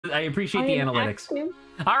I appreciate the analytics.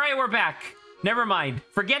 All right, we're back. Never mind.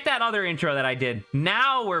 Forget that other intro that I did.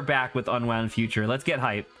 Now we're back with Unwound Future. Let's get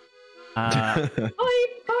hype. Hype.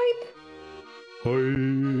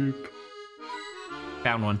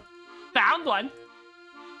 Found one. Found one.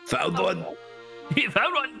 Found one. He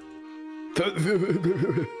found one.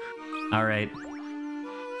 All right.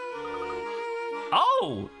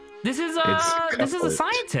 Oh, this is a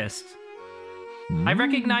scientist. I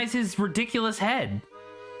recognize his ridiculous head.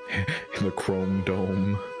 The chrome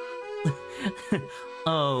dome.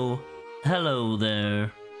 Oh, hello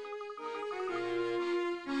there.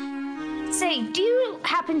 Say, do you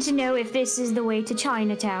happen to know if this is the way to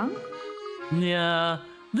Chinatown? Yeah,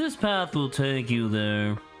 this path will take you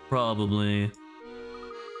there, probably.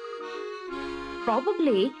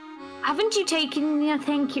 Probably? Haven't you taken me?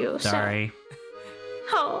 Thank you. Sorry.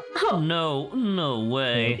 Oh. No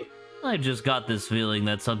way. I just got this feeling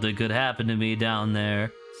that something could happen to me down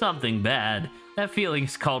there. Something bad. That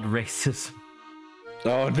feeling's called racism.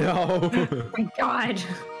 Oh no! Oh my god.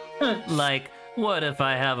 Like, what if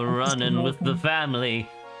I have a run-in with the family?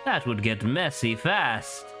 That would get messy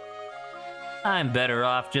fast. I'm better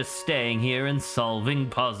off just staying here and solving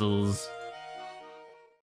puzzles.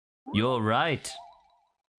 You're right.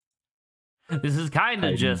 This is kind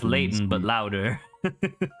of just Layton, but louder.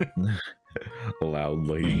 Loud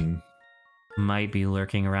Layton. Might be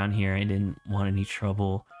lurking around here. I didn't want any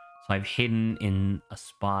trouble, so I've hidden in a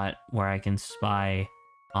spot where I can spy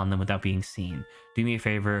on them without being seen. Do me a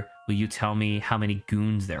favor, will you tell me how many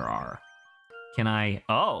goons there are? Can I...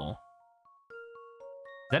 Oh. Is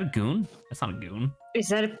that a goon? That's not a goon. Is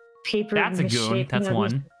that a paper? That's a goon. That's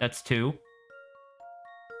one. That's two.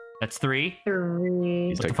 That's three. Three.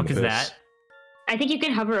 What the fuck is that? I think you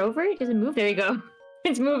can hover over it. Does it move? There you go.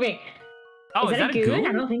 It's moving. Oh, is that a goon?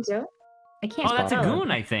 I don't think so. I can't. Oh, that's a goon,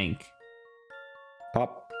 I think.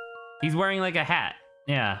 Pop. He's wearing like a hat.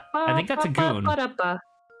 Yeah, I think that's a goon.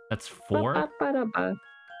 That's four.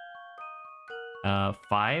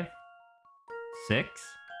 5, 6.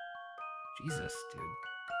 Jesus, dude.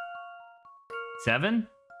 7?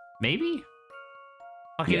 Maybe?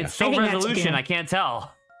 Okay, it's so resolution, I can't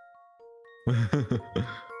tell.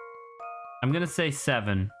 I'm gonna say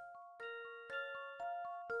 7.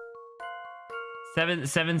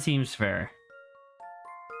 7 seems fair.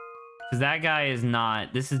 Because that guy is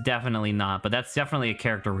not... This is definitely not, but that's definitely a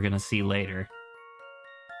character we're gonna see later.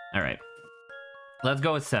 Alright. Let's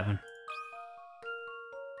go with 7.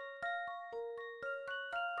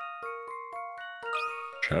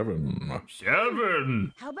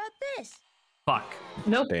 Seven! How about this? Fuck.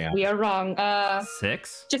 Nope, damn. we are wrong.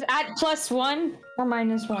 6? Just add +1 or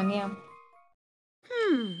 -1, yeah.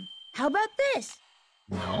 How about this?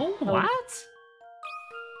 No? What?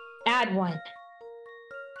 Add 1.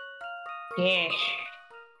 Yeah.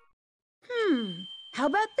 How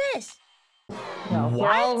about this? No, we're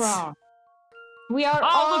all What? wrong. We are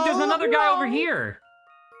all Oh, look, there's another guy over wrong. here.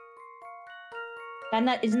 And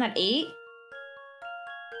that isn't that 8?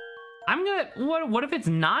 I'm gonna... What if it's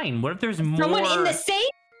 9? What if there's more... Someone in the safe?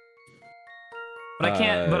 But I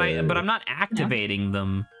can't... But I'm not activating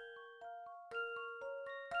them.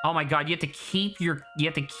 Oh my god, you have to keep your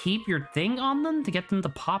thing on them to get them to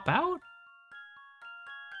pop out?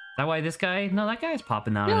 Is that why this guy... No, that guy's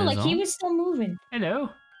popping out No, on his like own. he was still moving. Hello. Is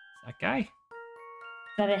that guy?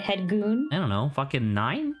 Is that a head goon? I don't know. Fucking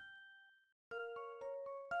 9?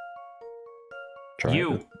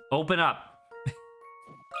 You, open up.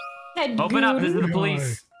 Head Open up, goon. this is the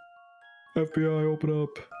police. FBI, open up.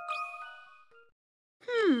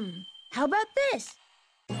 How about this?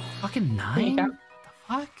 Fucking 9? Yeah. What the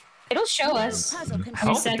fuck? It'll show us. Puzzle I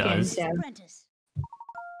hope it seconds, does. yeah. Apprentice.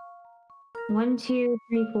 1, 2,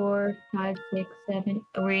 3, 4, 5, 6, 7.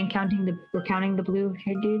 We're counting the blue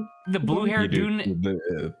hair dude. The blue hair dude...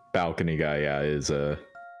 The balcony guy, yeah, is a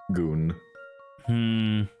goon.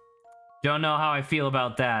 Don't know how I feel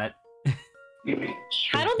about that.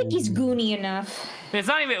 I don't think he's goony enough. It's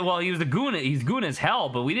not even... Well, he was a goon. He's goon as hell,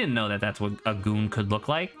 but we didn't know that that's what a goon could look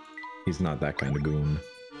like. He's not that kind of goon.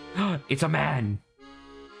 It's a man.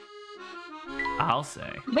 I'll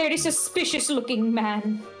say. Very suspicious looking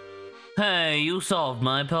man. Hey, you solved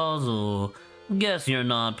my puzzle. Guess you're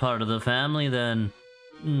not part of the family then.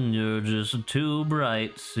 You're just too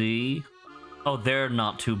bright, see? Oh, they're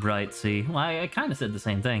not too bright, see? Well, I kind of said the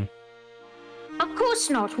same thing. Of course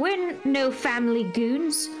not. We're no family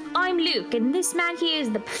goons. I'm Luke, and this man here is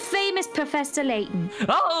the famous Professor Layton.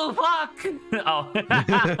 Oh, fuck! Oh.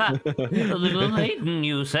 Little Layton,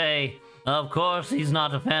 you say? Of course he's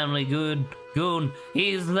not a family goon.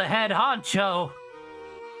 He's the head honcho.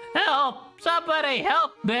 Help! Somebody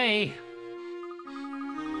help me!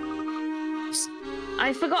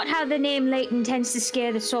 I forgot how the name Layton tends to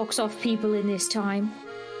scare the socks off people in this time.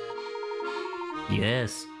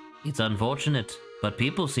 Yes, it's unfortunate, but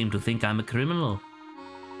people seem to think I'm a criminal.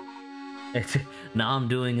 Now I'm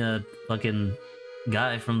doing a fucking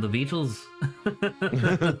guy from the Beatles.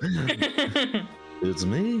 It's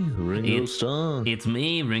me, Ringo Starr. It's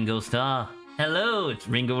me, Ringo Starr. Hello, it's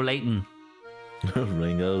Ringo Layton.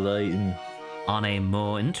 Ringo Layton. On a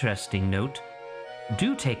more interesting note,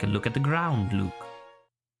 do take a look at the ground, Luke.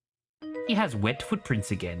 He has wet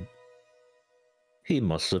footprints again. He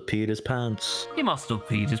must have peed his pants. He must have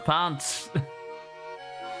peed his pants.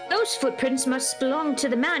 Those footprints must belong to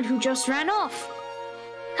the man who just ran off.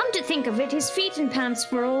 Come to think of it, his feet and pants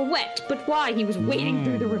were all wet, but why? He was wading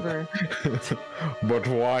through the river. But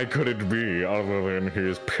why could it be other than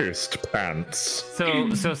his pissed pants?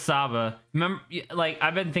 So Saba, remember, like,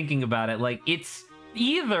 I've been thinking about it. Like, it's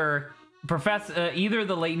either either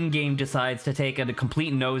the Layton game decides to take a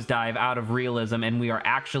complete nosedive out of realism and we are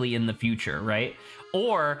actually in the future, right?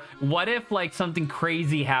 Or what if like something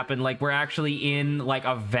crazy happened, like we're actually in like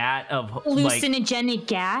a vat of hallucinogenic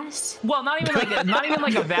gas? Well, not even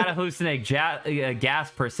like a vat of hallucinogenic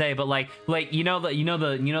gas per se, but like you know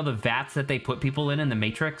the vats that they put people in the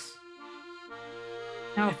Matrix.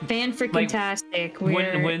 Oh, fan-freaking-tastic.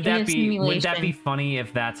 Wouldn't that be funny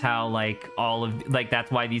if that's how like all of like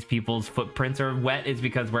that's why these people's footprints are wet, is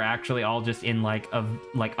because we're actually all just in like a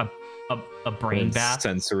brain bath.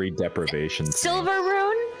 Sensory deprivation. Silver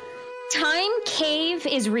Rune, Time Cave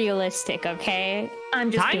is realistic, okay?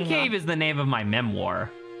 I'm just Time Cave is the name of my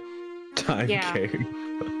memoir. Time Cave.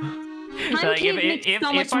 Time Cave makes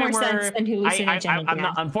so much more sense than hallucinogenic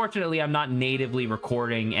gas. Unfortunately, I'm not natively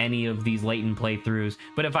recording any of these Layton playthroughs,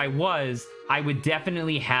 but if I was, I would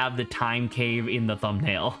definitely have the Time Cave in the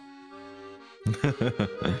thumbnail.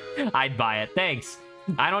 I'd buy it. Thanks.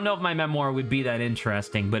 I don't know if my memoir would be that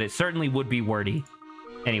interesting, but it certainly would be wordy.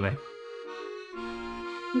 Anyway.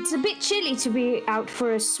 It's a bit chilly to be out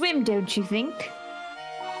for a swim, don't you think?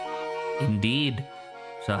 Indeed.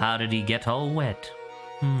 So how did he get all wet?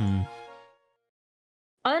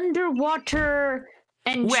 Underwater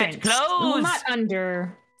entrance. Wet clothes! Well, not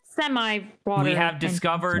under. Semi-water. We have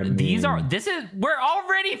discovered we're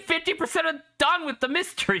already 50% done with the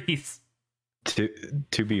mysteries.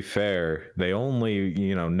 To be fair, they only,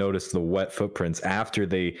 notice the wet footprints after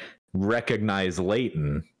they recognize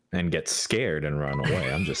Layton and get scared and run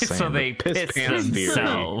away. I'm just saying. So they piss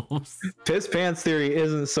themselves. Piss pants theory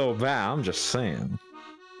isn't so bad. I'm just saying.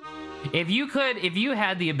 If you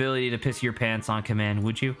had the ability to piss your pants on command,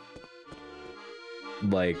 would you?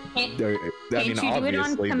 Like,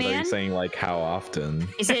 obviously, but are you saying like how often?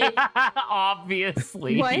 Is it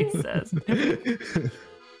obviously? What? He says.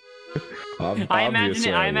 I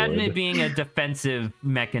imagine it being a defensive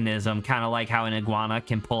mechanism, kind of like how an iguana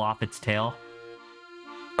can pull off its tail.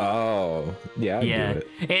 Oh, yeah. I'd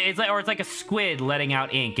do it. It's like a squid letting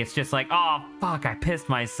out ink. It's just like, oh fuck, I pissed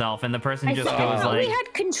myself, and the person just goes like. We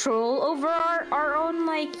had control over our own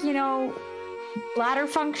bladder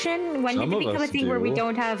function. When did it become a thing where we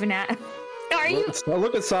don't have an? Are you?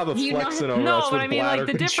 Look at Saba flexing over us with bladder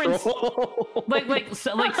control. like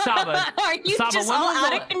Saba. Are you just all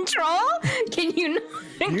out of control? Can you?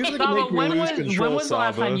 Saba, when was the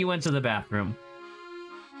last time you went to the bathroom?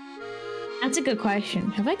 That's a good question.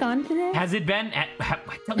 Have I gone today? Has it been?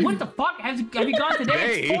 What the fuck? Have you gone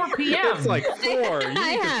today? It's 4 p.m. It's like 4. You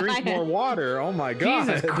need to drink more water. Oh my god.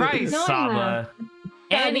 Jesus Christ, Saba.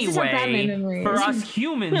 Anyway, for us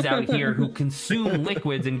humans out here who consume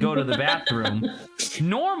liquids and go to the bathroom,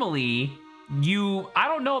 normally I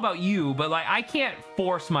don't know about you, but like I can't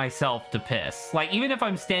force myself to piss. Like even if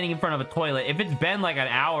I'm standing in front of a toilet, if it's been like an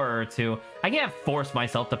hour or two, I can't force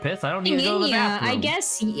myself to piss. I don't need to go to the bathroom. I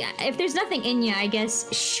guess, yeah. If there's nothing in you, I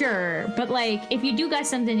guess sure. But like if you do got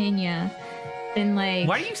something in you, then like.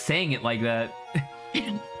 Why are you saying it like that?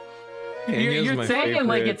 You're saying it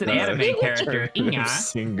like it's an anime character. Inya.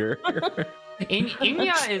 Singer.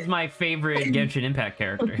 Inya is my favorite Genshin Impact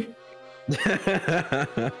character.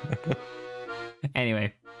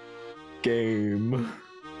 Anyway. Game.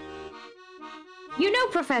 You know,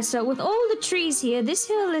 Professor, with all the trees here, this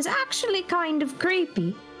hill is actually kind of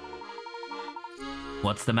creepy.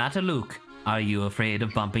 What's the matter, Luke? Are you afraid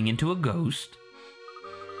of bumping into a ghost?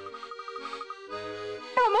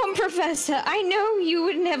 Come on, Professor. I know you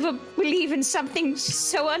would never believe in something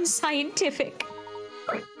so unscientific.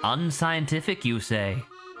 Unscientific, you say?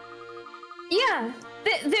 Yeah.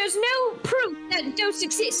 There's no proof that ghosts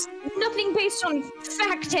exist. Nothing based on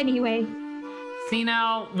fact, anyway. See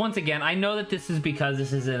now, once again, I know that this is because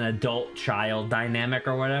this is an adult-child dynamic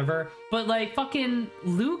or whatever, but like fucking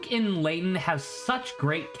Luke and Layton have such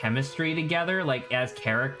great chemistry together, like as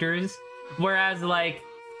characters, whereas like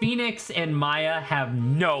Phoenix and Maya have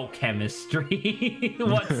no chemistry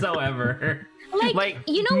whatsoever. Like,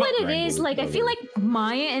 you know what it is? Like, I feel like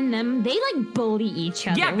Maya and them, they like bully each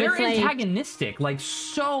other. Yeah, they're with, like, antagonistic, like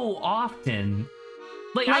so often.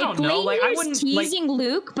 Like I don't know, like I wouldn't teasing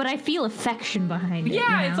Luke, but I feel affection behind it.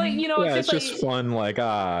 Yeah, it's like, you know, yeah, it's just fun, like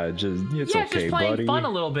it's okay, just playing buddy. fun a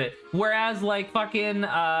little bit. Whereas like fucking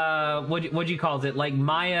what you calls it? Like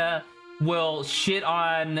Maya will shit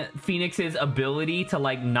on Phoenix's ability to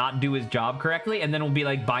like not do his job correctly, and then will be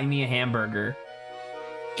like, buy me a hamburger.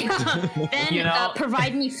 Then you know?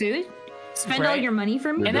 Provide me food. Spend all your money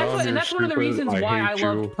for me. And that's one of the reasons why I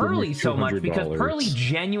loved Pearly so much, because Pearly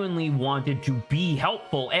genuinely wanted to be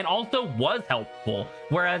helpful and also was helpful.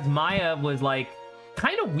 Whereas Maya was like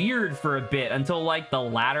kind of weird for a bit until like the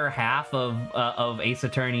latter half of Ace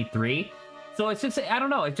Attorney 3. So it's just, I don't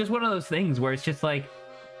know, it's just one of those things where it's just like,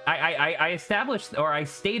 I established, or I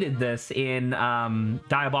stated this in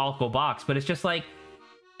Diabolical Box, but it's just like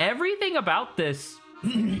everything about this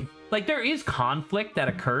like there is conflict that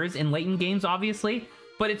occurs in Layton games, obviously,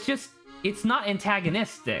 but it's not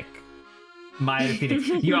antagonistic. Maya Phoenix,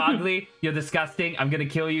 you're ugly, you're disgusting, I'm gonna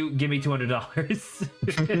kill you, give me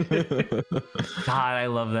 $200. God, I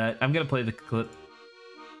love that. I'm gonna play the clip.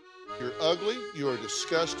 You're ugly, you are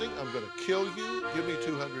disgusting, I'm gonna kill you, give me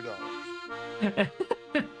 $200.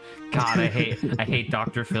 God, I hate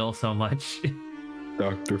Dr. Phil so much.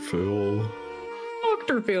 Dr. Phil.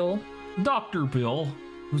 Dr. Phil. Dr. Bill,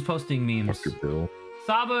 who's posting memes. Dr. Bill.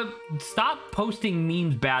 Saba, stop posting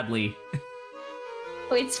memes badly.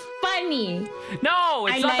 Oh, it's funny. No,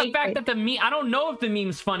 it's not like the fact that the meme. I don't know if the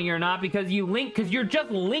meme's funny or not because you're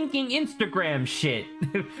just linking Instagram shit.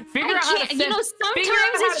 Figure out how to send. You know, sometimes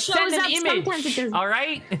it shows up, sometimes it doesn't. All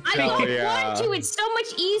right. I don't want to. It's so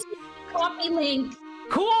much easier to copy link.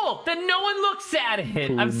 Cool. Then no one looks at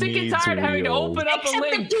it. I'm sick and tired of having to open up a link.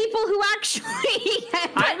 Except the people who actually.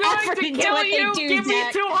 I'm going to kill you. Give me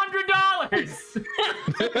 $200.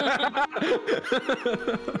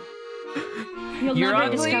 You're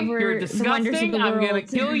ugly, you're disgusting, I'm gonna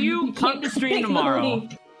kill you, come to stream tomorrow.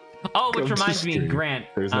 Oh, which reminds me, Grant,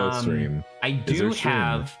 there's no stream. I do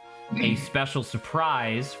have a special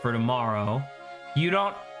surprise for tomorrow. You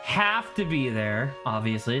don't have to be there,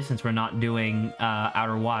 obviously, since we're not doing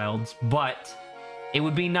Outer Wilds, but it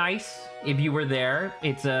would be nice if you were there.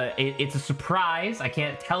 It's a surprise. I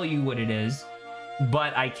can't tell you what it is,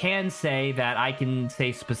 but I can say that I can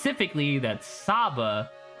say specifically that Saba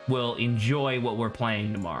will enjoy what we're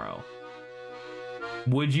playing tomorrow.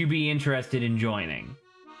 Would you be interested in joining?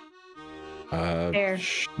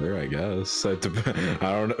 Sure, I guess. I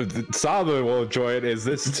don't know. Saba will enjoy it. Is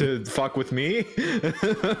this to fuck with me? I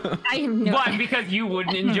am not. What? Because you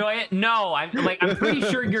wouldn't enjoy it? No, I'm pretty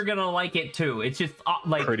sure you're gonna like it too. It's just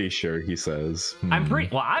like pretty sure, he says. I'm pretty.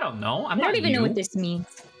 Well, I don't know. I don't even know what this means.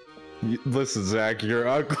 Listen, Zach, you're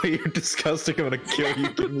ugly. You're disgusting. I'm gonna kill you.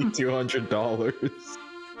 Give me $200.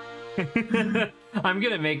 I'm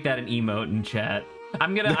gonna make that an emote in chat.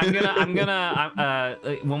 I'm gonna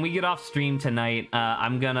when we get off stream tonight,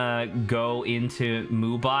 I'm gonna go into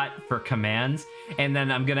Moobot for commands, and then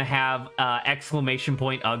I'm gonna have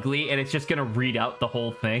 !ugly, and it's just gonna read out the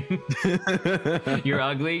whole thing. You're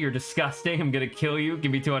ugly, you're disgusting, I'm gonna kill you,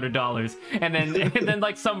 give me $200. And then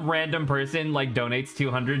like some random person like donates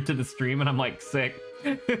 200 to the stream, and I'm like, sick.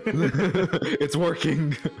 It's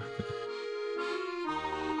working.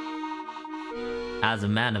 As a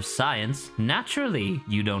man of science, naturally,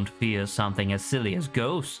 you don't fear something as silly as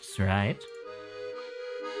ghosts, right?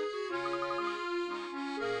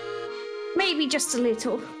 Maybe just a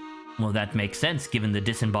little. Well, that makes sense, given the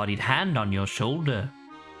disembodied hand on your shoulder.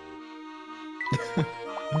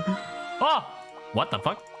 Oh! What the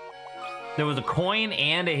fuck? There was a coin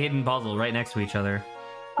and a hidden puzzle right next to each other.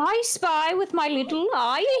 I spy with my little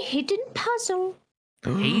eye a hidden puzzle.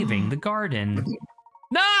 Paving the garden.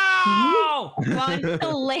 No!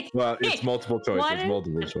 Well, it's multiple choice.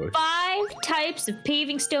 5 types of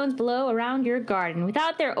paving stones below around your garden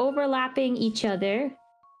without their overlapping each other.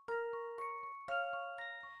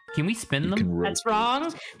 Can we spin them? That's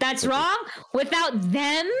wrong. That's wrong. Without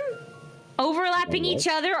them overlapping each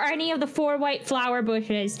other or any of the 4 white flower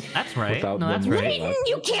bushes. That's right. Without no, that's them right. Layton,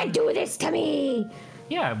 you can't do this to me.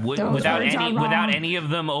 Yeah, without any of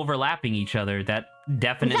them overlapping each other. That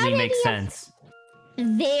definitely makes sense.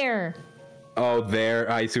 There. Oh, there.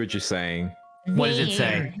 I see what you're saying. What does it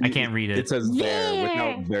say? I can't read it. It says there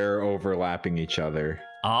without their overlapping each other.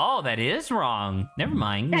 Oh, that is wrong. Never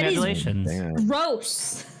mind. That is- Congratulations. Damn.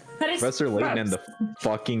 Gross. That is Professor Layton and gross. the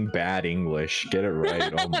fucking bad English. Get it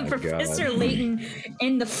right. Oh my Professor god. Layton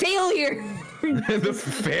and the failure. The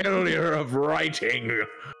failure of writing.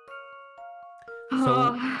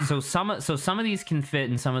 So some of these can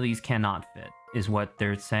fit and some of these cannot fit, is what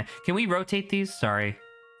they're saying. Can we rotate these? Sorry.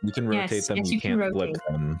 You can rotate Yes, them. yes, you you can can't flip rotate.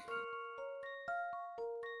 them.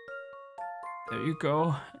 There you go.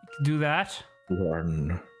 I can do that.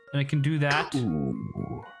 One. And I can do that.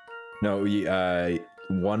 Ooh. No,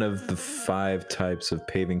 one of the 5 types of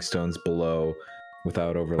paving stones below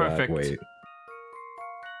without overlap. Perfect. Wait.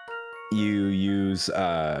 You use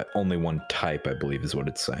only one type, I believe, is what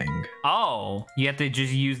it's saying. Oh, you have to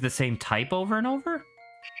just use the same type over and over?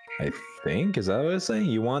 I think, is that what it's saying?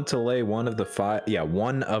 You want to lay one of the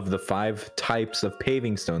 5 types of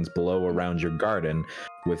paving stones below around your garden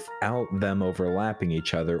without them overlapping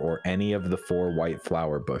each other or any of the 4 white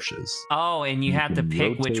flower bushes. Oh, and you have to can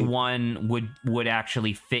pick which rotate- one would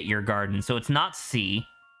actually fit your garden. So it's not C,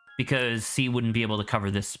 because C wouldn't be able to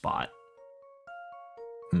cover this spot.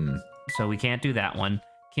 So we can't do that one.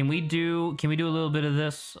 Can we do a little bit of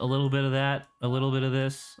this, a little bit of that, a little bit of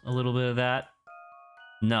this, a little bit of that?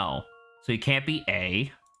 No. So you can't be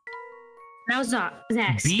A. Now, Zach,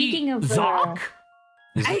 B, speaking of Zoc.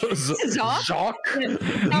 Zoc? Zoc? Sorry,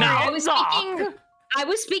 No, I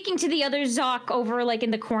was speaking to the other Zoc over like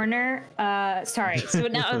in the corner. Sorry. So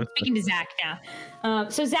now I'm speaking to Zach now.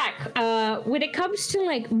 So Zach, when it comes to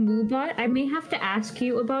like Moobot, I may have to ask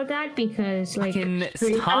you about that because like Fucking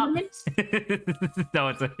Street stop. Elements No,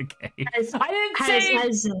 it's okay. has- I didn't has- say.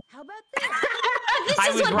 has- How about this? This I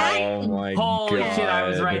is was what right. Oh my Holy god. shit, I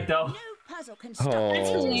was right though. No puzzle can stop. Oh, That's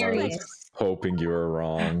I was hilarious. hoping you were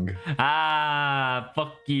wrong. Ah,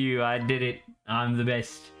 fuck you. I did it. I'm the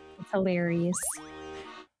best. It's hilarious.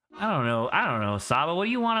 I don't know, Saba. What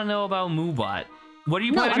do you want to know about Moobot? What are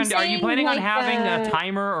you No, planning I'm on? Are you saying, planning on like, having a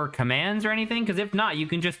timer or commands or anything? Because if not, you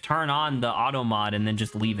can just turn on the auto mod and then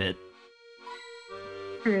just leave it.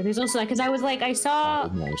 Sure, there's also because I was like I saw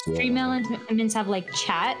Stream Elements have like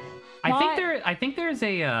chat. I think bot, I think there's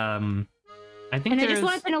a I think and I there's just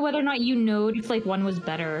wanted to know whether or not you know if like one was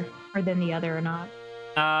better or than the other or not.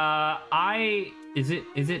 is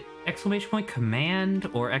it exclamation point command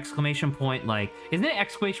or exclamation point like isn't it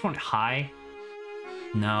exclamation point high?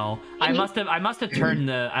 No, I must have turned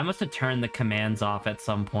the commands off at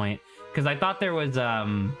some point because I thought there was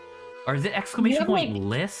or is it exclamation point like-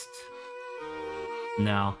 list?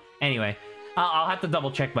 No. Anyway, I'll have to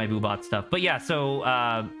double check my Boobot stuff. But yeah, so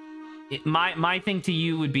my thing to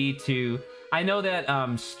you would be to I know that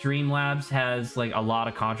Streamlabs has like a lot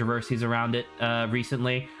of controversies around it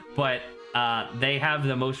recently, but they have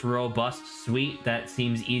the most robust suite that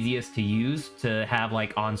seems easiest to use to have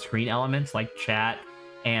like on-screen elements like chat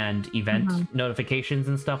and event notifications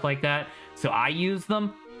and stuff like that. So I use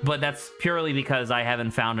them, but that's purely because I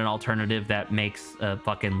haven't found an alternative that makes a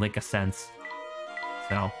fucking lick of sense.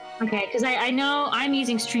 So Okay, because I know I'm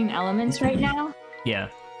using Stream Elements right now, yeah,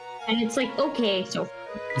 and it's like okay, so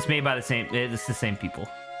it's made by the same people.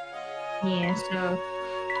 yeah, so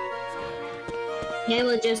yeah, I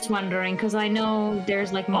was just wondering because I know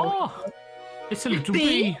there's like more. Oh, it's a little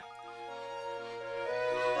Bee? bee.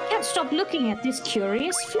 Can't stop looking at this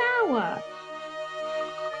curious flower.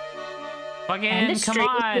 And Fucking the come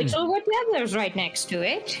strange on! little whatever's right next to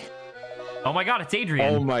it. Oh my god, it's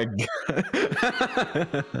Adrian. Oh my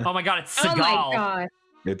god. Oh my god, it's Seagal. Oh my god.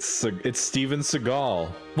 It's Steven Seagal.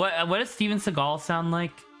 What does Steven Seagal sound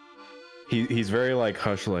like? He's very like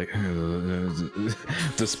hush, like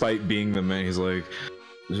despite being the man, he's like,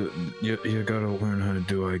 you gotta learn how to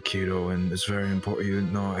do Aikido, and it's very important. You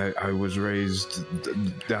know, I was raised,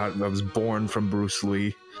 I was born from Bruce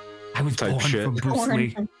Lee. I was Type born shit. from Bruce Born Lee.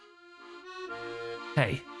 from-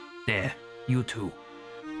 Hey, there, you two.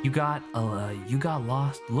 You got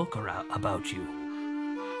lost look about you.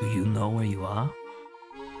 Do you know where you are?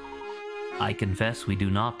 I confess we do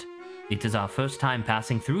not. It is our first time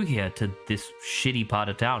passing through here to this shitty part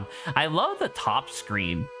of town. I love the top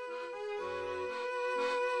screen.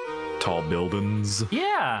 Tall buildings.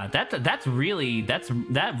 Yeah, that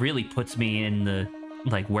really puts me in the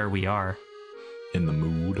like where we are. In the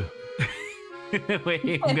mood.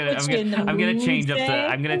 Wait, Puts you in the I'm gonna mood, change up the eh?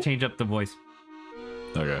 I'm gonna change up the voice.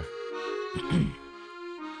 Okay.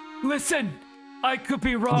 Listen, I could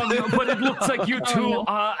be wrong, but it looks like you two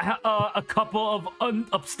are a couple of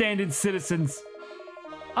upstanding citizens.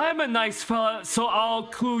 I'm a nice fella, so I'll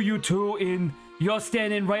clue you two in. You're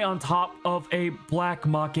standing right on top of a black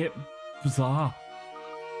market bazaar.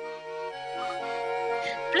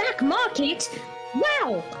 Black market?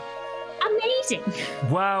 Wow! amazing.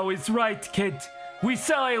 Wow, it's right, kid. We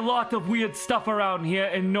sell a lot of weird stuff around here,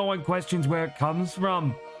 and no one questions where it comes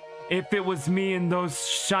from. If it was me and those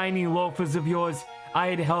shiny loafers of yours,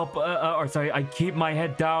 I'd help, I'd keep my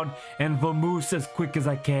head down and vamoose as quick as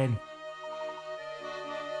I can.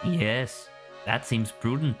 Yes, that seems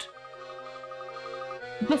prudent.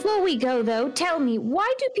 Before we go, though, tell me,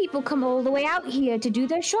 why do people come all the way out here to do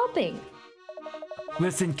their shopping?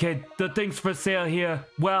 Listen, kid, the things for sale here,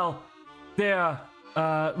 well, they're,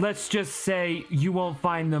 let's just say you won't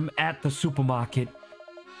find them at the supermarket.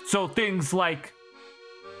 So things like,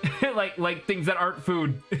 like things that aren't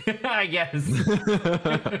food, I guess.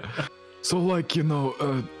 So like, you know,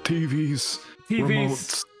 TVs,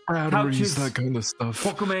 remotes, batteries, couches, that kind of stuff.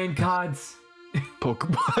 Pokemon cards.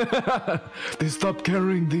 Pokemon. They stopped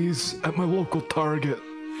carrying these at my local Target.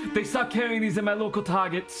 They stopped carrying these in my local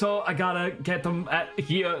Target, so I gotta get them at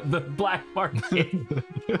here, the black market.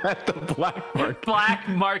 At the black market. Black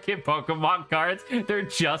market Pokemon cards. They're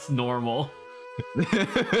just normal.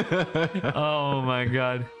 Oh my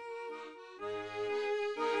god.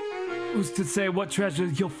 Who's to say what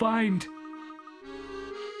treasures you'll find?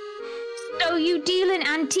 So you deal in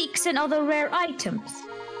antiques and other rare items?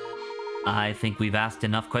 I think we've asked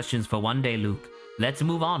enough questions for one day, Luke. Let's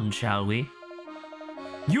move on, shall we?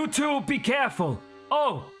 You two, be careful.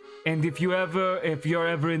 Oh, and if you're ever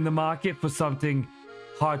in the market for something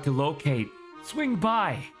hard to locate, swing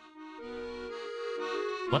by.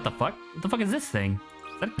 What the fuck? What the fuck is this thing?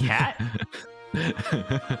 Is that a cat?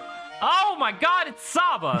 Oh my god, it's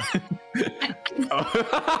Saba!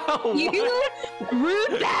 You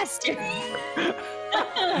rude bastard!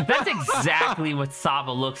 That's exactly what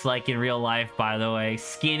Saba looks like in real life, by the way.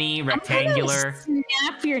 Skinny, rectangular.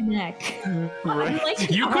 Snap your neck. Right. Like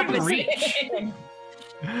You couldn't opposite. reach.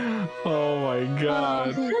 Oh my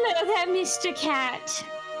god. Hello there, Mr. Cat.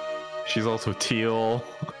 She's also teal.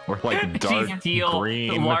 Or like dark She's teal,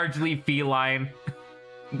 green. largely feline.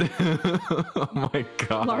 Oh my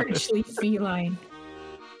god. Largely feline.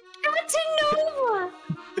 Catanova!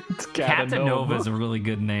 It's Catanova's a really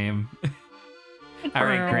good name. All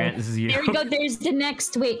right, Grant, this is you. There we go. There's the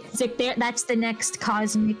next. Wait, Zick, there. That's the next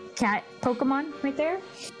cosmic cat Pokemon right there.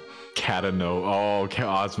 Catanova. Oh,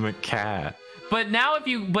 cosmic cat. But now, if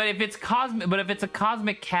it's a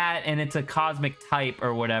cosmic cat and it's a cosmic type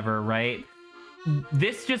or whatever, right?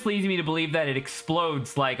 This just leads me to believe that it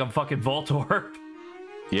explodes like a fucking Voltorb.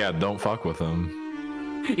 Yeah, don't fuck with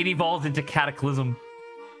him. It evolves into Cataclysm.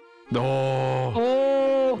 Oh.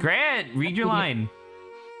 Oh. Grant, read your line.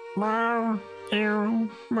 Meow, meow,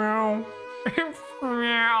 meow.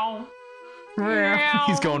 Meow.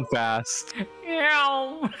 He's going fast.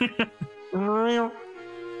 Meow.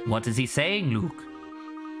 What is he saying, Luke?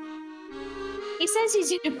 He says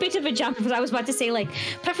he's in a bit of a jump. Because I was about to say, like,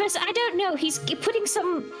 Professor, I don't know. He's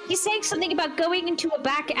saying something about going into a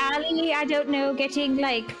back alley. I don't know, getting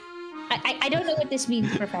like, I don't know what this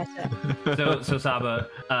means, Professor. So Saba,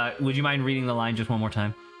 would you mind reading the line just one more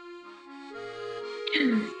time?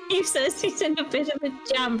 He says he's in a bit of a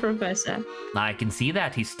jam, Professor. I can see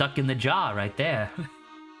that. He's stuck in the jar right there.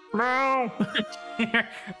 Meow.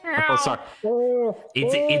 Oh, sorry.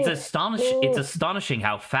 It's astonishing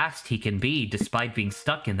how fast he can be despite being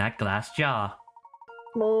stuck in that glass jar.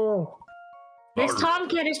 This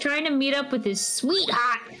tomcat is trying to meet up with his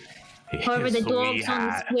sweetheart. However, the dogs on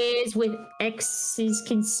the squares with X's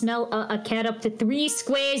can smell a cat up to 3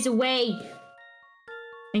 squares away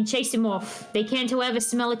and chase him off. They can't, however,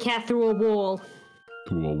 smell a cat through a wall.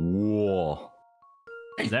 To a wall.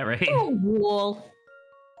 Is that right? Through a wall.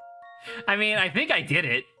 I mean, I think I did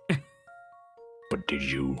it. But did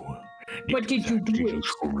you? What did you do? Did you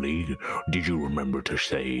truly? Did you remember to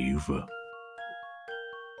save?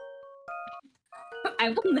 I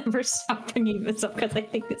will never stop bringing this up because I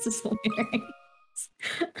think this is hilarious.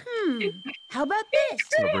 How about this?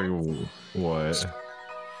 What?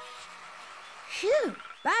 Phew,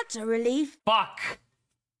 that's a relief. Fuck.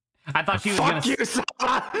 I thought she was Fuck gonna. you,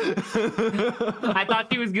 Saba! I thought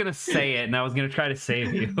she was gonna say it, and I was gonna try to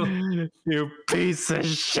save you. You piece of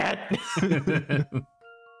shit! I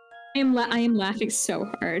am laughing so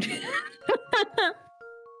hard.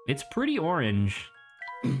 It's pretty orange.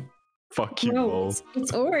 Fuck you No, both.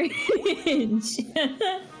 it's orange.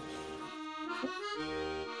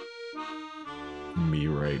 Me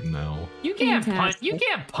right now. You can't punch. Fantastic. You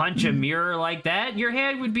can't punch a mirror like that. Your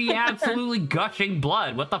head would be absolutely gushing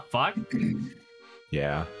blood. What the fuck?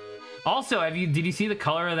 Yeah. Also, did you see the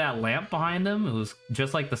color of that lamp behind them? It was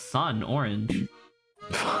just like the sun, orange.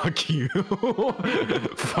 Fuck you.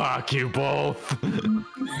 Fuck you both.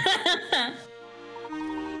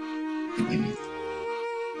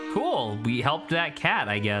 Cool. well, we helped that cat,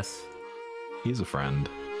 I guess. He's a friend.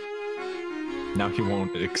 Now he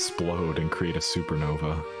won't explode and create a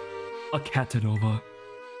supernova. A Catanova.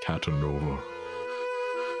 Catanova.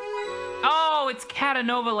 Oh, it's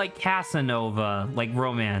Catanova like Casanova, like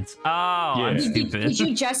romance. Oh, I'm stupid. Did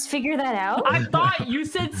you just figure that out? I thought you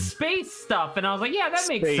said space stuff, and I was like, yeah, that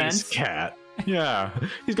makes sense. Space cat. Yeah,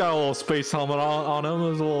 he's got a little space helmet on him.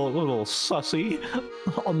 There's a little sussy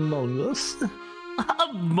among us.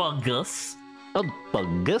 Among us.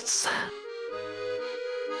 Among us.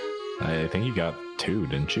 I think you got 2,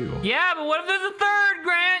 didn't you? Yeah, but what if there's a third,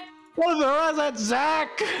 Grant? What if there isn't, Zach?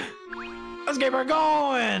 Let's keep her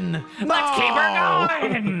going. Let's keep her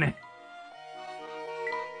going.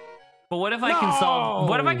 But what if I can solve?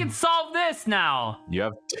 What if I can solve this now? You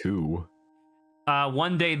have 2.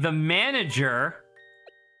 One day the manager.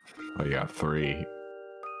 Oh, you got 3.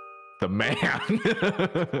 The man.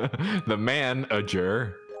 The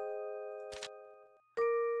manager.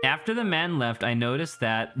 After the man left, I noticed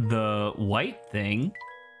that the white thing.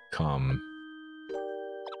 Come.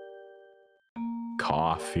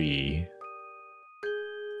 Coffee.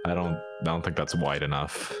 I don't think that's white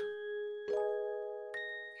enough.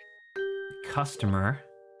 Customer.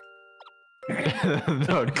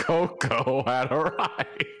 The cocoa had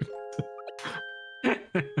arrived.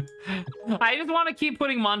 I just want to keep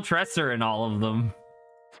putting Montresor in all of them.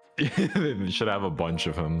 You should have a bunch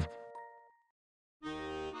of them.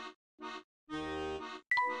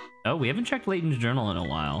 Oh, we haven't checked Layton's journal in a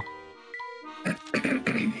while.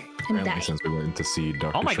 Apparently since we went to see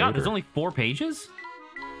Dr. Oh my god, there's Schroeder. only 4 pages?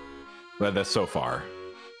 Well, that's so far.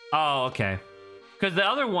 Oh, okay. Because the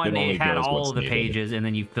other one, It only it had goes all what's of the needed. pages, and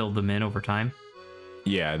then you filled them in over time.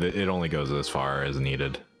 Yeah, it only goes as far as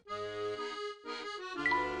needed.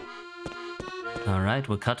 All right,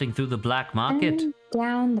 we're cutting through the black market. Turn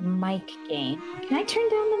down the mic gain. Can I turn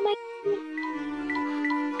down the mic gain?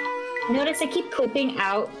 Notice I keep clipping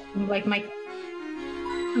out, like my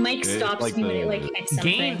mic stops like me when the- it like hits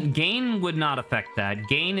something. Gain would not affect that.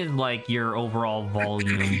 Gain is like your overall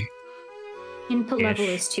volume. Input level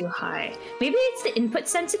is too high. Maybe it's the input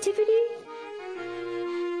sensitivity.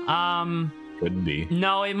 Could be.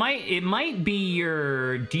 No, it might be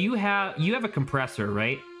your. You have a compressor,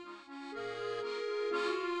 right?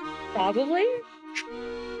 Probably.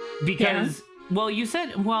 Because well, you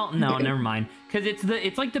said no, never mind. Because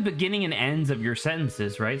it's like the beginning and ends of your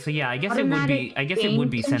sentences, right? So yeah, I guess it would be. I guess it would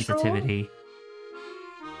be gain control? sensitivity.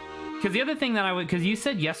 Because the other thing that because you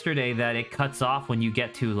said yesterday that it cuts off when you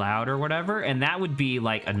get too loud or whatever, and that would be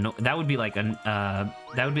like a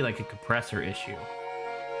compressor issue.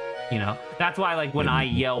 You know, that's why like when I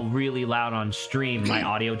yell really loud on stream, my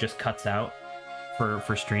audio just cuts out for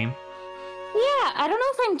stream. Yeah, I don't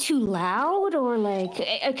know if I'm too loud or like.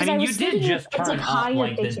 I mean, you did just it's turn up higher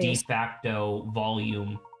like the de pitches. facto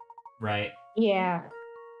volume, right? Yeah.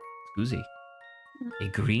 Scusi. A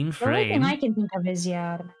green The only thing frame. I can think of is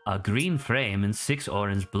A green frame and 6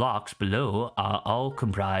 orange blocks below are all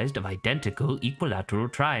comprised of identical equilateral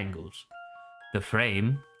triangles. The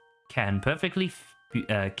frame can perfectly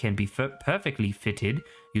fitted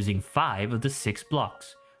using 5 of the 6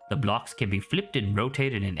 blocks. The blocks can be flipped and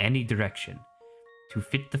rotated in any direction. To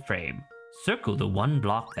fit the frame, circle the one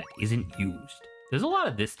block that isn't used. There's a lot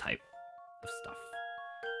of this type of stuff.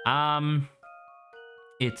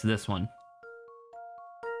 It's this one.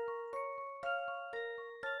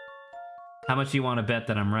 How much do you want to bet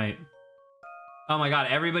that I'm right? Oh my god,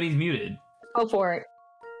 everybody's muted. Go for it.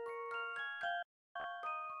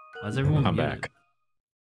 Why's everyone I'm muted? back.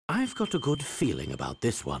 I've got a good feeling about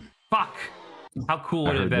this one. Fuck! How cool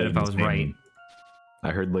would I it have heard been if I was Layton's right? name. I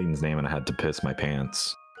heard Layton's name and I had to piss my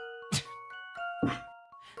pants. Oh,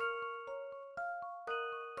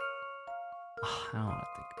 I don't want to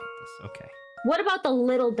think about this. Okay. What about the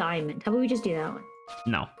little diamond? How about we just do that one?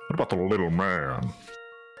 No. What about the little man?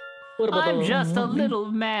 What about I'm the just a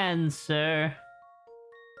little man, sir.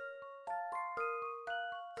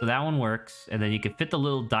 So that one works, and then you can fit the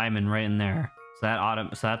little diamond right in there. So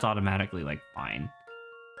that's automatically like fine.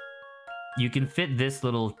 You can fit this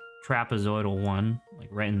little trapezoidal one like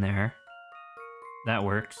right in there. That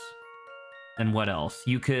works. Then what else?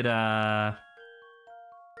 You could what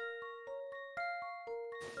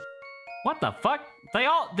the fuck?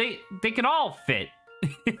 They can all fit.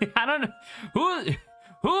 I don't know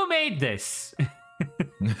who made this.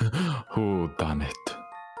 Who done it?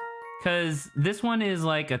 Cause this one is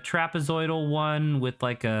like a trapezoidal one with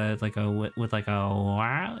like a it's like a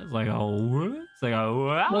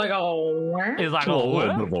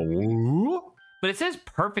but it says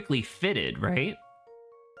perfectly fitted, right?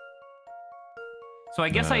 So I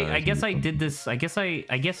guess I guess I did this. I guess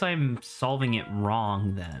I'm solving it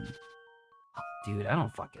wrong then. Oh, dude, I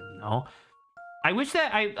don't fucking know. I wish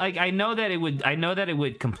that I know that it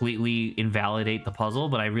would completely invalidate the puzzle,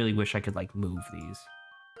 but I really wish I could like move these.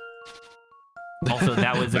 Also,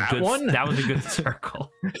 that was a good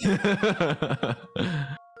circle.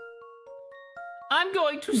 I'm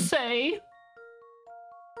going to say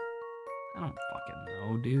I don't fucking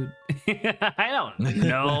know, dude. I don't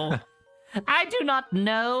know. I do not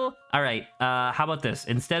know. All right, how about this?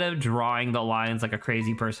 Instead of drawing the lines like a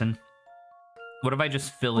crazy person, what if I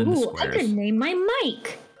just fill in the squares? I can name my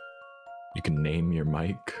mic. You can name your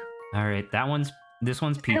mic. All right, this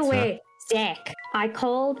one's pizza. By the way, Zach, I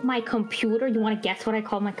called my computer. You want to guess what I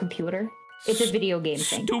called my computer? It's a video game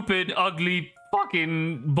thing. Stupid, ugly,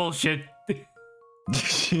 fucking bullshit.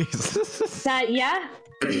 Jesus. Yeah?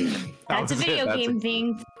 That's a video game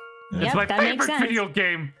thing. It's Yep, my that makes favorite sense. video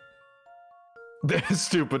game.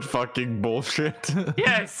 Stupid fucking bullshit.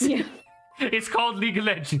 Yes. Yeah. It's called League of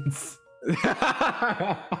Legends.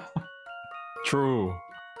 True.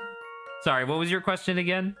 Sorry, what was your question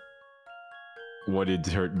again? What did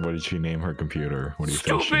she name her computer? What do you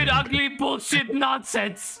think? Stupid, ugly, bullshit,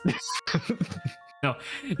 nonsense. No.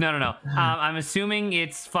 I'm assuming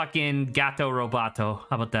it's fucking Gato Roboto.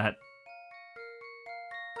 How about that?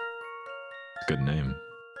 Good name.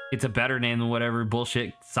 It's a better name than whatever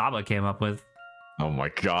bullshit Saba came up with. Oh my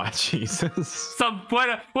god, Jesus. Some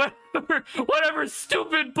whatever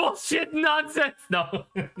stupid bullshit nonsense. No.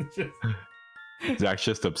 Zach's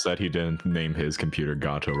just upset he didn't name his computer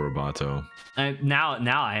Gato Roboto. Now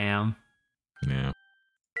I am. Yeah.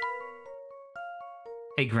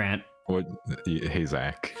 Hey Grant. What? Hey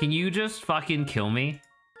Zach. Can you just fucking kill me?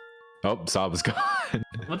 Oh, Saba's gone.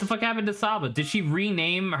 What the fuck happened to Saba? Did she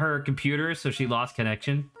rename her computer so she lost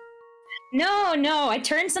connection? No, I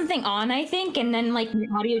turned something on, I think, and then like the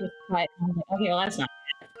audio just cut. I was like, okay, well that's not.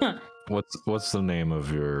 Huh. What's the name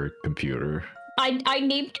of your computer? I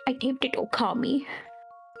named it Okami.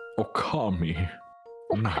 Okami.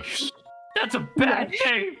 Nice. That's a bad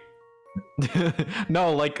name.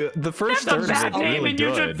 No, like the first That's a third bad is name, really and you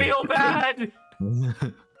good. should feel bad.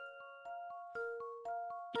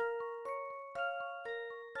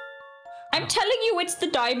 I'm telling you, it's the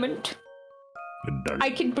diamond. I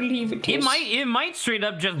can believe it is. It might straight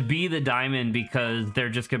up just be the diamond because they're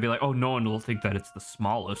just gonna be like, oh, no one will think that it's the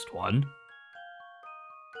smallest one.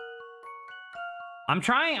 I'm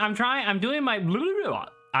doing my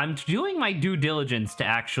due diligence to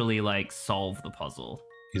actually like solve the puzzle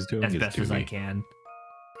He's doing as his best as duty. I can.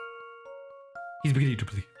 He's beginning to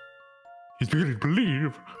believe. He's beginning to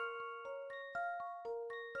believe.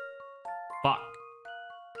 Fuck.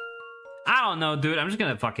 I don't know, dude. I'm just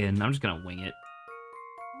gonna wing it.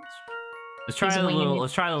 Let's try the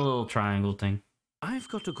little triangle thing. I've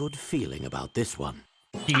got a good feeling about this one.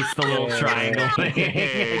 He gets the little triangle thing.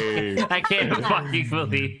 Hey. I can't fucking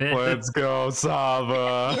believe it. Let's go,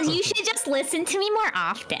 Saba. You should just listen to me more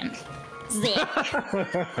often.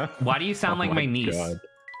 Zach. Why do you sound like my niece? God.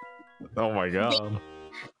 Oh my god.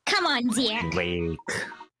 Come on, Zach. Wait.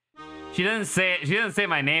 She doesn't say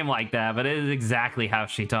my name like that, but it is exactly how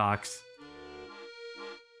she talks.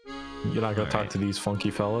 You're not gonna talk to these funky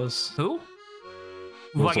fellas? Who?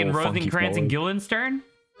 Those Fucking old funky Rosencrantz and Guildenstern?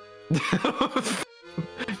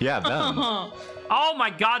 Yeah, them. Oh my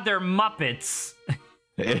god, they're Muppets.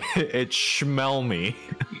 It's Schmelmy.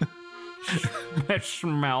 They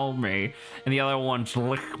smell me. And the other one's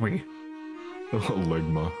lick me.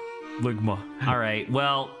 Ligma. Ligma. Alright,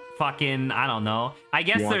 well, fucking, I don't know. I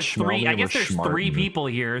guess You want there's three. Schmelmy I or guess there's three Schmartin? people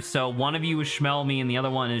here. So one of you is Schmel me, and the other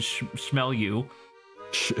one is Schmel you.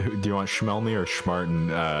 Do you want Schmelmy or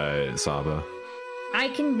Schmartin, Saba? I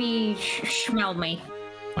can be Schmel me.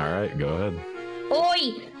 Alright, go ahead.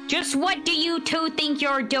 Oi! Just what do you two think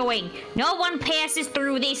you're doing? No one passes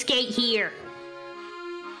through this gate here.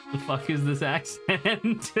 The fuck is this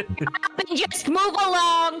accent? Up and just move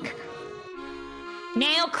along.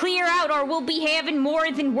 Now clear out, or we'll be having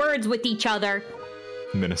more than words with each other.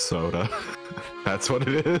 Minnesota. That's what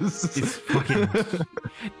it is.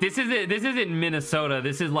 This isn't Minnesota.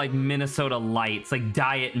 This is like Minnesota Light. It's like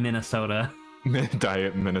Diet Minnesota.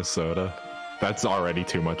 Diet Minnesota. That's already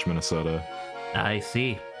too much Minnesota. I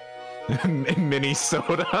see.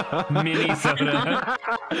 Minnesota. Minnesota.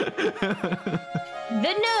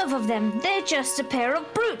 The nerve of them. They're just a pair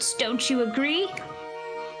of brutes, don't you agree?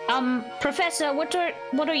 Professor, what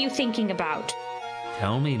are you thinking about?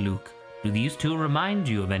 Tell me, Luke. Do these two remind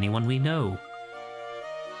you of anyone we know?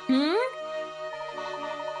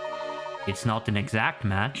 It's not an exact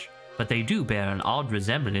match, but they do bear an odd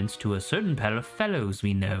resemblance to a certain pair of fellows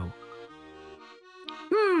we know.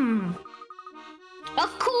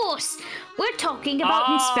 Of course, we're talking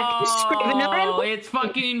about Inspector Scrivener. Oh, it's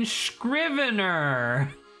fucking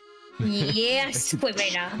Scrivener. Yes,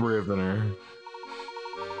 Scrivener. Scrivener.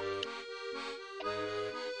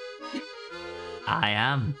 I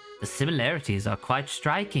am. The similarities are quite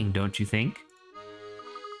striking, don't you think?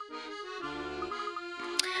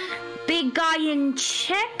 Big guy in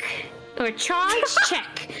check? Or charge?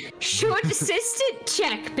 Check. Short assistant?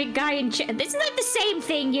 Check. Big guy in check. Isn't that the same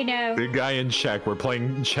thing, you know? Big guy in check. We're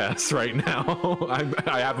playing chess right now.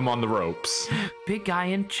 I have him on the ropes. Big guy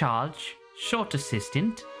in charge. Short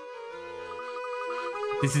assistant.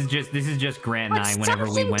 This is just Grant and I whenever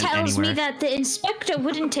we went something tells anywhere. me that the inspector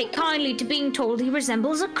wouldn't take kindly to being told he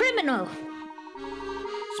resembles a criminal.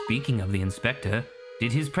 Speaking of the inspector,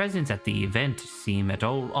 did his presence at the event seem at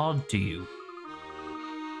all odd to you?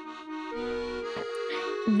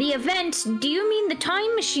 The event? Do you mean the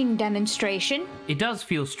time machine demonstration? It does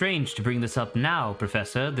feel strange to bring this up now,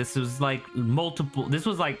 Professor. This was like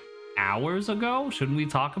hours ago. Shouldn't we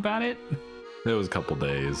talk about it? It was a couple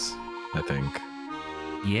days, I think.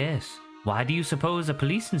 Yes. Why do you suppose a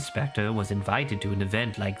police inspector was invited to an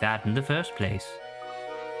event like that in the first place?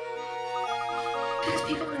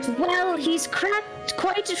 Well, he's cracked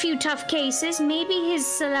quite a few tough cases. Maybe his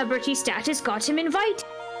celebrity status got him invited.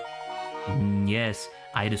 Yes,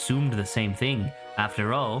 I'd assumed the same thing.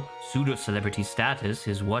 After all, pseudo-celebrity status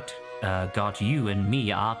is what got you and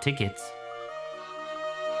me our tickets.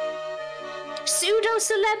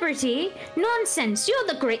 Pseudo-celebrity? Nonsense, you're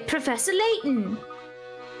the great Professor Layton.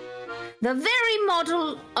 The very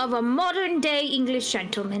model of a modern-day English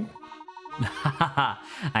gentleman.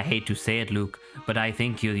 I hate to say it, Luke, but I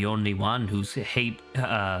think you're the only one who'd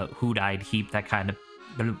I'd heap that kind of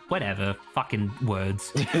whatever fucking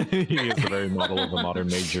words. He is the very model of a modern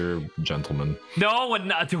major gentleman. No, and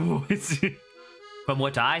not. From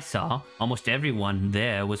what I saw, almost everyone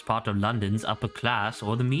there was part of London's upper class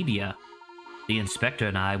or the media. The inspector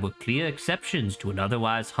and I were clear exceptions to an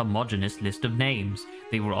otherwise homogeneous list of names.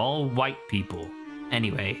 They were all white people.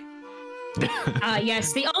 Anyway.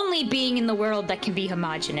 Yes, the only being in the world that can be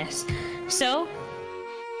homogeneous. So?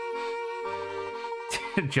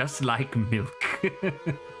 Just like milk.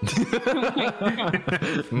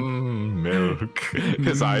 Milk.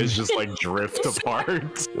 His eyes just like drift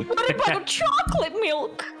apart. What about chocolate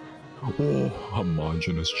milk? Oh,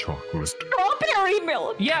 homogeneous chocolate. Strawberry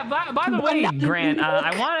milk. Yeah, by the way, Grant,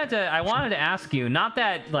 I wanted to ask you, not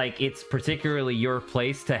that like it's particularly your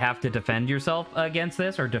place to have to defend yourself against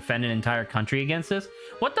this or defend an entire country against this.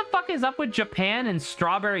 What the fuck is up with Japan and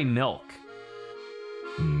strawberry milk?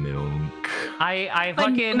 Milk. I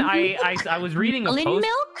was reading a post.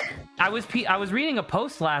 Milk? I was reading a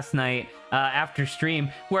post last night after stream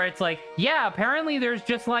where it's like, yeah, apparently there's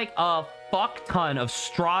just like a fuck ton of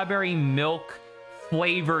strawberry milk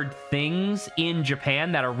flavored things in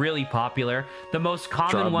Japan that are really popular. The most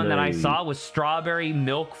common one that I saw was strawberry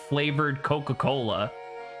milk flavored Coca-Cola.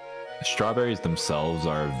 Strawberries themselves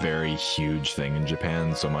are a very huge thing in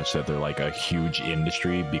Japan, so much that they're like a huge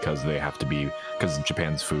industry because they have to be, because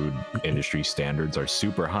Japan's food industry standards are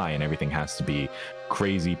super high and everything has to be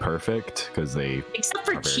crazy perfect because they... Except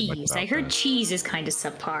for cheese. I heard cheese is kind of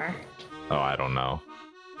subpar. Oh, I don't know.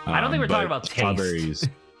 I don't think we're talking about strawberries.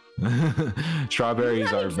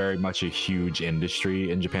 Strawberries are very much a huge industry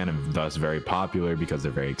in Japan and thus very popular because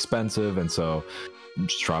they're very expensive, and so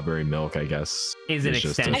strawberry milk, I guess, is an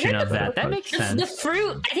extension of that. That makes sense. The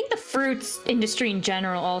fruit, I think the fruits industry in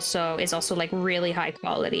general also is also like really high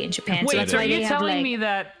quality in Japan. Wait, so are you telling me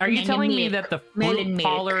that? Are you telling me that the fruit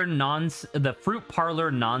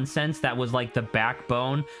parlor nonsense that was like the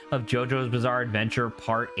backbone of JoJo's Bizarre Adventure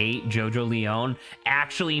Part 8, JoJo Leon,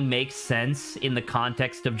 actually makes sense in the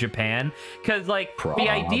context of Japan? Because like the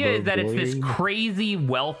idea is that it's this crazy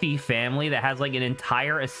wealthy family that has like an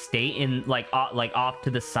entire estate in like off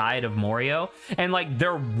to the side of Morio, and like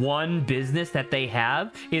their one business that they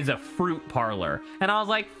have is a fruit parlor, and I was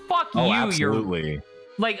like, fuck you. Absolutely. You're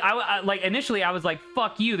like, I like initially I was like,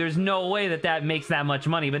 fuck you, there's no way that makes that much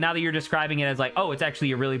money, but now that you're describing it as like, oh, it's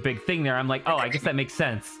actually a really big thing there, I'm like, oh, I guess that makes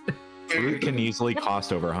sense. Fruit can easily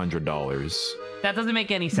cost over $100. That doesn't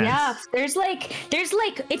make any sense. Yeah, it's like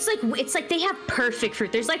they have perfect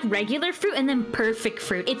fruit. There's like regular fruit and then perfect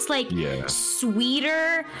fruit. It's like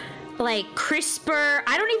sweeter, like crisper.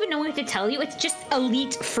 I don't even know what to tell you. It's just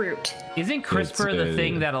elite fruit. Isn't CRISPR the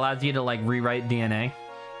thing that allows you to like rewrite DNA?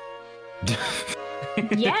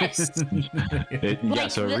 Yes. So it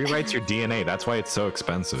rewrites your DNA. That's why it's so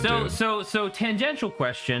expensive. So tangential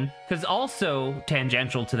question, because also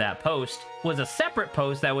tangential to that post was a separate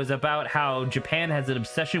post that was about how Japan has an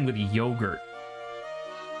obsession with yogurt.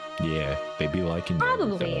 Yeah, they be liking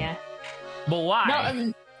Probably, yeah. But why?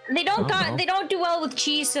 No, they don't they don't do well with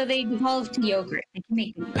cheese, so they evolve to yogurt. They can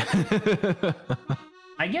make it.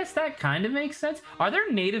 I guess that kind of makes sense. Are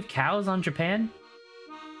there native cows on Japan?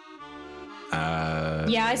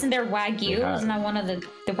 Yeah, isn't there Wagyu? Yeah. Isn't that one of the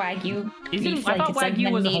Wagyu? beef? I thought it's like Wagyu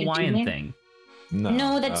the was a native Hawaiian Julian? thing.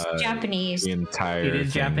 No, that's Japanese. The entire It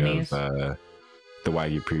is thing Japanese? of, the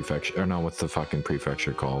Wagyu prefecture, or no, what's the fucking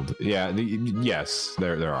prefecture called? Yeah, yes,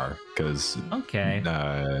 there are, because Okay.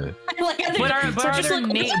 Like, But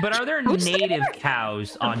are there who's native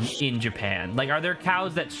cows in Japan? Like, are there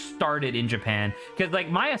cows that started in Japan? Because, like,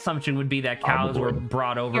 my assumption would be that cows were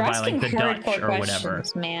brought over You're by, asking like, the Dutch hardcore or whatever.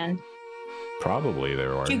 questions, man. Probably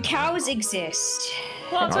there are. Do cows exist?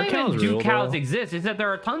 Well, it's Are not even cows do real, cows though? exist. It's that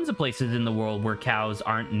there are tons of places in the world where cows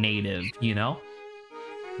aren't native, you know?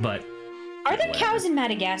 But... Are there cows in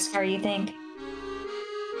Madagascar, you think?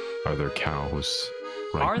 Are there cows?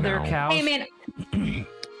 Are there cows? Hey, man.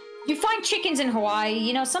 You find chickens in Hawaii,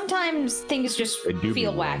 you know, sometimes things just They do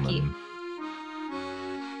feel be wacky. roaming.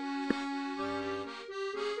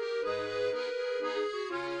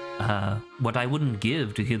 What I wouldn't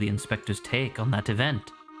give to hear the inspector's take on that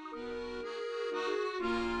event.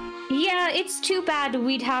 Yeah, it's too bad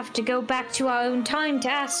we'd have to go back to our own time to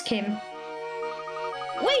ask him.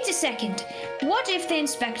 Wait a second. What if the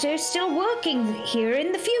inspector is still working here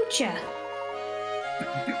in the future?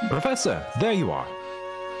 Professor, there you are.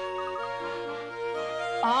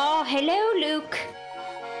 Oh, hello, Luke.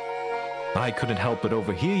 I couldn't help but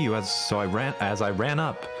overhear you as I ran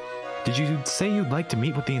up. Did you say you'd like to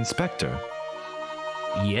meet with the inspector?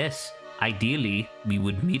 Yes, ideally, we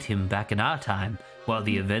would meet him back in our time, while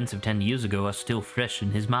the events of 10 years ago are still fresh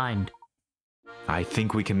in his mind. I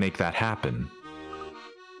think we can make that happen.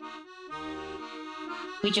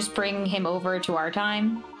 We just bring him over to our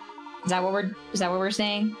time? Is that what we're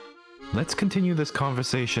saying? Let's continue this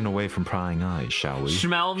conversation away from prying eyes, shall we?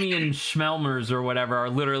 Schmelmy and Schmelmers or whatever are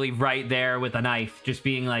literally right there with a knife, just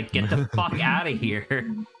being like, get the fuck out of here.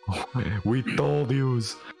 We told you.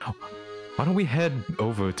 Why don't we head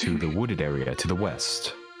over to the wooded area to the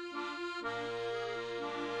west?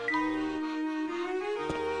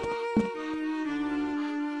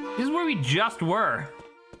 This is where we just were.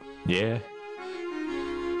 Yeah.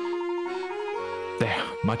 There,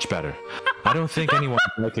 much better. I don't think anyone's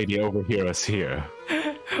likely to overhear us here.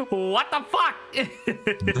 What the fuck?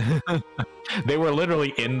 They were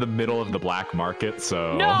literally in the middle of the black market,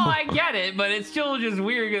 so... No, I get it, but it's still just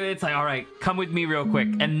weird. It's like, all right, come with me real quick,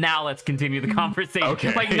 and now let's continue the conversation.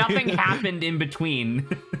 Okay. Like, nothing happened in between.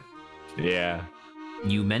 Yeah.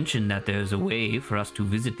 You mentioned that there's a way for us to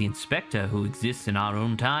visit the inspector who exists in our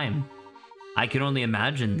own time. I can only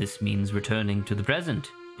imagine this means returning to the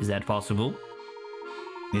present. Is that possible?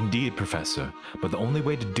 Indeed, Professor. But the only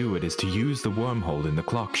way to do it is to use the wormhole in the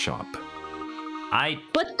clock shop.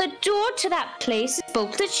 But the door to that place is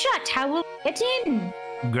bolted shut. How will we get in?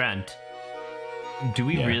 Grant, do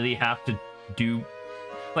we really have to do...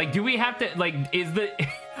 Like, do we have to... Like,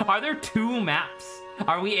 are there two maps?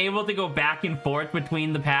 Are we able to go back and forth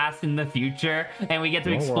between the past and the future? And we get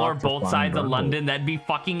to explore both sides of London? That'd be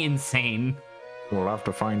fucking insane. We'll have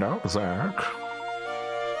to find out, Zach.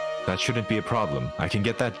 That shouldn't be a problem. I can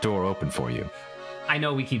get that door open for you. I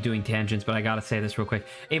know we keep doing tangents, but I gotta say this real quick.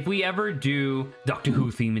 If we ever do... Doctor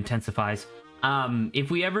Who theme intensifies.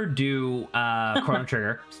 If we ever do Chrono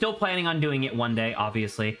Trigger, still planning on doing it one day,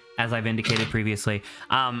 obviously, as I've indicated previously.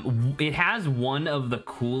 It has one of the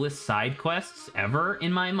coolest side quests ever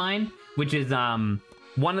in my mind, which is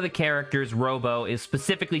one of the characters, Robo, is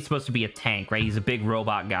specifically supposed to be a tank, right? He's a big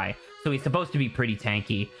robot guy, so he's supposed to be pretty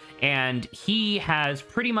tanky. And he has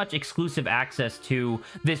pretty much exclusive access to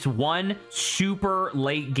this one super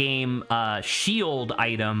late game shield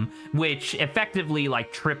item, which effectively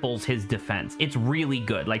like triples his defense. It's really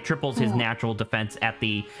good, like triples his natural defense at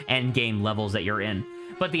the end game levels that you're in.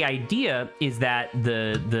 But the idea is that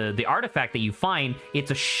the artifact that you find,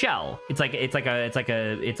 it's a shell. It's like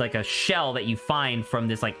a shell that you find from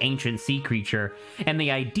this like ancient sea creature. And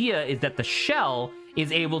the idea is that the shell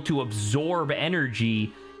is able to absorb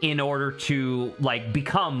energy in order to like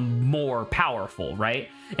become more powerful, right?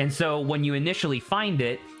 And so when you initially find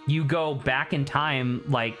it, you go back in time,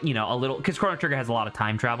 like, you know, a little, because Chrono Trigger has a lot of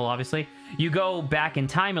time travel, obviously. You go back in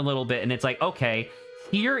time a little bit and it's like, okay,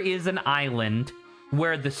 here is an island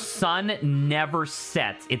where the sun never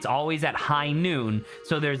sets. It's always at high noon.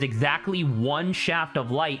 So there's exactly one shaft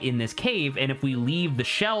of light in this cave. And if we leave the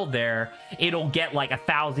shell there, it'll get like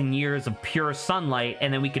 1,000 years of pure sunlight.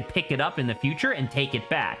 And then we could pick it up in the future and take it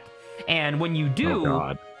back. And when you do,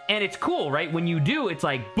 and it's cool, right? When you do, it's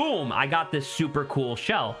like, boom, I got this super cool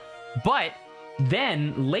shell. But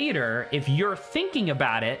then later, if you're thinking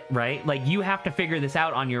about it, right, like you have to figure this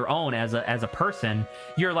out on your own as a person,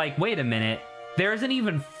 you're like, wait a minute, there's an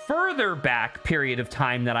even further back period of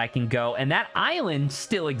time that I can go, and that island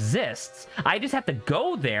still exists. I just have to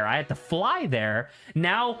go there. I have to fly there.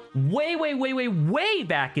 Now, way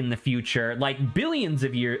back in the future, like millions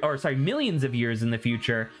of years in the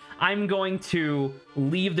future, I'm going to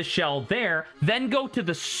leave the shell there, then go to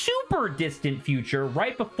the super distant future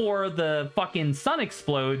right before the fucking sun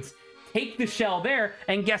explodes, take the shell there,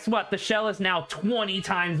 and guess what? The shell is now 20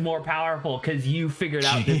 times more powerful because you figured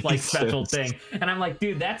out this like special thing. And I'm like,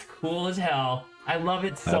 dude, that's cool as hell. I love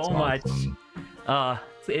it so much. Awesome.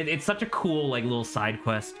 It's such a cool like little side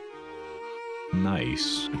quest.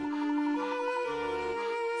 Nice.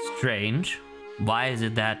 Strange. Why is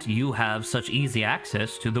it that you have such easy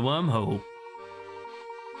access to the wormhole?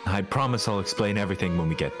 I promise I'll explain everything when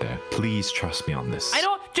we get there. Please trust me on this. I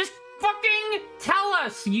don't... Just fucking tell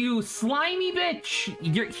us, you slimy bitch!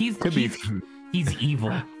 He's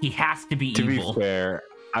evil. He has to be evil. To be fair,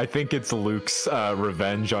 I think it's Luke's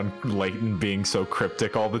revenge on Layton being so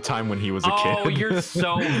cryptic all the time when he was a kid. Oh, you're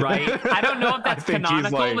so right. I don't know if that's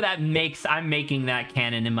canonical, but I'm making that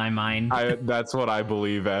canon in my mind. That's what I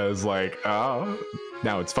believe as, like, oh,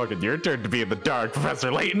 now it's fucking your turn to be in the dark,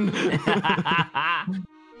 Professor Layton.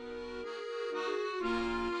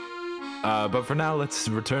 But for now, let's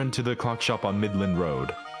return to the clock shop on Midland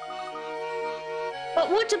Road. But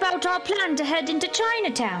what about our plan to head into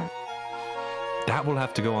Chinatown? That will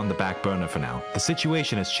have to go on the back burner for now. The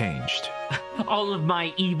situation has changed. All of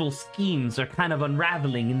my evil schemes are kind of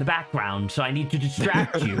unraveling in the background, so I need to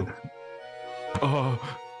distract you. I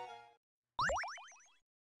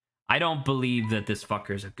don't believe that this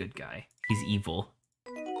fucker's a good guy. He's evil.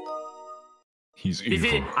 He's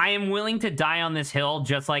evil. I am willing to die on this hill,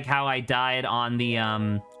 just like how I died on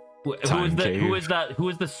the who was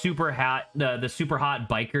the super hot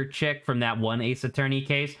biker chick from that one Ace Attorney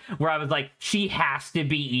case where I was like, she has to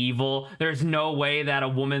be evil. There's no way that a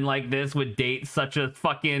woman like this would date such a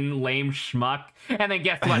fucking lame schmuck. And then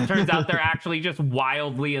guess what? Turns out they're actually just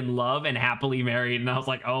wildly in love and happily married. And I was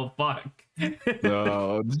like, oh fuck.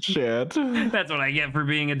 Oh shit. That's what I get for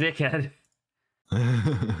being a dickhead.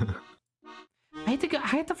 I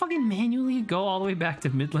had to fucking manually go all the way back to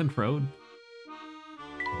Midland Road.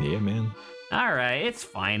 Yeah, man. All right, it's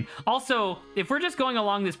fine. Also, if we're just going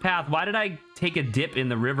along this path, why did I take a dip in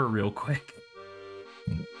the river real quick?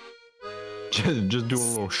 Just do a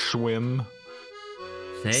little swim.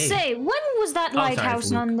 Say, when was that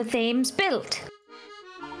lighthouse on the Thames built?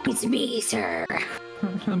 It's me, sir.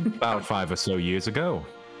 About 5 or so years ago.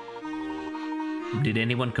 Did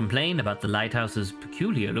anyone complain about the lighthouse's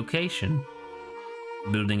peculiar location?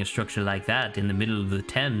 Building a structure like that in the middle of the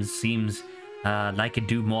Thames seems like it'd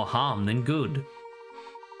do more harm than good.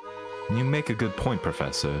 You make a good point,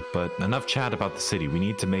 Professor, but enough chat about the city. We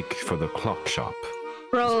need to make for the clock shop.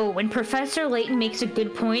 Bro, when Professor Layton makes a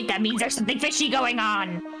good point, that means there's something fishy going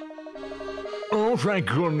on. Oh, thank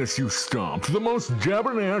goodness you stopped. The most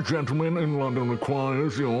debonair gentleman in London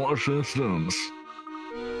requires your assistance.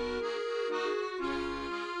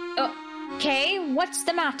 Okay, what's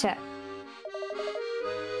the matter?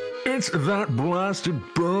 It's that blasted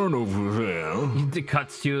bird over there. It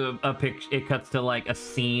cuts to a picture. It cuts to like a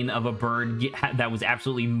scene of a bird that was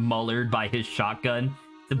absolutely mullered by his shotgun.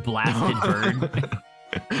 The blasted bird.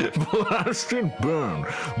 Blasted bird.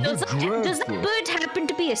 Does that bird happen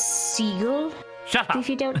to be a seal? Shut up. If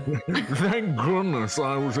you don't. Thank goodness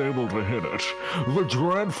I was able to hit it. The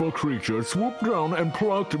dreadful creature swooped down and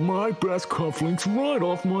plucked my best cufflinks right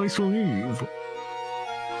off my sleeve.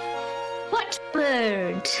 What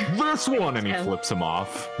bird? This one, and he flips him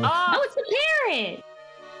off. Oh, it's a parrot.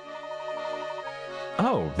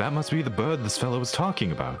 Oh, that must be the bird this fellow was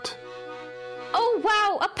talking about. Oh,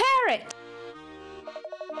 wow, a parrot.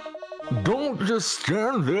 Don't just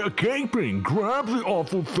stand there gaping. Grab the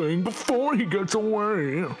awful thing before he gets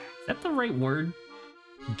away. Is that the right word?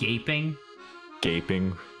 Gaping?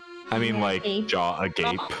 Gaping? I mean, like, jaw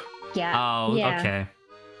agape. Yeah. Oh, yeah. Okay.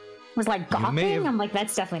 It was like gawping? I'm like,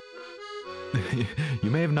 that's definitely... You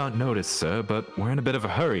may have not noticed, sir, but we're in a bit of a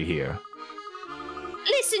hurry here.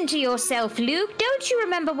 Listen to yourself, Luke. Don't you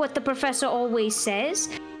remember what the professor always says?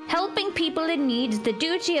 Helping people in need is the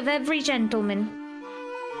duty of every gentleman.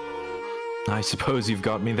 I suppose you've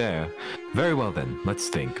got me there. Very well then, let's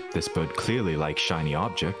think. This bird clearly likes shiny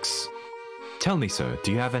objects. Tell me, sir,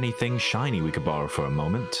 do you have anything shiny we could borrow for a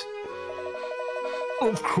moment?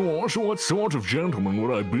 Of course, what sort of gentleman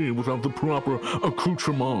would I be without the proper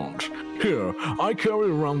accoutrement? Here, I carry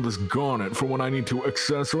around this garnet for when I need to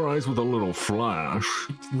accessorize with a little flash.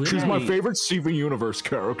 She's my favorite Steven Universe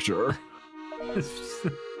character.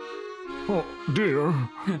 Oh, dear.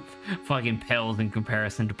 Fucking pales in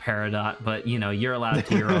comparison to Peridot, but you know, you're allowed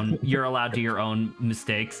to your own you're allowed to your own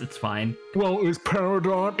mistakes. It's fine. Well, is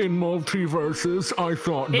Peridot in multiverses? I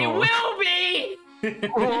thought It not. will be!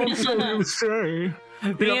 Oh, so you say.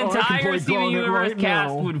 The Yeah, I can entire play Steven Garnet Universe right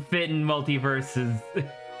cast now. would fit in multiverses.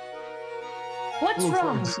 What's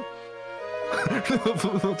wrong?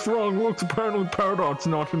 That's wrong. Looks apparently Peridot's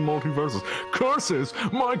not in multiverses. Curses!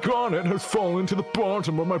 My garnet has fallen to the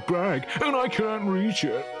bottom of my bag, and I can't reach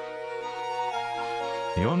it.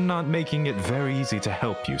 You're not making it very easy to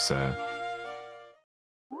help you, sir.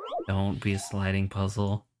 Don't be a sliding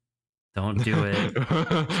puzzle. Don't do it.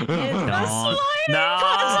 Don't.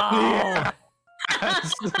 No!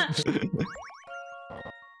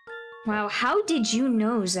 Wow, how did you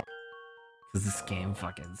know, Zach? Because this game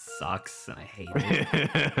fucking sucks and I hate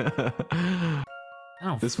it. I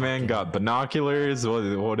don't This man fucking- got binoculars.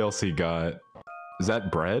 What else he got? Is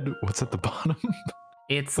that bread? What's at the bottom?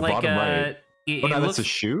 It's the like bottom a. right. It, Oh, it no, looks, that's a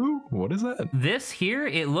shoe? What is that? this here,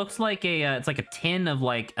 it looks like a. It's like a tin of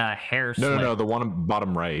like a hair. No, slip. the one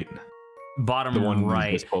bottom right. Bottom The one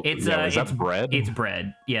right. just pulled- It's yeah, is that it's bread? It's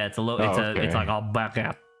bread. Yeah, it's a low. Oh, It's a. okay. It's like all back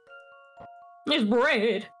up. It's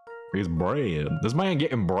bread. He's bread. This man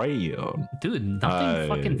getting bread. Dude,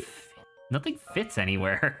 nothing fits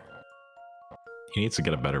anywhere. He needs to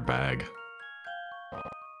get a better bag.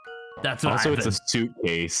 That's what Also, I've it's a been-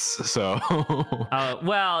 suitcase, so.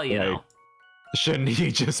 well, you Like, know, shouldn't he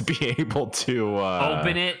just be able to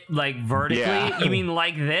open it like vertically. yeah. You mean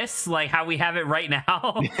like this, like how we have it right now?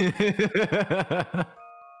 I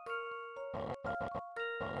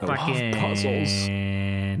love Fucking puzzles.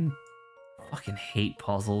 Fucking hate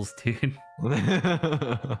puzzles, dude.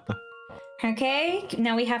 Okay,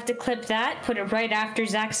 now we have to clip that, put it right after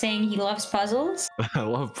Zach saying he loves puzzles, I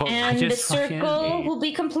love puzzles. and the just fucking circle hate- will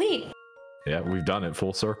be complete. Yeah, we've done it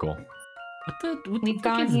full circle. What the We've fuck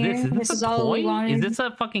gone is here. this? Is This this is a all we toy? wanted. Is this a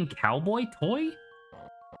fucking cowboy toy?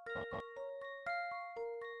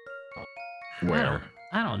 Where?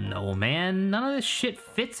 I don't know, man. None of this shit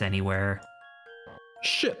fits anywhere.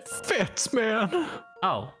 Shit fits, man.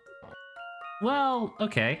 Oh. Well,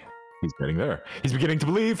 okay. He's getting there. He's beginning to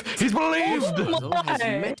believe. He's believed. Puzzle has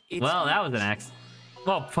met its Well, that was an X.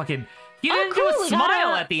 Well, fucking. You Oh, didn't do cool, a we got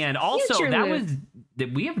smile a at the end. Also, future that Luke. was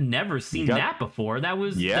that we have never seen got- that before. That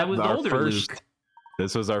was Yeah, that was our older first. Luke.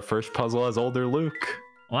 This was our first puzzle as older Luke.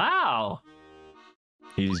 Wow.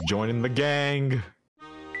 He's joining the gang.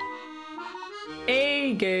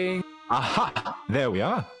 A gang. Aha! There we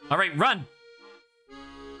are. All right, run.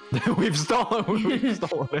 We've stolen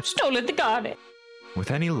it. Stole it, got it.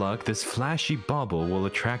 With any luck, this flashy bauble will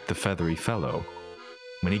attract the feathery fellow.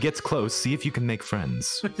 When he gets close, see if you can make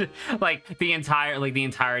friends. Like the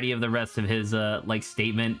entirety of the rest of his like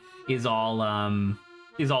statement is all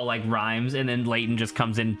like rhymes, and then Layton just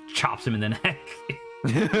comes in, chops him in the neck.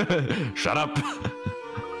 Shut up.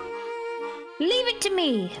 Leave it to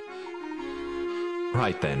me.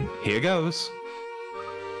 Right then, here goes.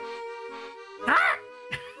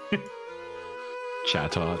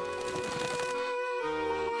 Chatot.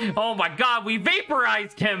 Oh my god, we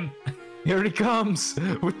vaporized him. Here he comes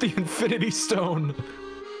with the Infinity Stone.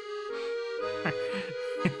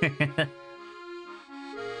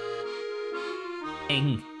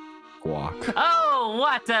 Ing. Guac. Oh,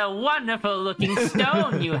 what a wonderful looking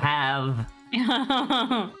stone you have.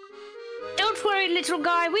 Don't worry, little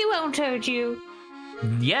guy. We won't hurt you.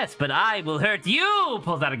 Yes, but I will hurt you.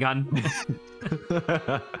 Pulls out a gun.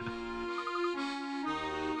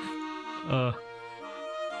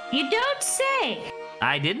 You don't say.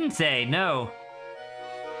 I didn't say no.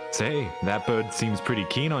 Say, that bird seems pretty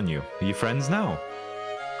keen on you. Are you friends now?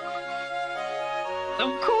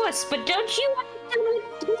 Of course, but don't you understand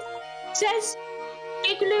what he says,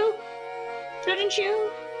 Igloo? Shouldn't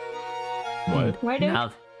you? What? Why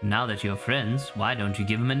don't? Now that you're friends, why don't you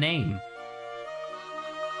give him a name?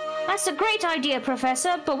 That's a great idea,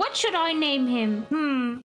 Professor. But what should I name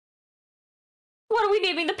him? What are we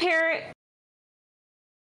naming the parrot?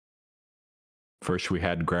 First we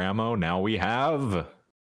had Gramo, now we have...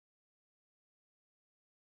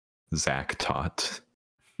 Zach Tot.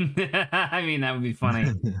 I mean, that would be funny.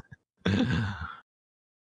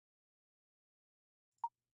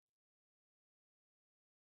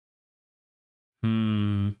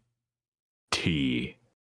 T.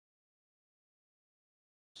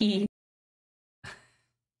 He.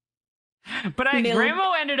 But Milky.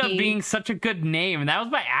 Grandma ended up being such a good name, and that was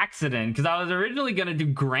by accident because I was originally gonna do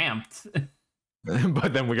Gramped.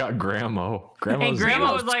 But then we got Grandma. And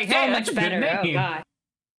Grandma was like, "Hey, so that's much a better. good Oh name." god.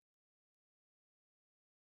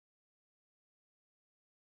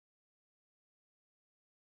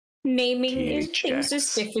 Naming these things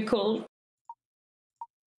is difficult.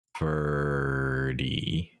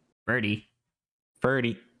 Ferdy. Birdie.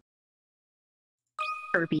 Ferdy.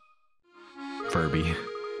 Furby. Furby.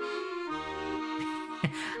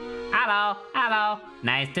 Hello, hello.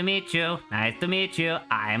 Nice to meet you. Nice to meet you.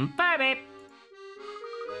 I'm Furby.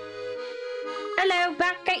 Hello,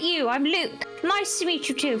 back at you. I'm Luke. Nice to meet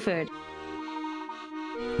you too, Ferd.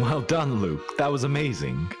 Well done, Luke. That was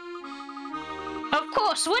amazing. Of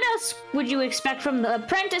course, what else would you expect from the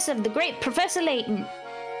apprentice of the great Professor Layton?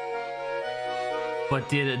 But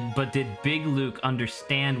did Big Luke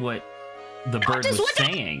understand what the bird was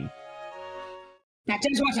saying? That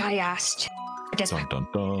is what I asked. Dun, dun,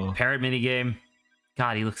 dun. Parrot minigame.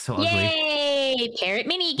 God, he looks so ugly. Yay! Parrot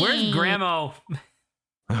minigame. Where's Grandma?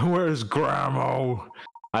 Where's Grandma?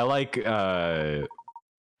 I like Parrot.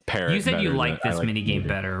 You said you better like than- this I minigame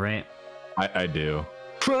better, right? I do.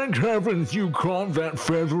 Thank heavens you caught that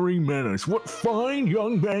feathery menace. What fine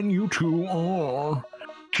young men you two are.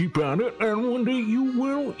 Keep at it, and one day you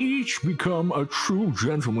will each become a true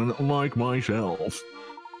gentleman like myself.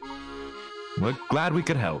 We're glad we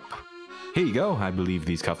could help. Here you go. I believe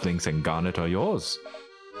these cufflinks and garnet are yours.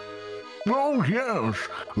 Oh yes,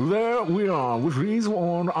 there we are. With these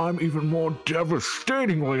on, I'm even more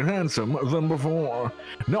devastatingly handsome than before.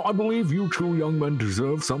 Now I believe you two young men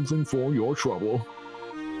deserve something for your trouble.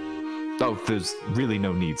 Oh, there's really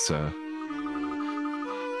no need, sir.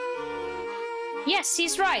 Yes,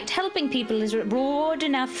 he's right. Helping people is reward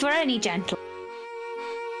enough for any gentleman.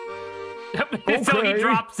 So he Okay.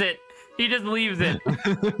 drops it. He just leaves it.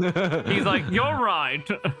 He's like, "You're right."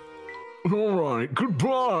 All right,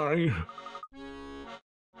 goodbye.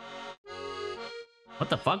 What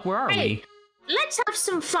the fuck? Where are Hey. Let's have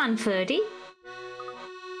some fun, Ferdy.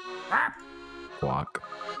 Walk.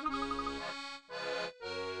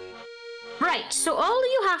 Right, so all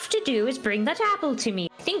you have to do is bring that apple to me.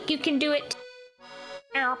 I think you can do it.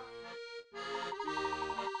 we?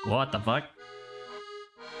 What the fuck?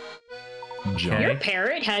 Jump. Your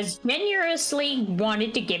parrot has generously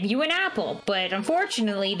wanted to give you an apple, but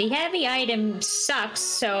unfortunately the heavy item sucks,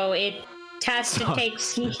 so it has to take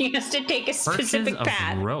he has to take a specific Purses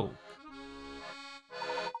path. of rope.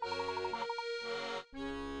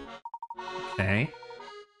 Okay.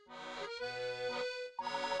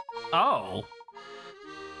 Oh.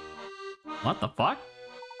 What the fuck?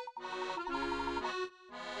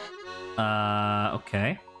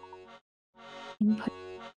 Okay.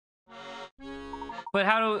 But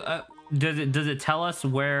how does it tell us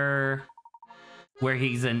where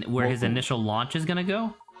his initial launch is gonna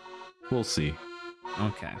go? We'll see.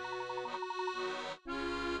 Okay.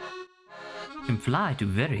 Can fly to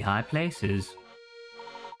very high places.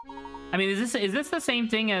 I mean, is this the same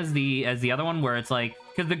thing as the other one where it's like,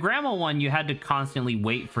 because the grandma one you had to constantly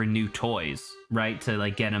wait for new toys, right, to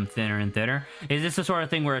like get them thinner and thinner? Is this the sort of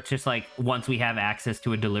thing where it's just like once we have access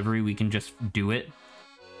to a delivery we can just do it?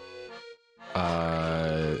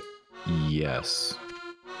 Yes.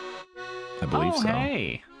 I believe so.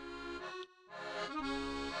 Hey.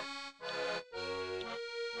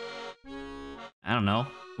 I don't know.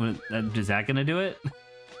 Is that gonna do it?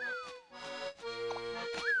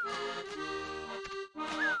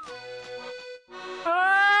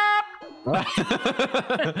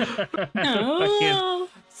 Fucking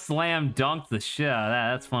slam dunked the shit out of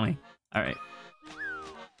that. That's funny. All right.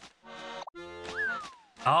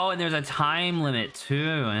 Oh, and there's a time limit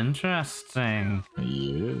too. Interesting.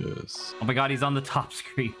 Yes. Oh my god, he's on the top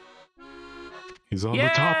screen. He's on the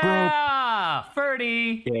top rope. Yeah,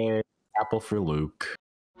 Ferdy. Yay. Apple for Luke.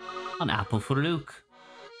 An apple for Luke.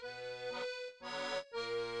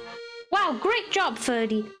 Wow, great job,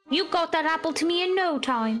 Ferdy. You got that apple to me in no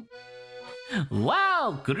time.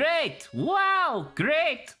 Wow, great! Wow,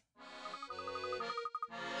 great!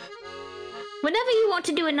 Whenever you want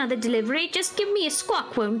to do another delivery, just give me a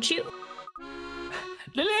squawk, won't you?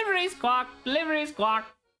 Delivery squawk! Delivery squawk!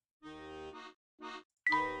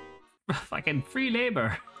 Fucking free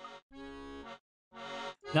labor.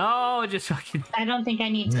 No, just fucking. I don't think I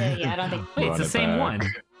need to. Yeah, I don't think. Wait, it's the same one.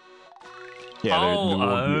 Yeah. I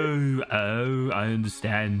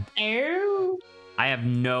understand. Oh. I have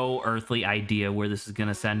no earthly idea where this is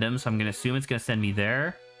gonna send him, so I'm gonna assume it's gonna send me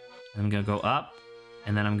there. I'm gonna go up,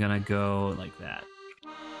 and then I'm gonna go like that.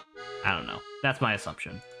 I don't know. That's my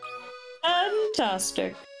assumption.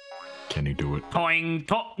 Fantastic. Can you do it? Toing,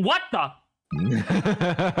 what the? You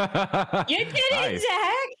did it,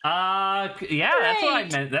 Zach. Yeah, that's what I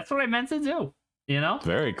meant. That's what I meant to do. You know?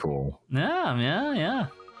 Very cool. Yeah.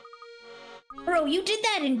 Bro, you did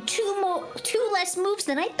that in two less moves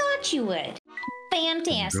than I thought you would.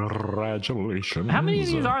 Fantastic. Congratulations. How many of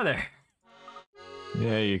these are there?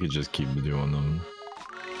 Yeah, you could just keep doing them.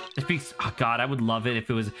 Oh god, I would love it if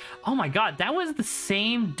it was. Oh my god, that was the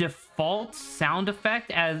same default sound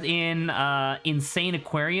effect as in Insane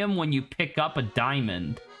Aquarium when you pick up a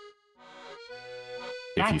diamond.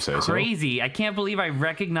 If That's you say so. crazy. I can't believe I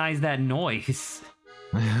recognize that noise.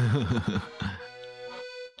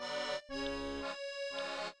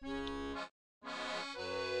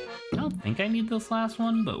 I don't think I need this last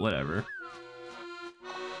one, but whatever.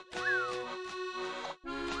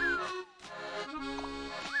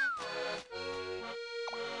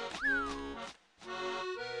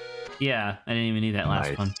 Yeah, I didn't even need that last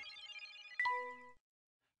Nice. one.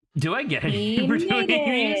 Do I get it? He for doing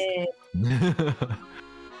made these? it.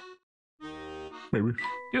 Maybe.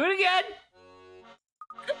 Do it again!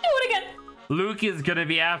 Do it again. Luke is gonna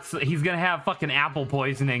be he's gonna have fucking apple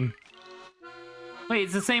poisoning. Wait,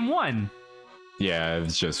 it's the same one. Yeah,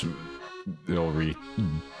 it's just it'll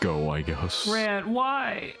go, I guess. Grant,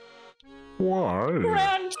 why? Why?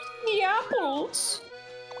 Grant the apples.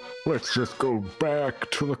 Let's just go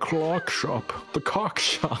back to the clock shop. The cock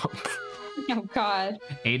shop. Oh God.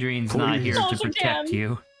 Adrian's not Please. here to Also protect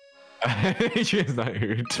jam. you. She's not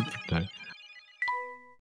here to protect.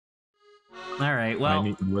 All right, well,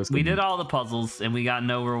 listen. we did all the puzzles and we got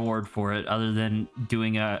no reward for it other than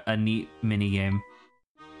doing a neat mini game.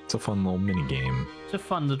 It's a fun little mini game. It's a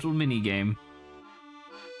fun little mini game.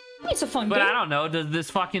 It's a fun But game. I don't know, does this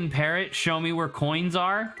fucking parrot show me where coins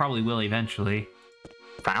are? Probably will eventually.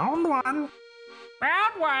 Found one.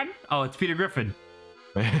 Found one. Oh, it's Peter Griffin.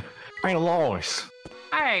 Hey, Lois.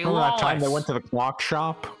 Hey, Remember that time they Lois. went to the clock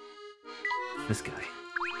shop? This guy.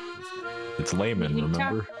 It's Layman, You talk-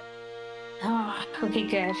 remember? Oh, okay,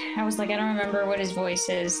 good. I was like, I don't remember what his voice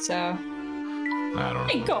is, so. I don't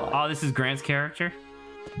Hey, know. God. Oh, this is Grant's character?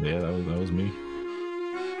 Yeah, that was me.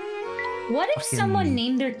 What if Fucking- someone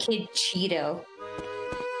named their kid Cheeto?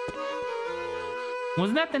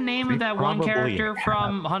 Wasn't that the name of We that one probably character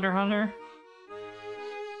from Hunter x Hunter?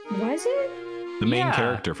 Was it? The main Yeah.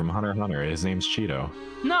 character from Hunter x Hunter. His name's Cheeto.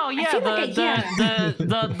 No, yeah, feel like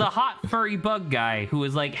the hot furry bug guy who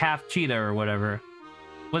was like half cheetah or whatever.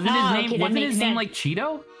 Wasn't his Oh, name okay, that wasn't makes his name sense. like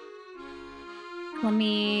Cheeto? Let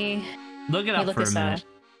me Look it up look for a this up. minute.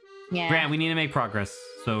 Yeah. Grant, we need to make progress,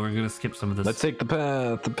 so we're gonna skip some of this. Let's take the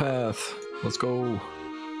path. Let's go.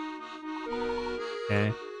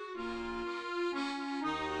 Okay.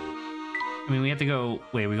 I mean, we have to go.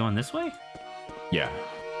 Wait, are we going this way? Yeah.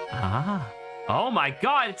 Ah. Oh my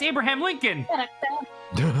God! It's Abraham Lincoln.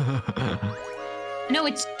 No,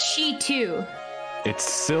 it's Cheeto. It's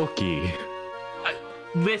Silky.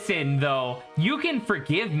 Listen, though, you can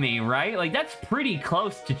forgive me, right? Like that's pretty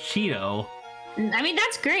close to Cheeto. I mean,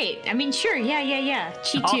 that's great. I mean, sure, yeah.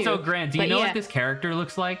 Cheeto. Also, Grant, do you But know yeah. what this character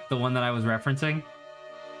looks like? The one that I was referencing?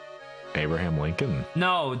 Abraham Lincoln.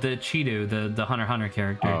 No, the Cheeto, the Hunter x Hunter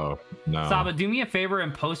character. Oh no. Saba, do me a favor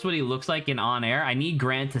and post what he looks like in on air. I need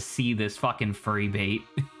Grant to see this fucking furry bait.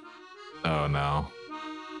 Oh no.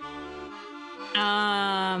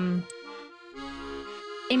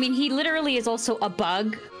 I mean, he literally is also a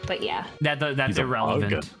bug, but yeah. That's He's a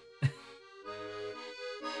irrelevant. bug.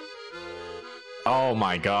 Oh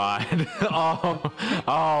my god.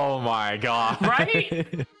 Oh my god.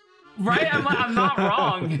 Right? Right? I'm not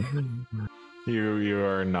wrong. You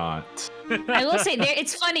are not. I will say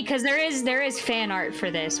it's funny because there is fan art for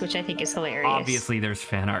this, which I think is hilarious. Obviously, there's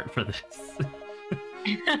fan art for this.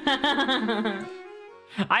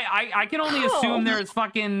 I can only assume there's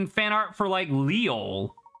fucking fan art for like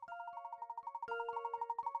Leo.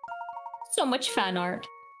 So much fan art.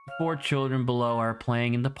 4 children below are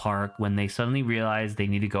playing in the park when they suddenly realize they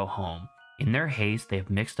need to go home. In their haste, they have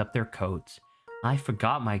mixed up their coats. I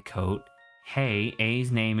forgot my coat. Hey,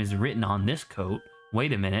 A's name is written on this coat.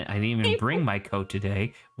 Wait a minute, I didn't even bring my coat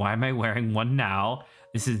today. Why am I wearing one now?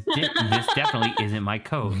 This definitely isn't my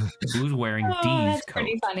coat. Who's wearing D's That's coat?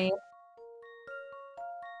 pretty funny.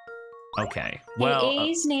 Okay. Well,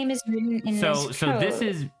 A's name is written in this coat.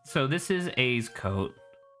 this is A's coat.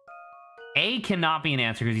 A cannot be an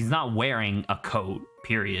answer because he's not wearing a coat.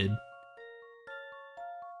 Period.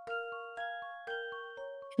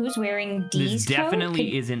 Who's wearing D's This definitely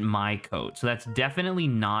coat? isn't my coat, so that's definitely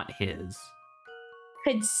not his.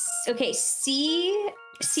 Okay, C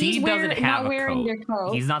C doesn't have not a wearing coat. their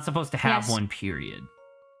coat. He's not supposed to have Yes. one. Period.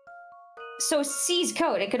 So C's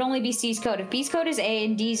coat. It could only be C's coat. If B's coat is A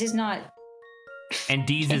and D's is not and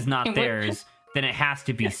D's is not theirs, then it has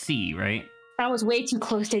to be C, right? I was way too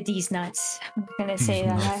close to D's nuts. I'm gonna say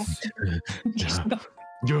that.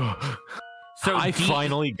 So I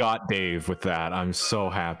finally got Dave with that. I'm so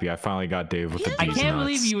happy. I finally got Dave with the D's I can't nuts.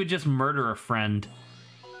 believe you would just murder a friend.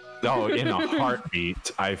 Oh, in a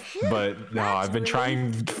heartbeat. But no, I've been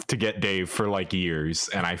trying to get Dave for like years,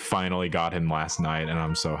 and I finally got him last night, and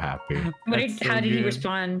I'm so happy. How did he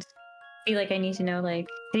respond? I feel like I need to know, like,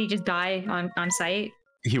 did he just die on sight?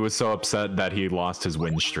 He was so upset that he lost his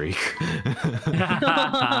win streak.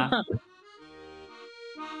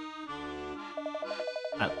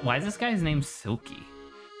 Why is this guy's name Silky?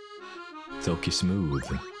 Silky Smooth.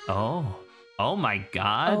 Oh my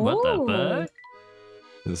god, what the fuck?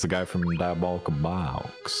 This is the guy from Diabolical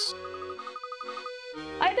Box.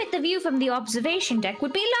 I bet the view from the observation deck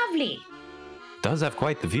would be lovely. Does have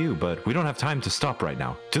quite the view, but we don't have time to stop right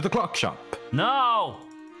now. To the clock shop. No!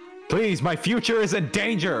 Please, my future is in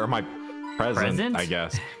danger. Or my present, I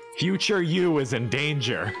guess. Future you is in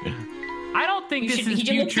danger. I don't think this is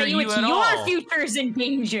future you at all. Your future's in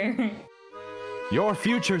danger. Your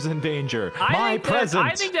future's in danger. I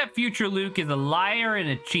think that future Luke is a liar and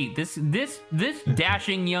a cheat. This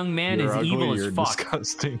dashing young man is ugly, evil as you're fuck.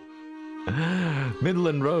 Disgusting.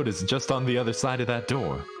 Midland Road is just on the other side of that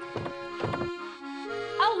door.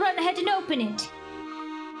 I'll run ahead and open it.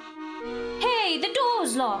 Hey, the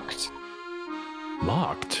door's locked.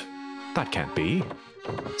 Locked? That can't be.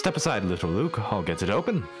 Step aside, little Luke. I'll get it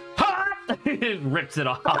open. It rips it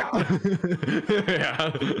off.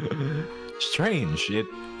 Yeah. Strange. It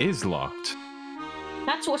is locked.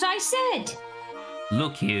 That's what I said.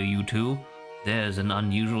 Look here, you two. There's an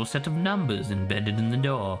unusual set of numbers embedded in the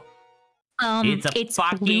door. It's a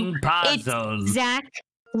fucking Luke. puzzle. It's Zach,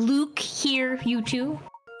 Luke here, you two.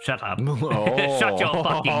 Shut up. Oh. Shut your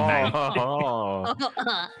fucking mouth.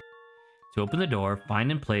 To open the door, find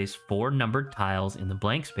and place 4 numbered tiles in the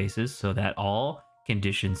blank spaces so that all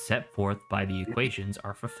conditions set forth by the equations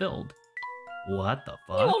are fulfilled. What the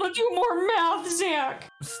fuck? You want to do more math, Zach?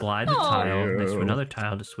 Slide the tile next to another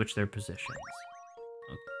tile to switch their positions.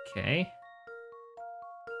 Okay.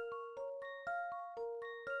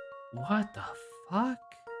 What the fuck?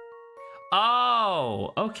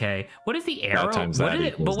 Oh, okay. What is the arrow?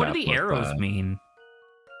 What do the arrows mean?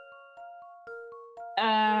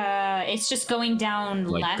 It's just going down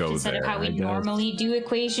Like left instead of how we normally do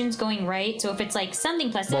equations, going right. So if it's like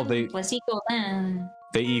something plus something plus equal, then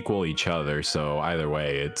they equal each other. So either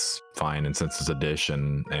way, it's fine. And since it's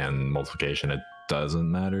addition and multiplication, it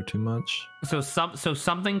doesn't matter too much. So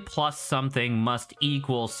something plus something must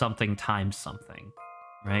equal something times something,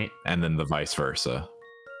 right? And then the vice versa.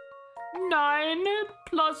 9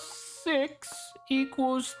 plus 6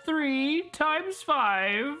 equals 3 times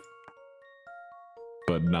 5.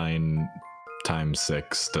 But 9 times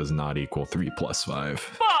 6 does not equal 3 plus 5.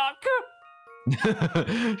 Fuck!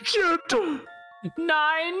 Shit!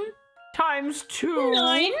 9 times 2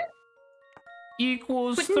 9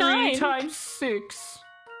 equals but 3 9 times 6.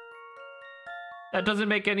 That doesn't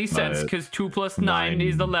make any sense because 2 plus 9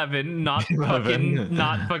 is 11, not 11.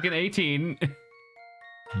 fucking 18.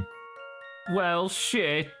 Well,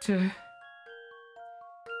 shit.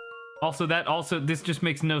 Also, this just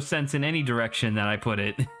makes no sense in any direction that I put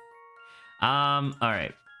it. All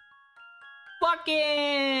right. Fucking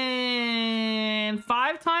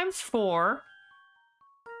 5 times 4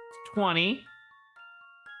 is 20.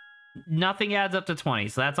 Nothing adds up to 20,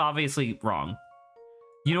 so that's obviously wrong.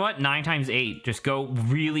 You know what? 9 times 8. Just go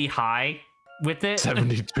really high with it.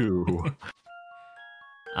 72.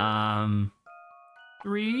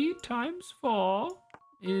 3 times 4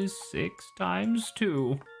 is 6 times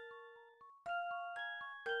 2.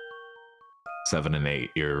 7 and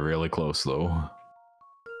 8. You're really close though.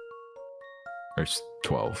 There's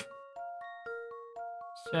 12.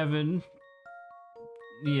 7.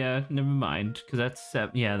 Yeah, never mind. Because that's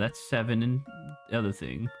 7. Yeah, that's 7 and the other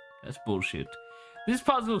thing. That's bullshit. This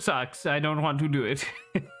puzzle sucks. I don't want to do it.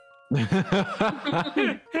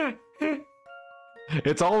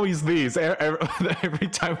 It's always these. Every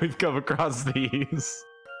time we've come across these.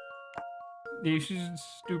 This is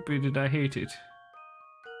stupid and I hate it.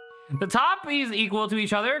 The top is equal to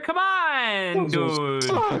each other. Come on, dude.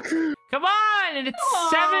 Come on, and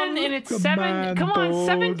it's 7, and it's 7. Come on,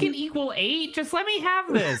 7 can equal 8. Just let me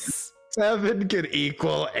have this. 7 can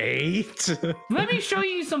equal 8. Let me show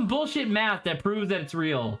you some bullshit math that proves that it's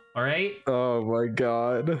real. All right. Oh my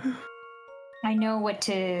god. I know what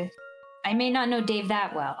to. I may not know Dave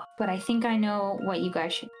that well, but I think I know what you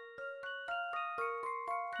guys should.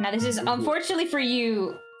 Now, this is unfortunately for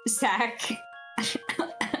you, Zach.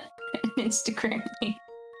 Instagram me.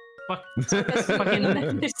 Fuck.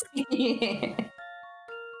 Fucking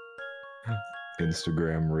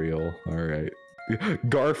Instagram reel. All right.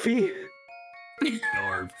 Garfy?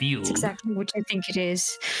 Garfield. That's exactly what I think it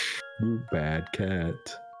is. You bad cat.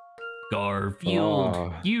 Garfield.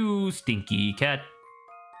 Oh. You stinky cat.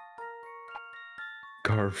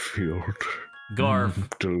 Garfield. Garf.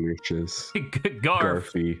 Delicious. Garf.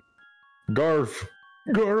 Garfy. Garf.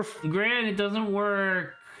 Garf. Grant, it doesn't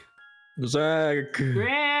work. Zach.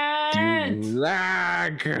 Grant!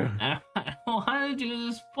 Zach. I want to do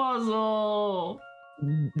this puzzle.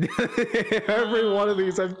 Every one of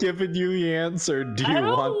these, I've given you the answer. Do you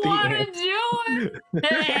want the answer?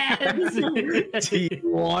 Do you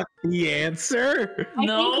want the answer?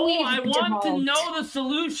 No, I want to know the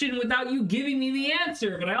solution without you giving me the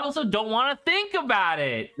answer, but I also don't want to think about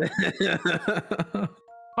it.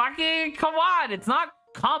 Fucking, come on. It's not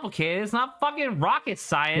complicated. It's not fucking rocket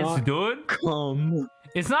science, Not dude. Come.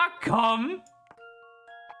 It's not cum.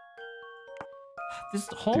 This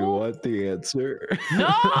whole... Do you want the answer? No!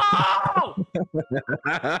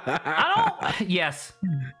 I don't... Yes.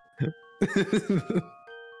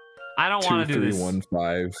 I don't want to do this.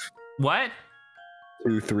 2315. What?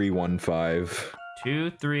 2315.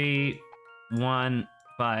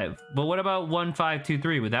 2315. But what about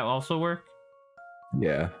 1523? Would that also work?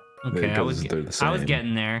 Yeah. Okay, I was same.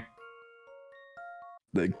 getting there.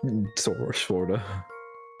 The sorta.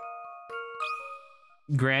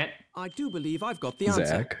 Grant, I do believe I've got the answer.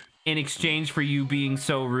 Zach. in exchange for you being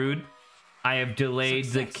so rude, I have delayed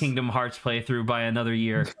the Kingdom Hearts playthrough by another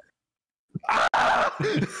year. Oh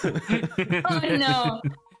no.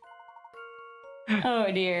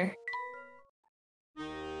 Oh dear.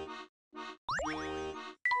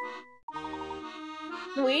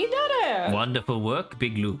 We did it. Wonderful work,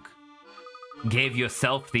 Big Luke. Gave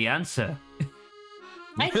yourself the answer.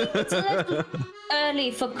 I think it's a little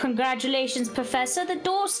early for congratulations, Professor. The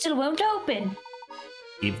door still won't open.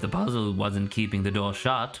 If the puzzle wasn't keeping the door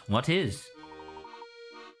shut, what is?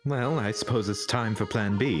 Well, I suppose it's time for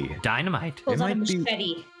Plan B. Dynamite. Pulls It out a might be-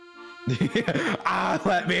 machete.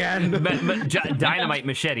 Let me end. Dynamite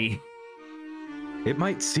machete. It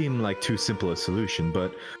might seem like too simple a solution,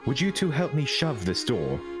 but would you two help me shove this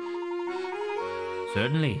door?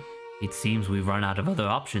 Certainly. It seems we've run out of other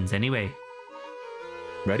options anyway.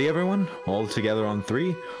 Ready, everyone? All together on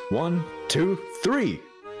 3. 1, 2, 3.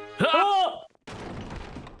 Ah!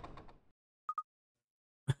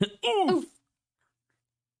 Oof!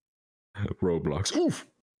 Roblox. Oof.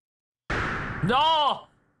 No!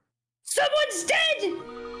 Someone's dead.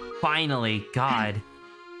 Finally, God.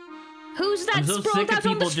 Who's that I'm so sprawled sick of out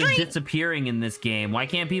on the people just street? disappearing in this game. Why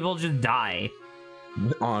can't people just die?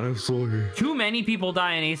 Honestly. Too many people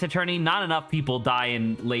die in Ace Attorney, not enough people die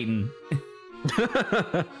in Layton.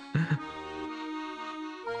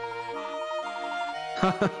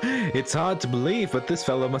 It's hard to believe, but this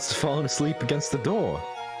fellow must have fallen asleep against the door.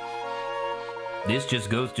 This just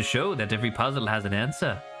goes to show that every puzzle has an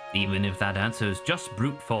answer, even if that answer is just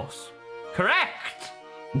brute force. Correct!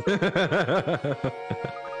 Well,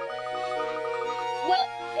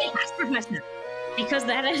 it has, Professor. Because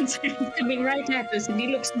that answer is coming right at us and he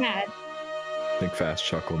looks mad. Think fast,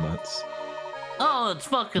 chuckle nuts. Oh, it's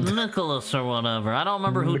fucking Nicholas or whatever. I don't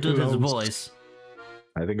remember who did his Nicholas. voice.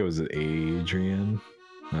 I think it was Adrian.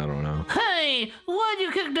 I don't know. Hey, why'd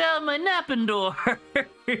you kick down my napping door? What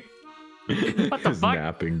the His fuck?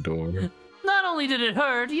 napping door. Not only did it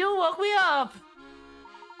hurt, you woke me up.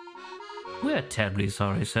 We're terribly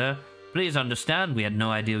sorry, sir. Please understand we had no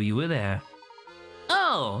idea you were there.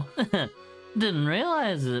 Oh, didn't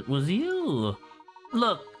realize it was you.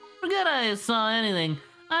 Look, forget I saw anything.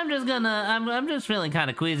 I'm just feeling kind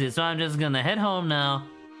of queasy, so I'm just gonna head home now.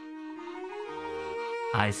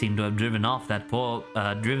 I seem to have driven that poor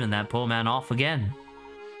man off again.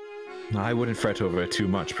 I wouldn't fret over it too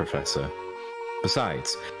much, Professor.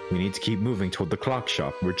 Besides, we need to keep moving toward the clock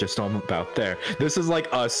shop. We're just about there. This is like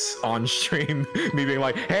us on stream, me being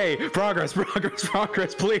like, hey, progress,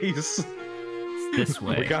 please. This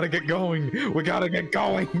way. We gotta get going.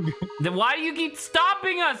 Then why do you keep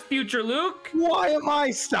stopping us, future Luke? Why am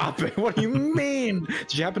I stopping? What do you mean?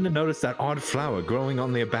 Did you happen to notice that odd flower growing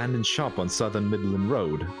on the abandoned shop on Southern Midland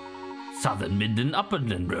Road? Southern Midland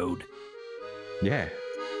Upperland Road. Yeah.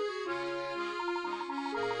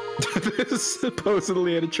 This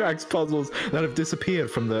supposedly it attracts puzzles that have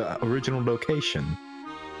disappeared from the original location.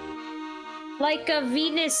 Like a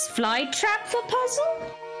Venus flytrap for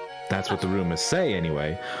puzzle? That's what the rumors say,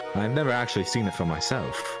 anyway. I've never actually seen it for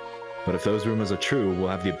myself. But if those rumors are true, we'll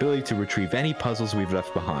have the ability to retrieve any puzzles we've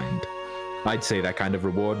left behind. I'd say that kind of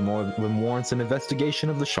reward more than warrants an investigation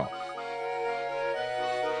of the shop.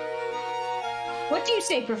 What do you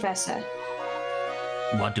say, Professor?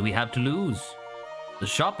 What do we have to lose? The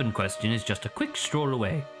shop in question is just a quick stroll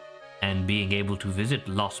away, and being able to visit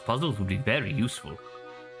lost puzzles would be very useful.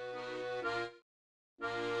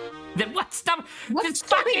 Then what's the... What's Just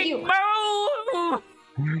fucking you? move!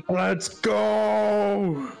 Let's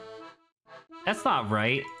go! That's not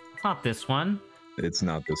right. It's not this one. It's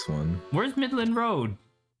not this one. Where's Midland Road?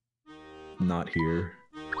 Not here.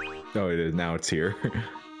 Oh, it is. Now it's here.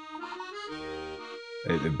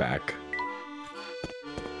 Back.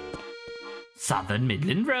 Southern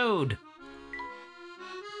Midland Road.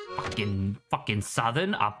 Fucking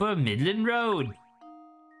Southern Upper Midland Road.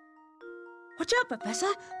 Watch out, Professor.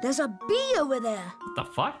 There's a bee over there. What the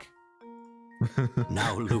fuck?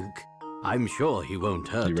 Now, Luke, I'm sure he won't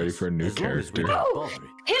hurt us. You ready for a new as long as we character? don't bother it.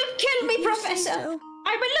 He'll kill me, You Professor. say so?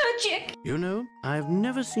 I'm allergic. You know, I've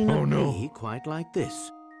never seen a Oh, no. bee quite like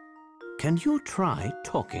this. Can you try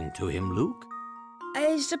talking to him, Luke?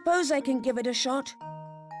 I suppose I can give it a shot.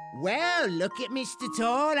 Well, look at Mr.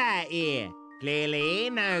 Tall out here. Clearly he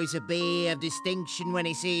knows a bee of distinction when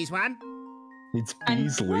he sees one. It's I'm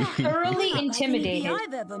Beasley. thoroughly Like any bee intimidated.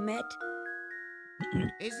 I've ever met.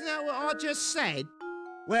 Isn't that what I just said?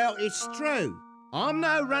 Well, it's true. I'm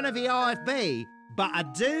no run-of-the-eye bee, but I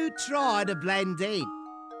do try to blend in.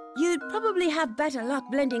 You'd probably have better luck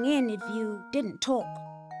blending in if you didn't talk.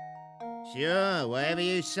 Sure, whatever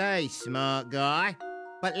you say, smart guy.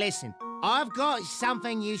 But listen, I've got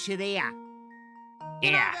something you should hear.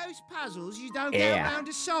 You know those puzzles you don't get around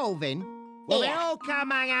to solving? Well, they all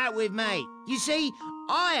come hang out with me. You see,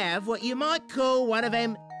 I have what you might call one of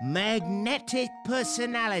them magnetic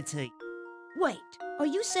personality. Wait, are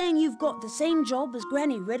you saying you've got the same job as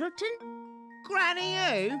Granny Riddleton? Granny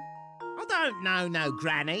who? I don't know no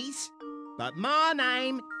grannies. But my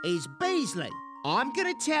name is Beasley. I'm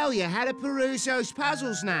gonna tell you how to peruse those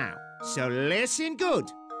puzzles now. So listen good.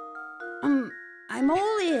 I'm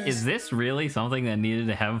all ears. Is this really something that needed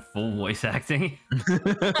to have full voice acting? You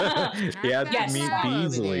had to Yes. meet Over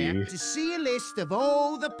there Beasley. to see a list of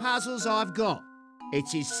all the puzzles I've got.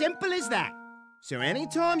 It's as simple as that. So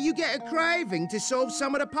anytime you get a craving to solve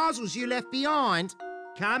some of the puzzles you left behind,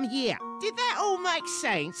 come here. Did that all make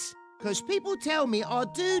sense? Because people tell me I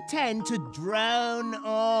do tend to drone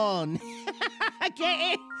on. Get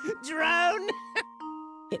it? Drone?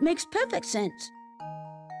 It makes perfect sense.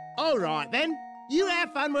 All right, then. You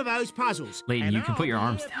have fun with those puzzles. Layton, and you can I'll put your be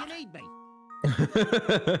arms here if down. you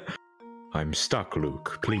need me. I'm stuck,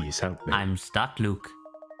 Luke. Please help me. I'm stuck, Luke.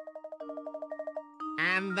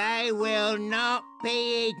 And they will not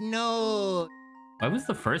be ignored. Why was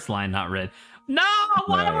the first line not read? No,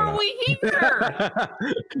 why were we here?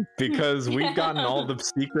 Because we've gotten all the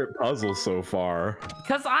secret puzzles so far.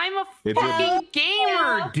 Because I'm a It's a- fucking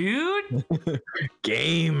gamer, dude.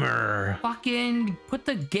 Gamer. Fucking put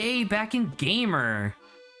the gay back in gamer.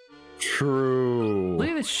 True. Look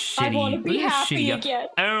at this shitty. I want to be look at this happy shitty- again.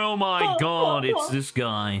 Oh my god, it's this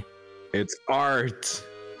guy. It's art.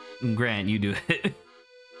 Grant, you do it.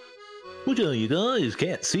 What you guys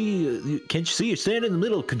can't see? Can't you see you're standing in the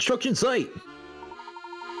middle of construction site?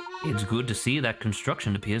 It's good to see that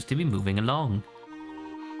construction appears to be moving along.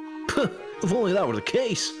 If only that were the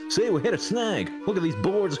case. Say we hit a snag. Look at these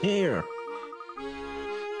boards here.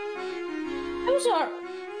 Those are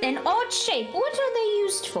an odd shape. What are they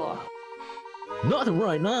used for? Nothing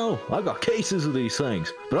right now. I've got cases of these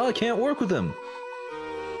things, but I can't work with them.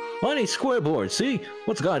 I need square boards. See?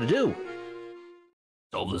 What's it got to do?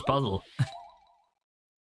 Solve this puzzle.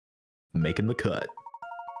 Making the cut.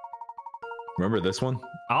 Remember this one?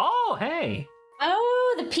 Oh, hey.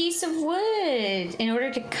 Oh, the piece of wood. In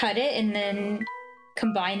order to cut it and then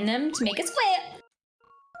combine them to make a square.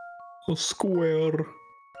 A square.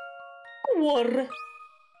 War.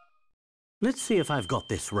 Let's see if I've got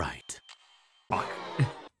this right. Fuck.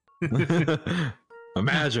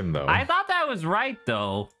 Imagine though. I thought that was right,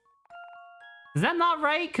 though. Is that not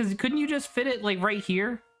right? Because couldn't you just fit it, like, right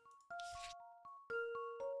here?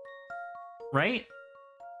 Right?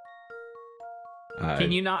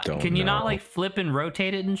 Can you not, like, flip and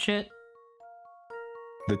rotate it and shit?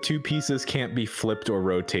 The two pieces can't be flipped or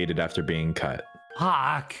rotated after being cut.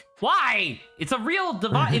 Fuck. Why? It's a real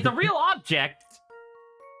device. It's a real object.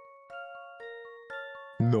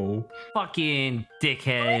 No. Fucking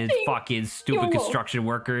dickhead. Fucking stupid You're construction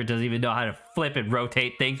worker doesn't even know how to flip and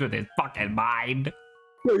rotate things with his fucking mind.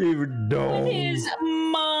 I even know. His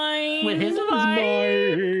mind. With his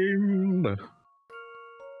mind. Mine.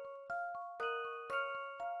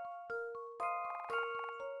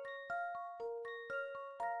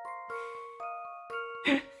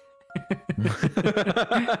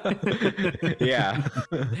 Yeah.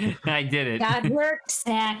 I did it. That worked,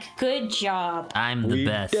 Zach. Good job. I'm the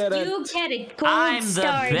best. did it. You get a gold I'm the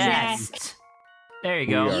star, best. Zach. There you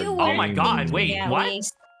We go. are Oh my god, wait, Yeah, what?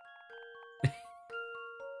 waste.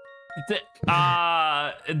 Is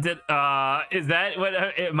that what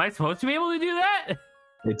am I supposed to be able to do that?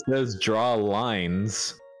 It says draw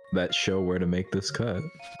lines that show where to make this cut.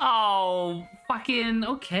 Oh, fucking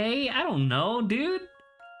okay. I don't know, dude.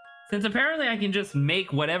 Since apparently I can just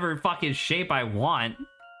make whatever fucking shape I want.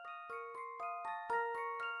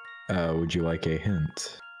 Would you like a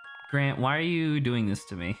hint? Grant, why are you doing this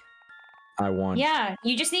to me? I want. Yeah,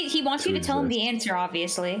 you just need. He wants you to tell him the answer,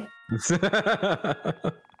 obviously.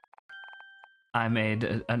 I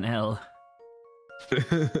made an L.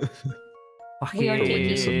 We are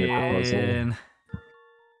taking submit the puzzle.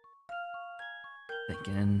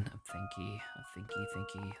 Thinking, I'm thinky.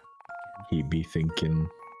 He be thinking.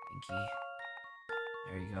 Thinky.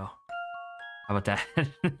 There you go. How about that?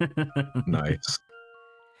 Nice.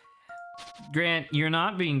 Grant, you're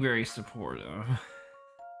not being very supportive.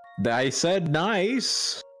 I said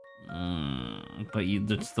nice. But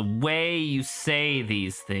it's the way you say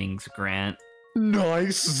these things, Grant.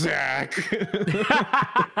 Nice, Zach.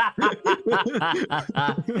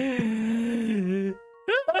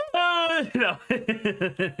 No.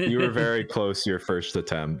 You were very close your first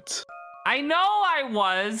attempt. I know I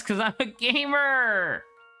was, because I'm a gamer.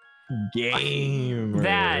 Gamer.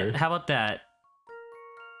 That. How about that?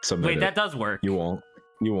 Submit Wait, it. that does work. You won't.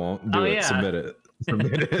 Do Oh, it. yeah. Submit it.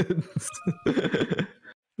 Submit it.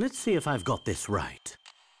 Let's see if I've got this right.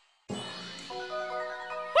 Woo!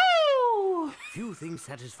 Few things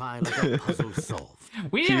satisfy like a puzzle solved.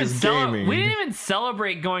 We didn't He's gaming. we didn't even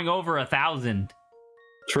celebrate going over 1,000.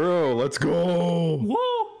 True. Let's go. Woo!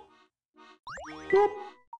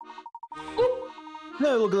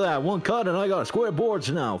 Hey, look at that. One cut and I got square boards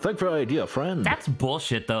now. Thanks for the idea, friend. That's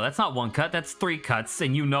bullshit, though. That's not one cut. That's 3 cuts,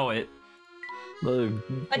 and you know it.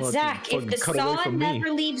 But Zach, if the saw never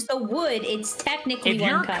leaves the wood, it's technically If one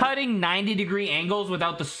you're cut. cutting 90-degree angles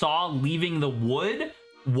without the saw leaving the wood,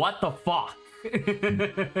 what the fuck?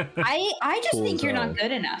 I just Cool think as you're hell. not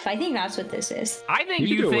good enough. I think that's what this is. I think You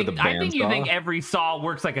can do it with a I think you think bandsaw. every saw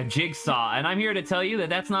works like a jigsaw, and I'm here to tell you that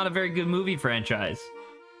that's not a very good movie franchise.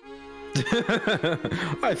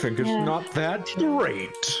 I think it's not that great.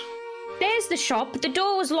 There's the shop. The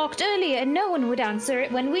door was locked earlier and no one would answer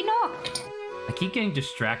it when we knocked. I keep getting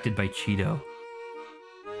distracted by Cheeto.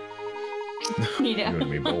 You know? You and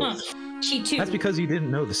me both. She too. That's because you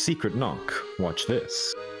didn't know the secret knock. Watch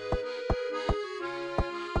this.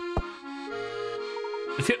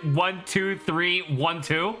 1, 2, 3, 1,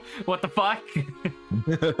 2. What the fuck?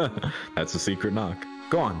 That's a secret knock.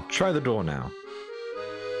 Go on, try the door now.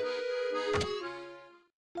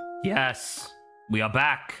 Yes, we are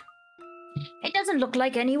back. It doesn't look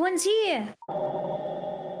like anyone's here.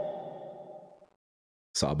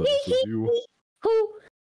 Saba, this was you. Who?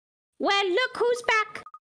 Well, look who's back.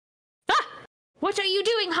 Ah! What are you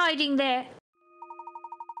doing hiding there?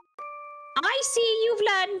 I see you've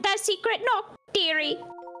learned the secret knock, dearie.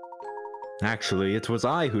 Actually, it was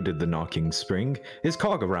I who did the knocking, Spring. Is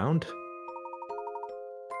Cog around?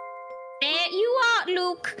 There you are,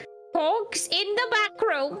 Luke. Cog's in the back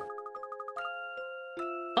room.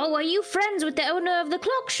 Oh, are you friends with the owner of the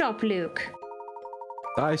clock shop, Luke?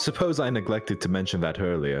 I suppose I neglected to mention that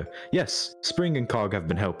earlier. Yes, Spring and Cog have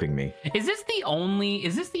been helping me. Is this the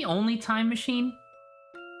only time machine?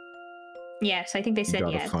 Yes, I think they You said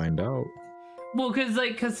gotta yes. find out. Well,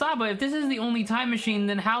 cause Saba, if this is the only time machine,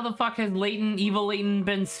 then how the fuck has evil Layton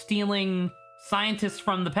been stealing scientists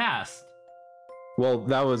from the past? Well,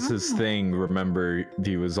 that was his thing. Remember,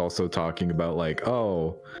 he was also talking about, like,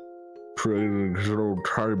 oh, creating his own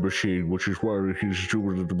time machine, which is why he's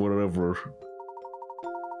doing whatever.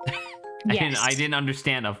 Yes. I didn't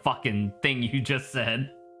understand a fucking thing you just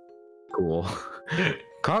said. Cool.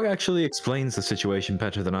 Cog actually explains the situation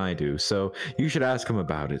better than I do, so you should ask him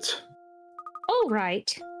about it. All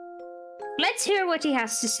right. Let's hear what he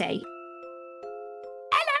has to say.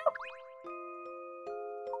 Hello.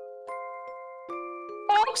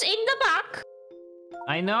 Cog's in the back.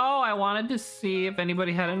 I know, I wanted to see if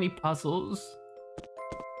anybody had any puzzles.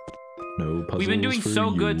 No puzzles. We've been doing for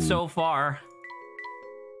so you good so far.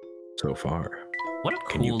 So far. What a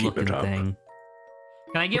Can you cool keep it looking up? thing.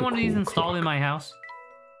 Can I get What a one of these cool installed in clock. my house?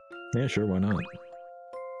 Yeah, sure, why not?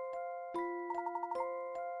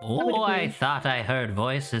 Oh, I thought I heard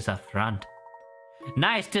voices up front.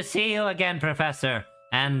 Nice to see you again, Professor.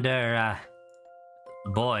 And,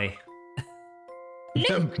 boy.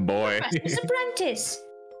 Boy. Professor's apprentice.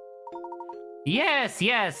 Yes,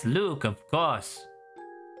 yes, Luke, of course.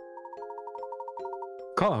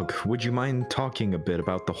 Cog, would you mind talking a bit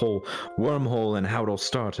about the whole wormhole and how it all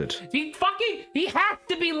started? He has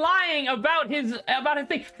to be lying about his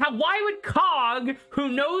thing. Why would Cog, who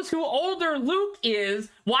knows who older Luke is,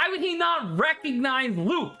 why would he not recognize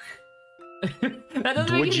Luke? That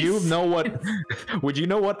doesn't make Would any you sense. know what? Would you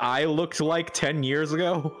know what I looked like 10 years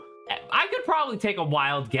ago? I could probably take a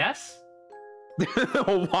wild guess.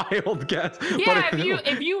 A wild guess. Yeah,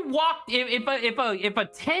 if a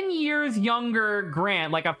 10 years younger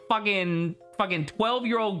Grant, like a fucking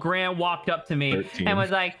 12-year-old Grant walked up to me 13. and was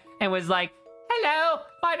like, "Hello,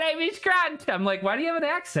 my name is Grant." I'm like, "Why do you have an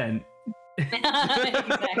accent?"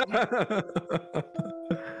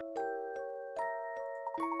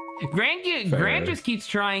 Grant just keeps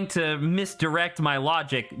trying to misdirect my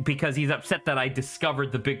logic because he's upset that I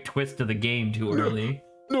discovered the big twist of the game too early.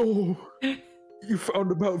 No. You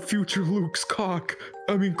found about future Luke's clock.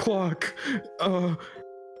 I think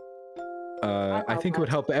it would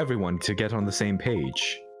help everyone to get on the same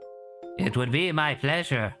page. It would be my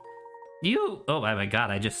pleasure. Oh my god,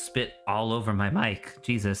 I just spit all over my mic.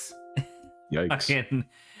 Jesus. Yikes. Fucking,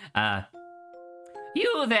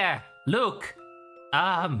 you there, Luke.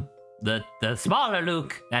 The smaller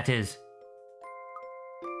Luke, that is.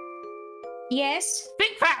 Yes?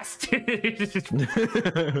 Think fast!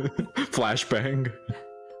 Flashbang.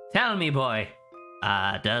 Tell me, boy,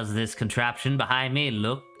 does this contraption behind me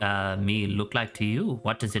look like to you?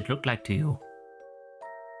 What does it look like to you?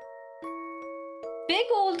 Big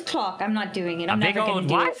old clock. I'm not doing it. I'm big never gonna old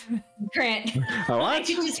do what? it. Grant. What?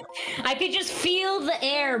 I could just feel the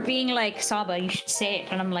air being like, Saba, you should say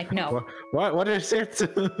it. And I'm like, no. What is it?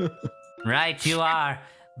 Right, you are.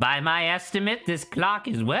 By my estimate, this clock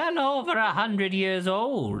is well over 100 years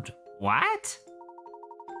old. What?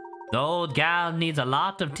 The old gal needs a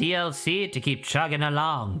lot of TLC to keep chugging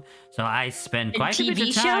along, so I spend quite a bit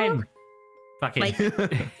of time. Fucking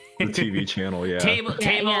The TV channel, yeah. tables,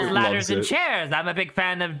 ladders, Loves and it. chairs. I'm a big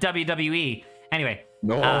fan of WWE. Anyway,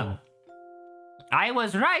 No. I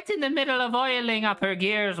was right in the middle of oiling up her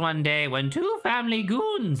gears one day when two family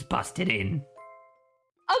goons busted in.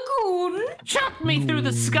 A goon? Shot me through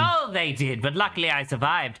the skull, they did, but luckily I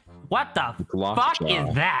survived. What the fuck Lockjaw.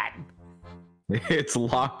 is that? It's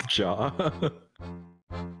Lockjaw.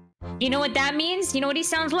 You know what that means? You know what he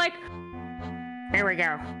sounds like? Here we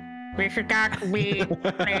go. We should talk. We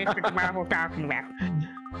what we're talking about.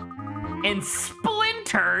 And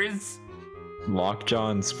Splinters?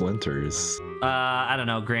 Lockjaw and Splinters. I don't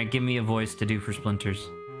know, Grant, give me a voice to do for Splinters.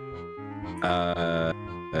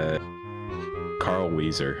 Carl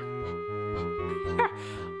Weezer.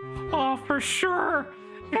 Oh, for sure.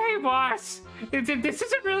 Hey, boss. This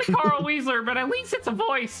isn't really Carl Weasler, but at least it's a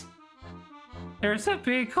voice. There's a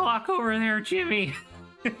big clock over there, Jimmy.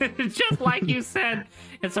 Just like you said,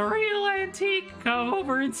 it's a real antique. Come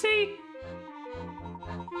over and see.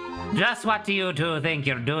 Just what do you two think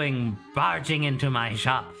you're doing barging into my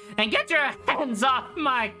shop? And get your hands off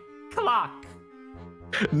my clock!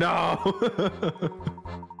 No!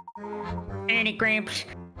 Annie Grimps,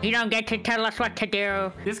 you don't get to tell us what to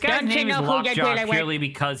do. This guy's Don't you name is know who you're Lockjaw dealing purely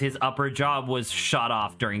because his upper jaw was shot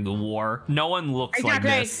off during the war. No one looks like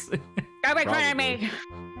this. Don't make fun of me.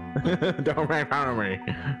 Don't make fun of me.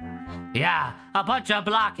 Yeah, a bunch of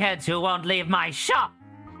blockheads who won't leave my shop.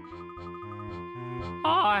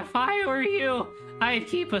 Oh, if I were you, I'd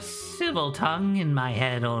keep a civil tongue in my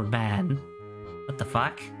head, old man. What the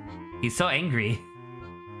fuck? He's so angry.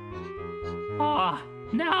 Oh,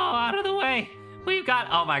 no, out of the way. We've got...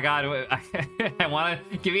 Oh my god. I want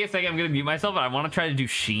to... Give me a second, I'm going to mute myself, but I want to try to do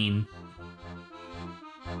Sheen.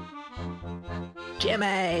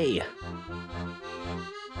 Jimmy!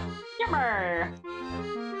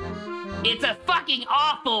 It's a fucking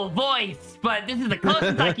awful voice, but this is the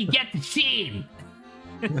closest I can get to Sheen.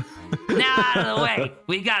 Now out of the way.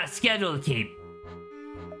 We got a schedule to keep.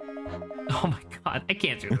 Oh my god, I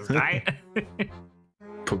can't do this guy.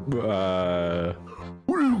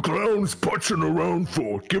 What are you clowns putzing around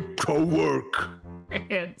for? Get to work.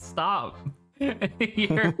 And stop.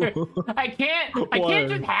 I can't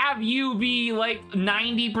just have you be like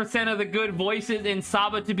 90% of the good voices and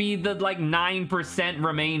Saba to be the like 9%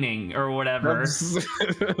 remaining or whatever. Sorry.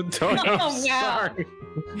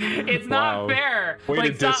 It's not fair. Way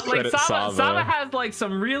like, to discredit Saba. Saba has like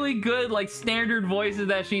some really good like standard voices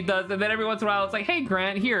that she does, and then every once in a while it's like, hey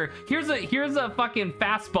Grant, here's a fucking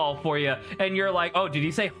fastball for you, and you're like, oh, did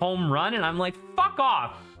you say home run? And I'm like, fuck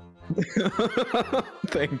off.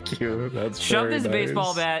 Thank you. That's Shove very this nice.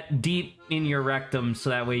 baseball bat deep in your rectum so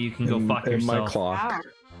that way you can go fuck in yourself. my clock.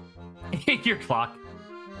 Your clock.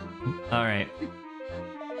 All right.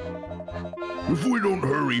 If we don't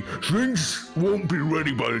hurry, things won't be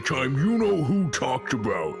ready by the time you know who talked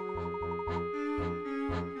about.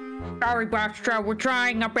 Sorry, Buster. We're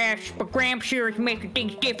trying our best, but Gramps here is making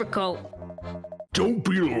things difficult. Don't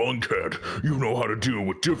be a lunkhead. You know how to deal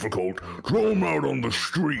with difficult. Throw him out on the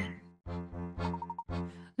street.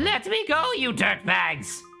 Let me go, you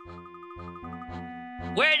dirtbags!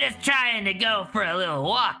 We're just trying to go for a little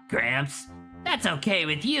walk, Gramps. That's okay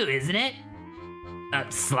with you, isn't it?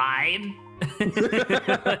 Slide?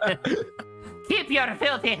 Keep your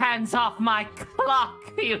filthy hands off my clock,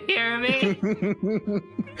 you hear me?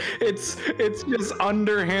 It's just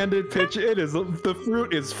underhanded pitch. It is, the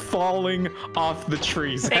fruit is falling off the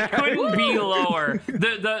trees. It couldn't be lower.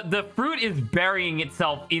 The fruit is burying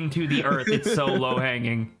itself into the earth. It's so low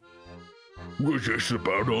hanging. We're just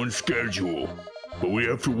about on schedule. But we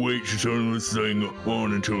have to wait to turn this thing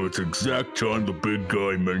on until it's exact time the big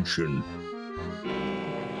guy mentioned.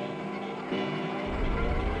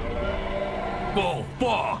 Oh,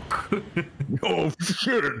 fuck! Oh,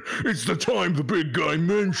 shit! It's the time the big guy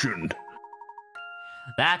mentioned!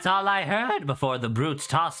 That's all I heard before the brutes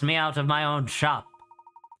tossed me out of my own shop.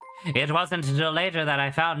 It wasn't until later that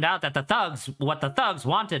I found out that what the thugs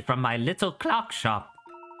wanted from my little clock shop.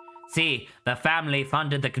 See, the family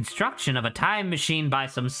funded the construction of a time machine by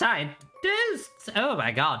some scientists. Oh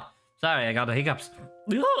my god. Sorry, I got the hiccups.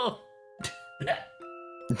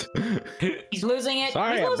 He's losing it.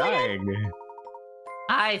 Sorry, He's I'm losing dying. it.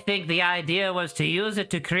 I think the idea was to use it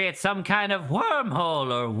to create some kind of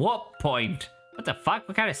wormhole or warp point. What the fuck?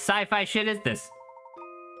 What kind of sci-fi shit is this?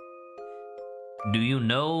 Do you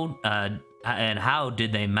know, and how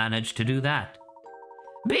did they manage to do that?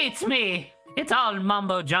 Beats me! It's all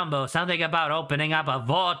mumbo-jumbo, something about opening up a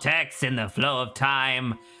vortex in the flow of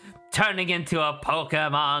time, turning into a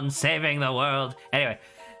Pokemon, saving the world. Anyway,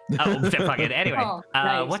 fuck it. Anyway,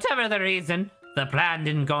 nice. whatever the reason, the plan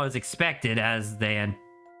didn't go as expected as they...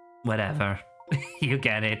 Whatever. You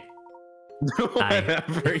get it.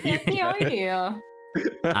 Whatever you The idea.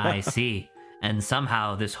 I see. And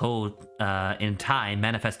somehow this whole in time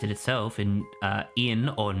manifested itself in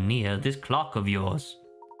or near this clock of yours.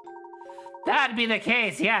 That'd be the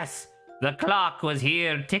case, yes. The clock was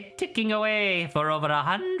here ticking away for over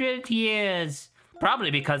 100 years. Probably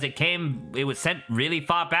because it was sent really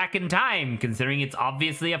far back in time, considering it's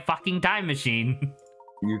obviously a fucking time machine.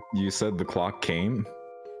 You said the clock came?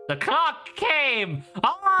 The clock came!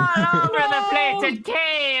 All over the place it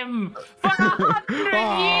came! For 100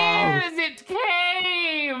 years it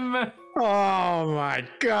came! Oh my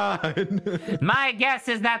god. My guess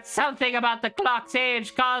is that something about the clock's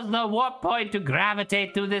age caused the warp point to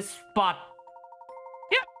gravitate to this spot.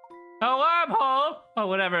 Yep, a wormhole, or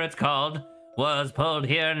whatever it's called, was pulled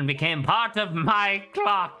here and became part of my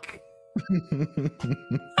clock.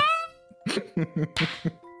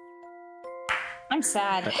 I'm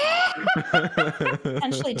sad.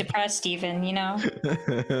 Potentially depressed even, you know?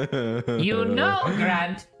 You know,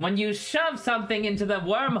 Grant, when you shove something into the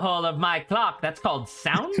wormhole of my clock, that's called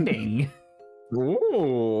sounding.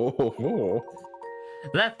 Ooh.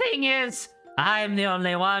 The thing is, I'm the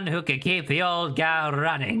only one who can keep the old gal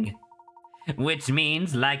running. Which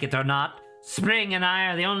means, like it or not, Spring and I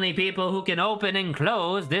are the only people who can open and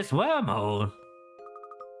close this wormhole.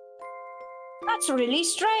 That's really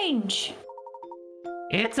strange.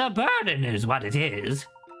 It's a burden is what it is.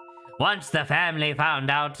 Once the family found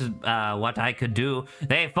out what I could do,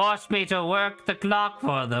 they forced me to work the clock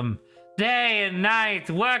for them. Day and night,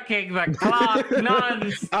 working the clock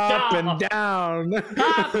non-stop. Up and down.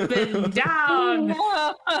 Up and down.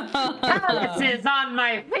 Calluses on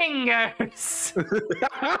my fingers.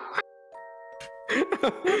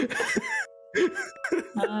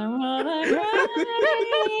 I wanna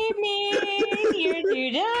cry me here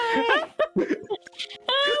to die.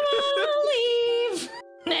 I wanna leave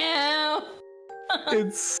now.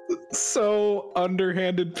 It's so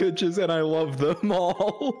underhanded pitches, and I love them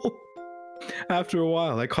all. After a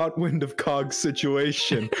while, I caught wind of Cog's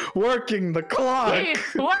situation, working the clock.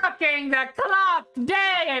 He's working the clock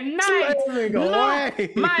day and night. Slaving Look,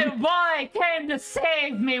 away. my boy came to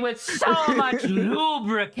save me with so much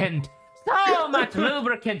lubricant. So much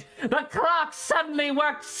lubricant. The clock suddenly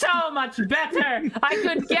worked so much better. I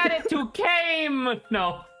could get it to came.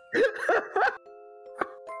 No.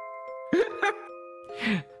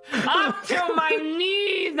 Up to my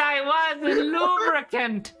knees I was in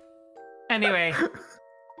lubricant. Anyway.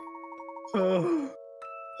 Oh,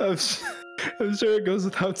 I'm sure it goes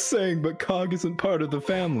without saying, but Cog isn't part of the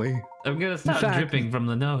family. I'm gonna stop dripping from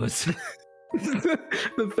the nose.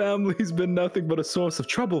 The family's been nothing but a source of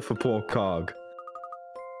trouble for poor Cog.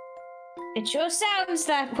 It sure sounds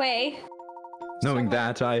that way. Knowing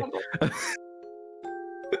that, I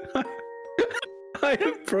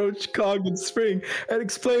approach Cog and Spring and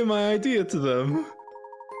explain my idea to them.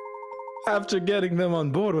 After getting them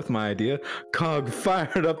on board with my idea, Cog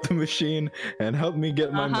fired up the machine and helped me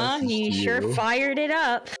get my message to you you. sure fired it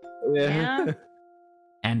up. Yeah.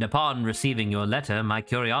 And upon receiving your letter, my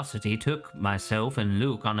curiosity took myself and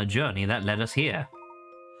Luke on a journey that led us here.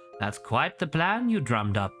 That's quite the plan you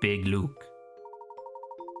drummed up, Big Luke.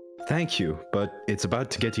 Thank you, but it's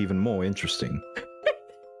about to get even more interesting.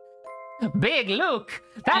 Big Luke!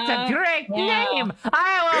 That's a great name!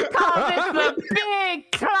 I will call this the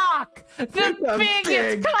Big Clock! The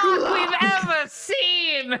biggest clock we've ever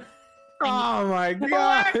seen! Oh my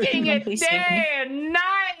god! Working it day and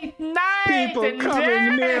night, People and coming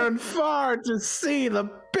day. near and far to see the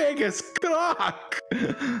biggest clock!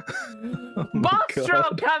 Bostro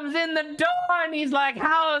comes in the door and he's like,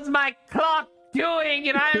 how's my clock doing?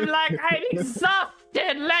 And I'm like, I'm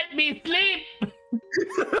exhausted, let me sleep!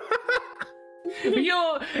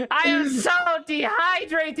 I am so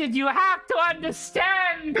dehydrated, you have to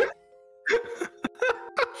understand!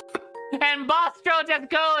 And Bostro just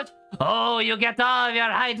goes, oh, you get all of your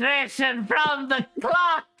hydration from the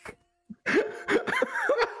clock!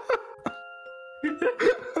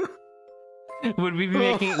 Would we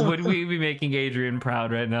be making Adrian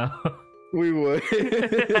proud right now? We would.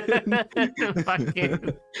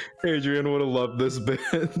 Fucking. Adrian would have loved this bit.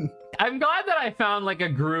 I'm glad that I found like a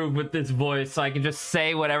groove with this voice so I can just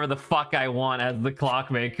say whatever the fuck I want as the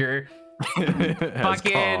clockmaker.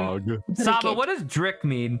 Fucking Saba, what does Drick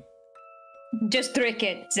mean? Just drink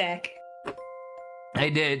it, Zach. I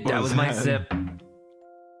did. That was my sip.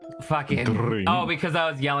 Fucking. Drink. Oh, because I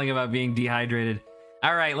was yelling about being dehydrated.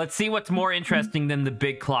 All right, let's see what's more interesting than the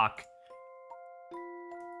big clock.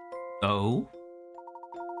 Oh?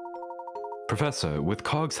 Professor, with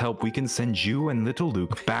Cog's help, we can send you and little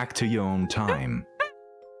Luke back to your own time.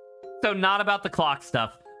 So not about the clock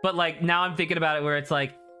stuff, but like now I'm thinking about it where it's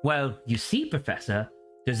like, well, you see, Professor,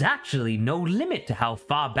 there's actually no limit to how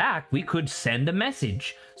far back we could send a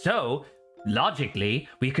message. So, logically,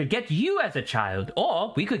 we could get you as a child,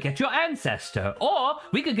 or we could get your ancestor, or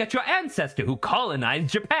we could get your ancestor who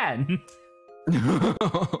colonized Japan.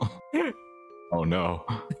 Oh no.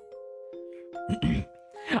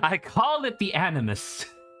 I called it the Animus.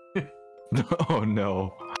 Oh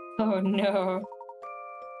no. Oh no.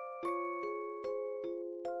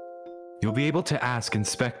 You'll be able to ask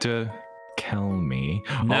Inspector Kelmy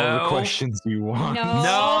all No. the questions you want. No.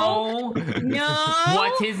 No! No.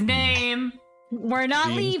 What's his name? We're not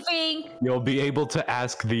The- leaving. You'll be able to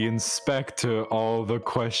ask the inspector all the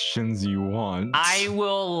questions you want. I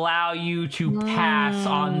will allow you to pass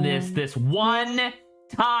on this one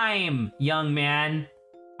time, young man.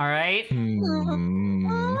 All right?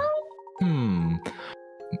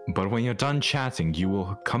 But when you're done chatting, you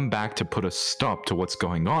will come back to put a stop to what's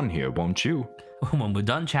going on here, won't you? When we're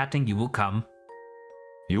done chatting, you will come.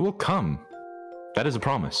 You will come. That is a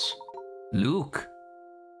promise. Luke,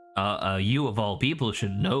 you of all people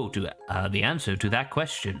should know the answer to that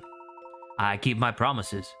question. I keep my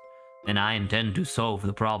promises, and I intend to solve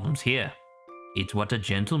the problems here. It's what a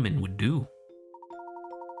gentleman would do.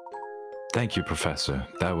 Thank you, Professor.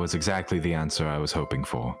 That was exactly the answer I was hoping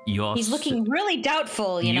for. He's looking really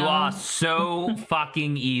doubtful, you know. You are so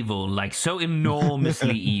fucking evil, like so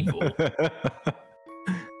enormously evil.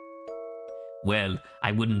 Well,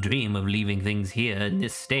 I wouldn't dream of leaving things here in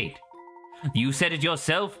this state. You said it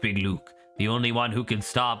yourself, Big Luke. The only one who can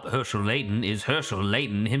stop Herschel Layton is Herschel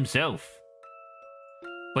Layton himself.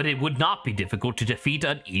 But it would not be difficult to defeat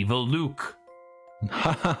an evil Luke.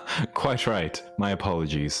 Quite right. My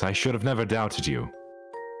apologies. I should have never doubted you.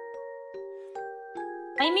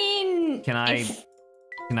 I mean, Can I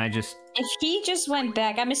just... if he just went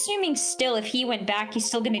back, I'm assuming still if he went back, he's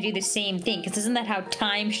still going to do the same thing, because isn't that how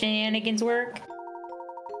time shenanigans work?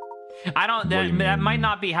 I don't... What do you That mean? might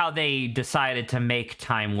not be how they decided to make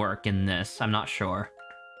time work in this. I'm not sure.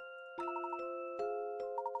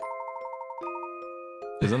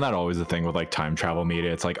 Isn't that always the thing with like time travel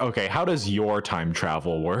media? It's like, okay, how does your time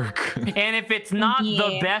travel work? And if it's not the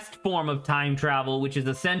Yeah. best form of time travel, which is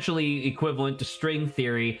essentially equivalent to string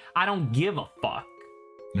theory, I don't give a fuck.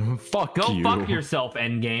 Fuck Go you. fuck yourself,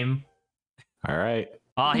 Endgame. All right.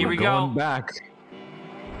 Oh, here We're we going go. back.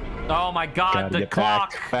 Oh my god, Gotta the get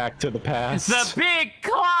clock. back to the past. The big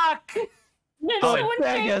clock. Oh, it-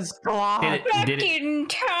 Vegas clock. Did it, back did it, in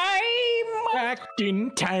time. Back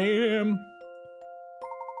in time.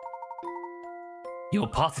 You're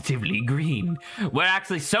positively green. We're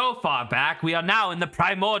actually so far back, we are now in the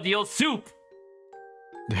primordial soup.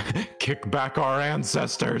 Kick back our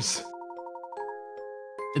ancestors.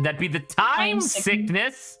 Should that be the time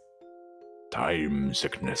sickness? Time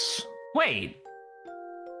sickness. Wait.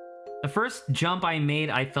 The first jump I made,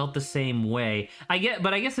 I felt the same way.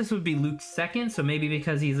 But I guess this would be Luke's second, so maybe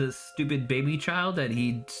because he's a stupid baby child that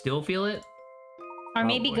he'd still feel it? Or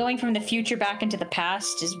maybe going from the future back into the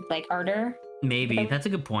past is, like, harder. Maybe. That's a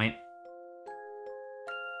good point.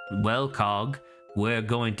 Well, Cog, we're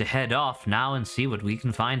going to head off now and see what we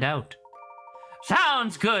can find out.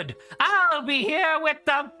 Sounds good. I'll be here with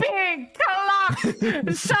the big clock.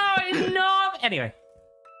 So enormous. Anyway.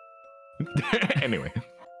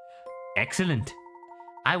 Excellent.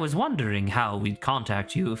 I was wondering how we'd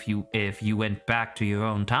contact you if you went back to your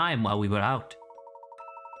own time while we were out.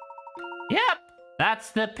 Yep,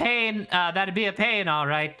 that's the pain. That'd be a pain, all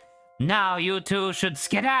right. Now you two should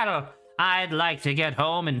skedaddle. I'd like to get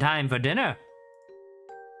home in time for dinner.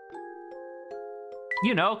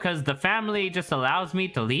 You know, because the family just allows me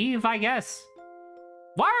to leave, I guess.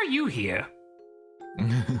 Why are you here?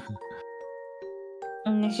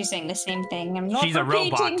 She's saying the same thing. I'm not She's a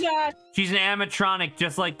robot. that. She's an animatronic,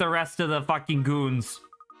 just like the rest of the fucking goons.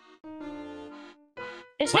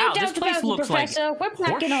 There's Wow, no this doubt place about it, looks like Professor. We're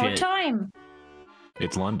back in our horseshit. time.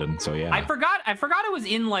 It's London, so yeah. I forgot it was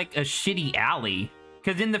in like a shitty alley.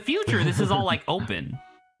 Because in the future, this is all like open.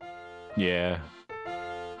 Yeah.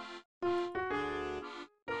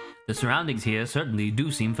 The surroundings here certainly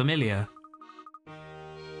do seem familiar.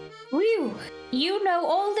 Whew. You know,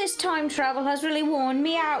 all this time travel has really worn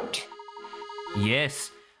me out.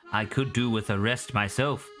 Yes, I could do with a rest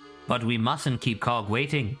myself, but we mustn't keep Cog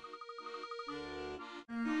waiting.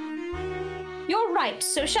 You're right,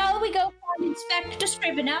 so shall we go and inspect the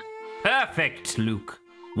Scrivener? Perfect, Luke.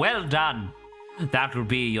 Well done. That'll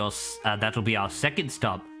be our second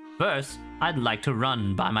stop. First, I'd like to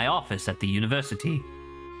run by my office at the university.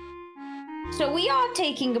 So we are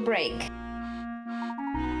taking a break.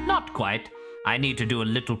 Not quite. I need to do a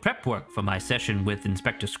little prep work for my session with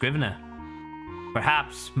Inspector Scrivener.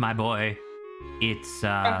 Perhaps, my boy, it's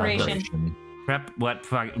Preparation.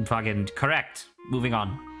 Fucking correct. Moving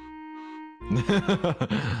on.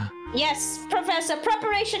 Yes, Professor,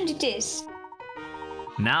 preparation it is.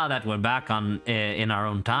 Now that we're back in our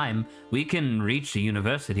own time, we can reach the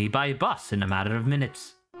university by bus in a matter of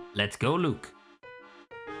minutes. Let's go, Luke.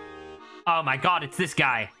 Oh my god, it's this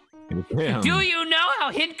guy. Damn. Do you know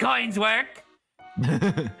how hit coins work?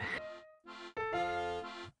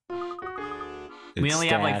 We only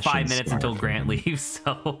have like 5 minutes until Grant leaves,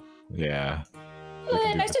 so... Yeah.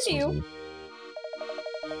 Nice to see you.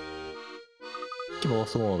 Give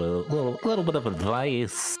us a little bit of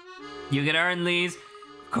advice. You can earn these.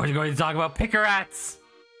 Of course, you're going to talk about picker-rats.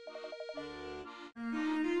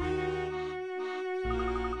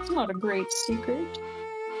 It's not a great secret.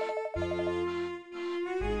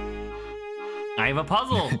 I have a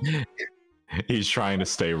puzzle. He's trying to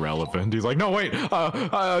stay relevant. He's like, no, wait,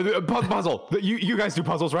 puzzle. You guys do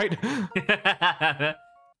puzzles, right? To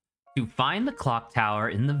find the clock tower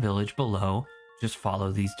in the village below, just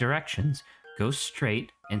follow these directions. Go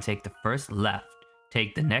straight and take the first left.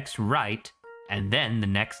 Take the next right, and then the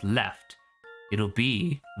next left. It'll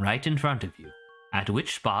be right in front of you. At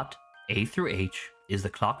which spot, A through H, is the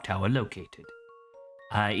clock tower located.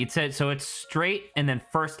 It said, so it's straight and then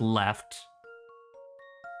first left.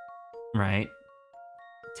 Right.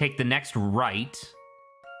 Take the next right.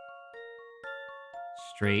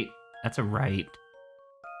 Straight. That's a right.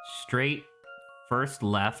 Straight. First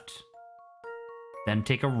left. Then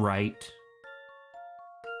take a right.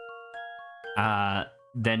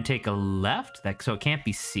 Then take a left. So it can't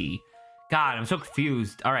be C. God, I'm so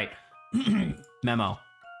confused. All right. Memo.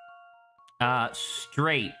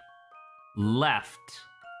 Straight. Left.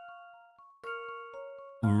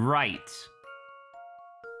 Right.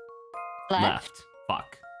 Left.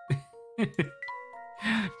 Fuck.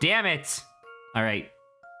 Damn it. All right.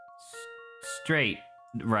 Straight.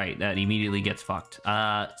 Right. That immediately gets fucked.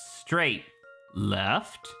 Straight.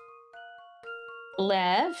 Left.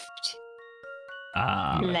 Left.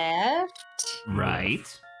 Left.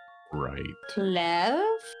 Right. Right. Left.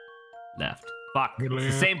 Left. Fuck. It's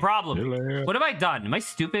the same problem. What have I done? Am I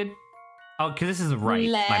stupid? Oh, because this is right.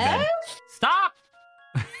 Left. My bad. Stop!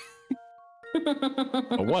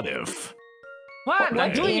 What if? What?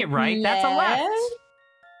 I'm doing it right. That's a left.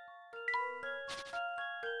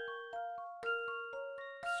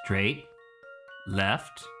 Straight.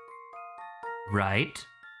 Left. Right.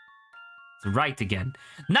 It's right again.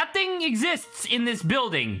 Nothing exists in this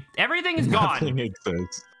building. Everything is gone. Nothing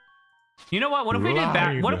exists. You know what? What if we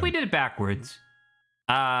did it backwards?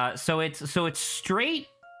 So it's straight,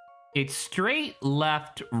 It's straight,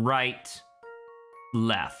 left, right,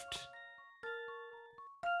 left.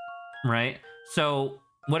 Right? So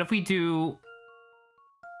what if we do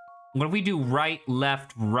right,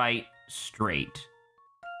 left, right, straight?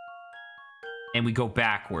 And we go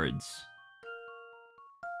backwards.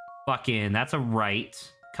 Fucking, that's a right.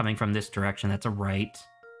 Coming from this direction, that's a right.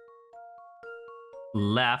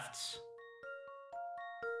 Left.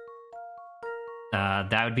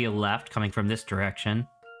 That would be a left coming from this direction.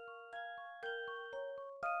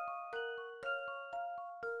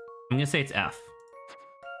 I'm gonna say it's F.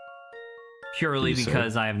 Purely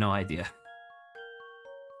because I have no idea.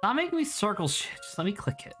 Stop making me circle shit. Just let me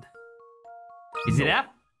click it. Is it F?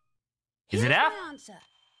 Is it F?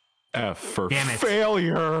 F for Damn it.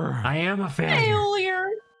 failure. I am a failure.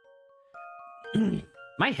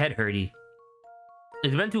 My head hurty.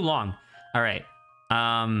 It's been too long. All right.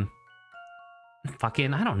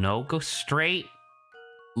 Fucking, I don't know. Go straight,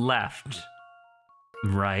 left,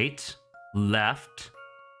 right, left.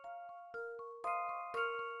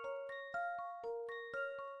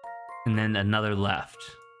 And then another left.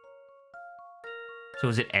 So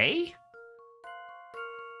is it A?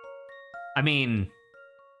 I mean,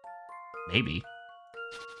 maybe.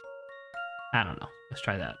 I don't know. Let's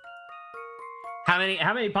try that. How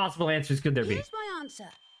many possible answers could there be? Here's my answer.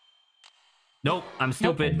 Nope, I'm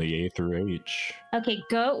stupid. Only A through H. Okay,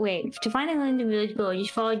 go. Wait. To find a land in the village below,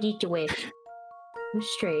 just follow each way. Go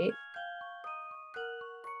straight.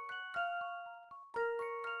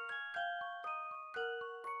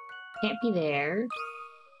 Can't be there.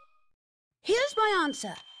 Here's my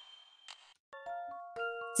answer.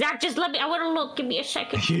 Zach, just let me. I want to look. Give me a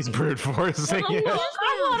second. He's brute forcing it.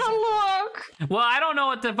 I want to look. Well, I don't know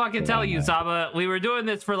what to fucking tell you, Saba. We were doing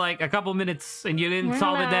this for like a couple minutes, and you didn't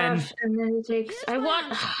solve it then. And then it takes. I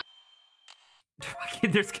want.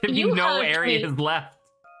 There's gonna be no areas left.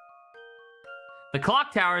 The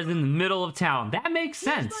clock tower is in the middle of town. That makes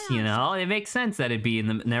sense, you know? It makes sense that it'd be in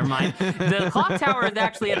the... Never mind. The clock tower is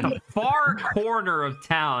actually at the far corner of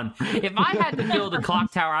town. If I had to build a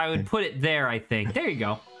clock tower, I would put it there, I think. There you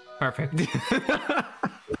go. Perfect.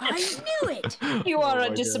 I knew it. You are a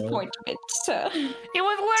disappointment, sir. It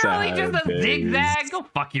was literally just a zigzag. Go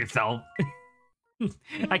fuck yourself.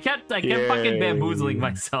 I kept fucking bamboozling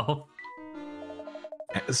myself.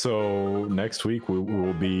 So next week we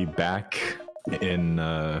will be back in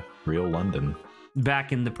real London.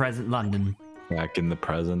 Back in the present London. Back in the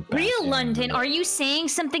present. Real London? Are you saying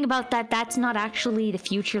something about that? That's not actually the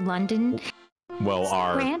future London? Well,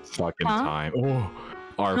 our Grant? fucking time. Oh,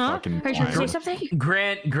 our fucking Are you trying to say time. something?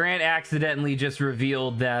 Grant accidentally just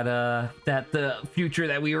revealed that that the future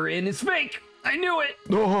that we were in is fake. I knew it.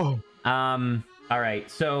 Oh. All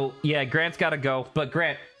right. So yeah, Grant's got to go. But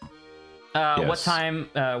Grant, Yes. what time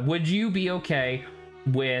would you be okay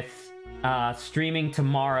with streaming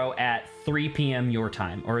tomorrow at 3 p.m. your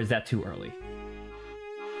time, or is that too early?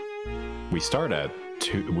 We start at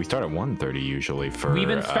 1:30 usually for... We've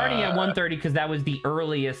been starting at 1:30 because that was the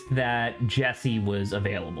earliest that Jesse was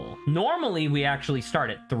available. Normally, we actually start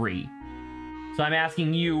at 3. So I'm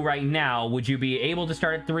asking you right now, would you be able to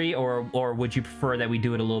start at 3, or would you prefer that we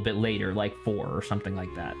do it a little bit later, like 4 or something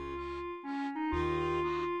like that?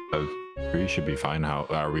 3 should be fine. How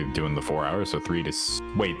are we doing the 4 hours? So 3 to...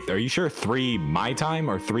 Wait, are you sure 3 my time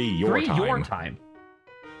or 3 your 3 time? 3 your time.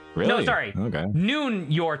 Really? No, sorry. Okay.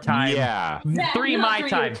 Noon your time. Yeah. 3 my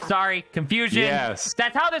time. Sorry, confusion. Yes.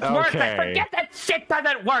 That's how this works. I Okay. forget that shit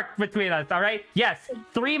doesn't work between us, all right? Yes,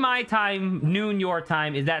 3 my time, noon your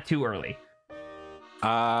time. Is that too early?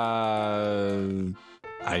 I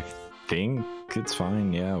think it's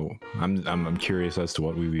fine. Yeah. I'm curious as to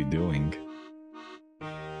what we'd be doing.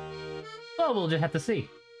 Well, we'll just have to see.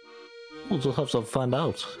 We'll just have to find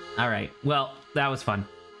out. All right. Well, that was fun.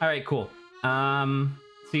 All right, cool.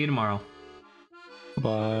 See you tomorrow.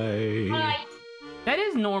 Bye. Bye. That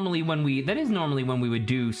is normally when we would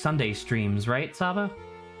do Sunday streams, right, Saba?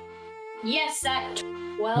 Yes, at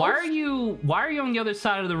 12. Why are you on the other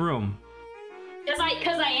side of the room? Because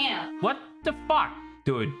I am. What the fuck,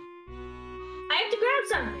 dude? I have to grab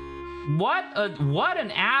something. What an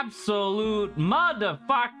absolute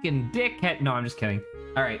motherfucking dickhead. No, I'm just kidding.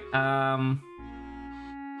 All right.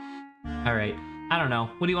 All right. I don't know.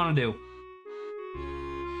 What do you want to do?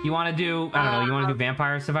 You want to do, I don't know, you want to do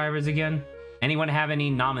Vampire Survivors again? Anyone have any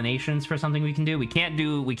nominations for something we can do? We can't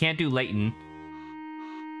do Layton.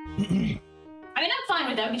 I mean, I'm fine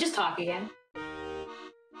with that. We can just talk again.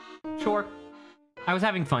 Sure. I was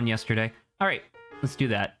having fun yesterday. All right, let's do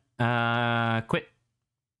that. Quit.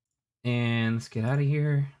 And let's get out of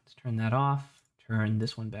here. Let's turn that off. Turn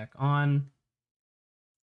this one back on.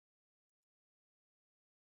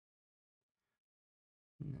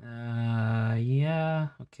 Yeah,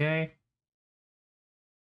 okay.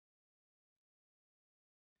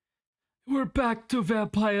 We're back to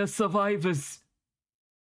Vampire Survivors.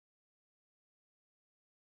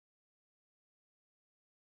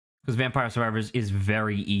 Because Vampire Survivors is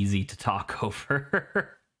very easy to talk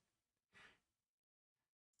over.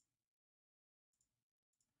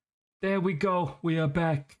 There we go. We are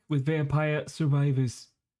back with Vampire Survivors.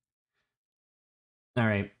 All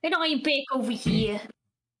right. And I'm back over here.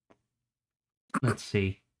 Let's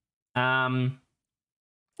see. I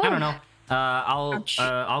don't know.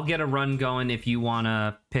 I'll get a run going if you want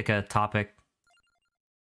to pick a topic.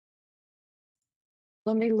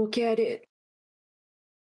 Let me look at it.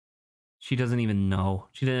 She doesn't even know.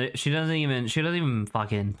 She doesn't even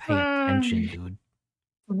fucking pay attention, dude.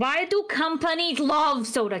 Why do companies love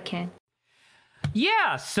soda can?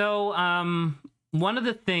 Yeah, so one of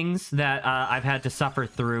the things that I've had to suffer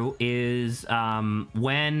through is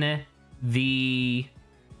when the...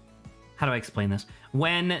 How do I explain this?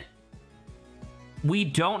 When we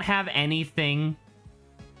don't have anything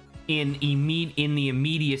in the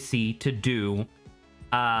immediacy to do,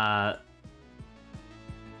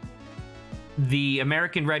 the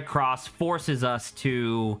American Red Cross forces us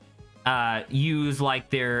to use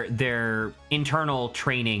like their internal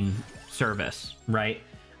training service, right?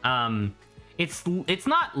 It's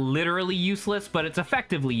not literally useless, but it's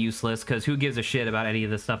effectively useless because who gives a shit about any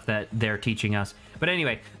of the stuff that they're teaching us? But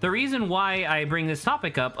anyway, the reason why I bring this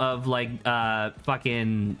topic up of like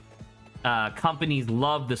fucking companies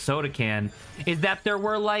love the soda can is that there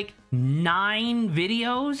were like 9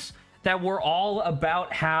 videos that were all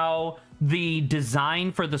about how the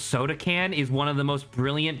design for the soda can is one of the most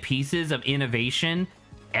brilliant pieces of innovation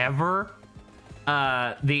ever.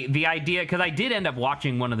 The idea, because I did end up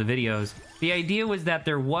watching one of the videos, the idea was that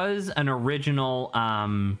there was an original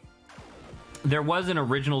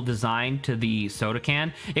design to the soda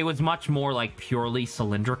can. It was much more like purely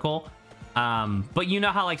cylindrical. But you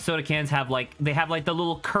know how like soda cans have like the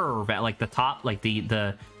little curve at like the top, like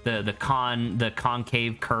the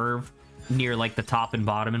concave curve near like the top and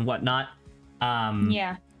bottom and whatnot.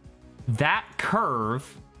 Yeah. That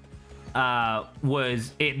curve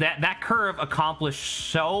that curve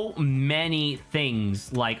accomplished so many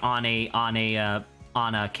things like on a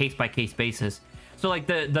case-by-case basis. So like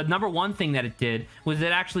the number one thing that it did was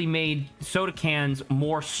it actually made soda cans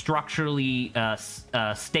more structurally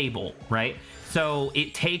stable, right? So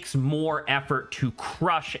it takes more effort to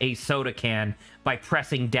crush a soda can by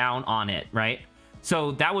pressing down on it, right?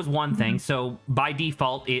 So that was one thing. So by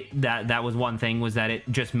default, that was one thing, was that it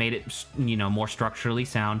just made it, more structurally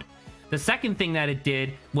sound. The second thing that it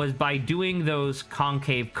did was by doing those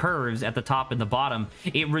concave curves at the top and the bottom,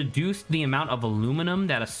 it reduced the amount of aluminum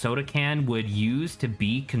that a soda can would use to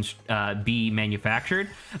be manufactured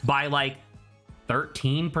by like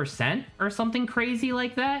 13% or something crazy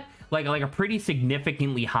like that. Like a pretty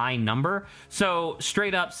significantly high number. So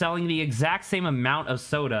straight up selling the exact same amount of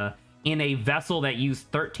soda in a vessel that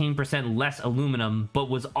used 13% less aluminum, but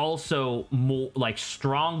was also more like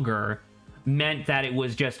stronger, meant that it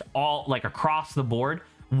was just all like across the board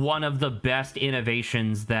one of the best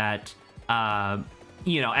innovations that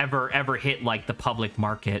ever hit like the public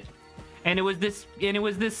market. And it was this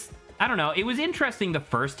I don't know, it was interesting the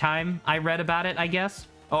first time I read about it, I guess,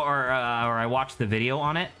 or I watched the video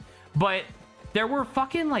on it, but there were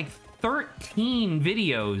fucking like 13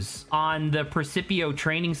 videos on the Precipio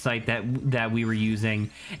training site that we were using,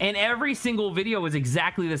 and every single video was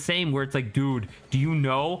exactly the same, where it's like, dude, do you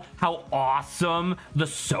know how awesome the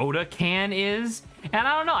soda can is? And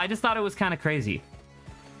I don't know, I just thought it was kind of crazy.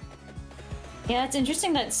 Yeah, it's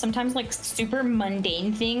interesting that sometimes like super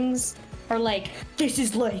mundane things are like, this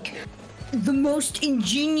is like the most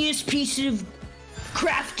ingenious piece of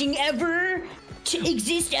crafting ever to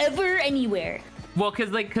exist ever anywhere. Well,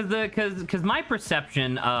 because my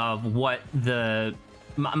perception of what the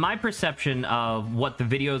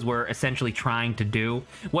videos were essentially trying to do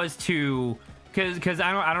was to, because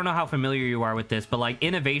I don't know how familiar you are with this, but like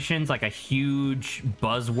innovation's like a huge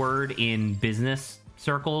buzzword in business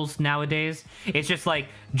circles nowadays. It's just like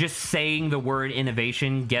just saying the word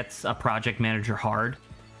innovation gets a project manager hard,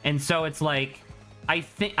 and so it's like, I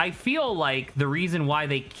feel like the reason why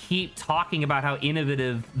they keep talking about how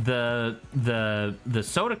innovative the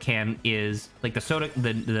soda can is, like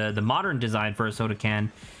the modern design for a soda can,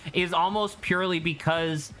 is almost purely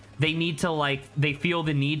because they need to they feel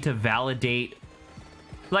the need to validate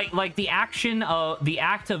like the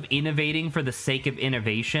act of innovating for the sake of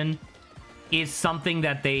innovation is something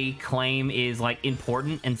that they claim is like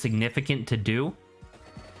important and significant to do.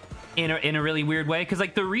 in a really weird way, because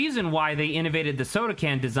like the reason why they innovated the soda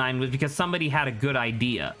can design was because somebody had a good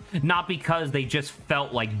idea, not because they just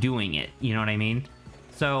felt like doing it. You know what I mean?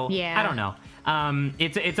 So yeah. I don't know.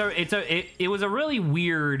 It was a really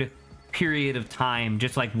weird period of time,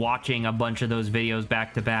 just like watching a bunch of those videos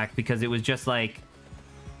back to back, because it was just like,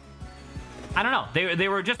 I don't know, they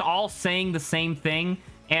were just all saying the same thing,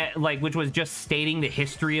 and like, which was just stating the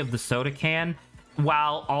history of the soda can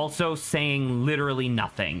while also saying literally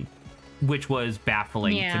nothing, which was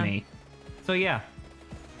baffling to me. So yeah,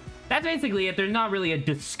 that's basically it. There's not really a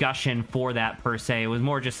discussion for that per se. It was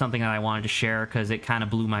more just something that I wanted to share because it kind of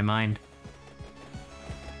blew my mind.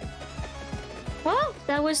 Well,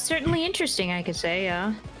 that was certainly interesting, I could say,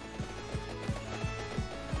 yeah.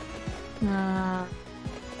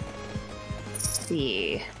 Let's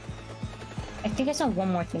see. I think I saw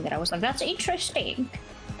one more thing that I was like, that's interesting.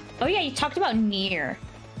 Oh yeah, you talked about Nier.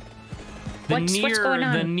 What's going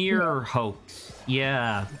on? The Nier hoax.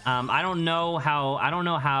 Yeah. I don't know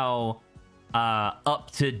how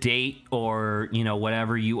up to date or, you know,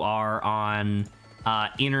 whatever you are on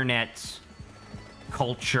internet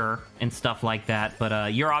culture and stuff like that,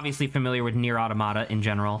 but you're obviously familiar with Nier Automata in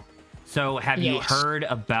general. So have you heard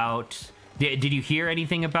about, did you hear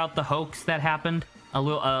anything about the hoax that happened a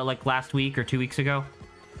little like last week or 2 weeks ago?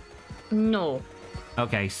 No.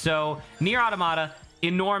 Okay, so Nier Automata,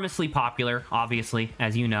 enormously popular, obviously,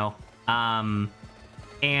 as you know. And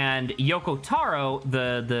Yoko Taro,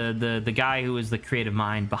 the guy who is the creative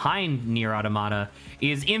mind behind Nier Automata,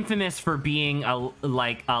 is infamous for being a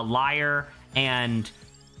liar, and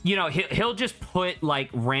you know, he'll just put like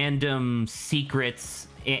random secrets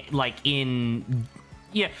in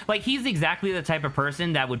he's exactly the type of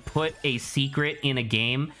person that would put a secret in a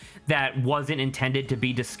game that wasn't intended to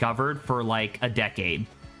be discovered for like a decade,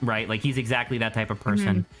 right? Like he's exactly that type of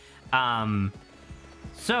person.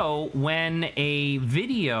 So when a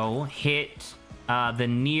video hit the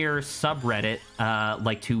Nier subreddit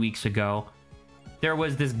like 2 weeks ago, there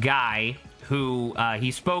was this guy who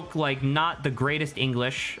he spoke like not the greatest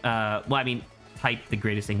English. Well, I mean, typed the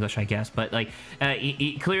greatest English, I guess, but like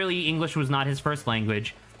clearly English was not his first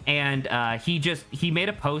language. And he made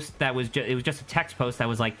a post that was it was just a text post that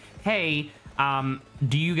was like, hey,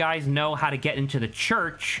 do you guys know how to get into the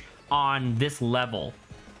church on this level?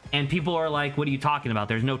 And people are like, what are you talking about?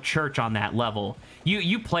 There's no church on that level.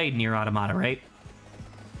 You played Nier Automata, right?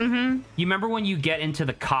 Mm-hmm. You remember when you get into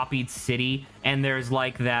the copied city and there's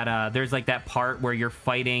like that part where you're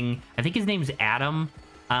fighting, I think his name's Adam.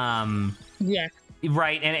 Yeah.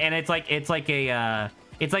 Right, and it's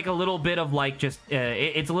like a little bit of like just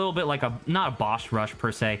it's a little bit like not a boss rush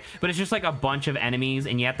per se, but it's just like a bunch of enemies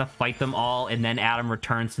and you have to fight them all, and then Adam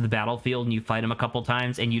returns to the battlefield and you fight him a couple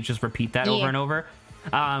times and you just repeat that over and over.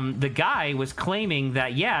 The guy was claiming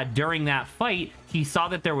that, yeah, during that fight, he saw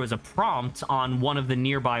that there was a prompt on one of the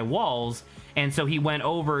nearby walls, and so he went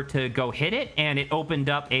over to go hit it, and it opened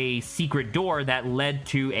up a secret door that led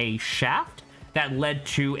to a shaft that led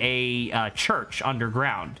to a church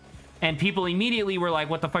underground. And people immediately were like,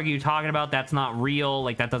 what the fuck are you talking about? That's not real.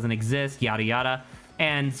 Like, that doesn't exist, yada, yada.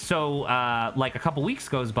 And so, like, a couple weeks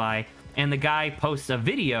goes by, and the guy posts a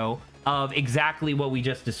video of exactly what we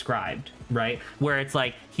just described, right? Where it's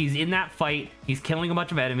like, he's in that fight, he's killing a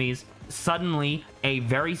bunch of enemies, suddenly a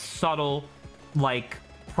very subtle, like,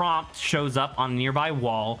 prompt shows up on a nearby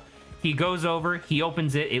wall. He goes over, he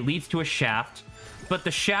opens it, it leads to a shaft, but the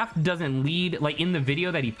shaft doesn't lead, like, in the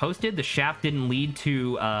video that he posted, the shaft didn't lead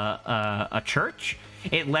to a church.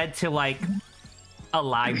 It led to, like, a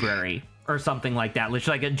library or something like that,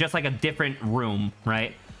 just like a different room,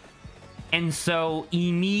 right? And so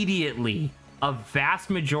immediately, a vast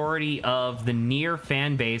majority of the Nier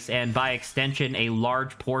fan base, and by extension, a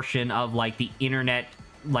large portion of like the internet,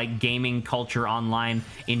 like gaming culture online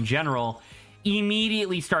in general,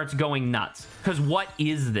 immediately starts going nuts. Because what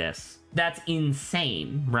is this? That's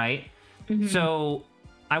insane, right? Mm-hmm. So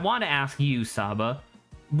I want to ask you, Saba,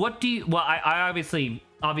 what do you? Well, I obviously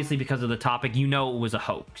because of the topic, you know it was a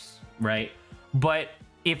hoax, right? But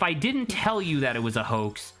if I didn't tell you that it was a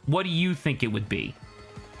hoax, what do you think it would be?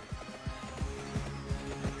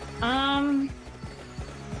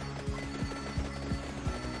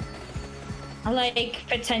 Like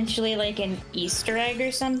potentially like an Easter egg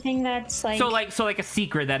or something that's like... So like a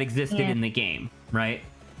secret that existed in the game, right?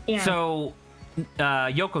 Yeah. So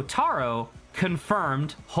Yoko Taro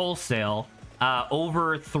confirmed wholesale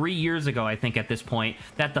over 3 years ago, I think at this point,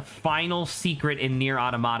 that the final secret in Nier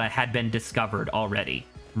Automata had been discovered already,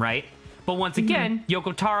 right? But once again,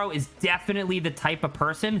 Yoko Taro is definitely the type of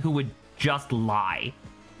person who would just lie,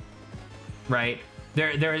 right?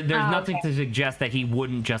 There's nothing to suggest that he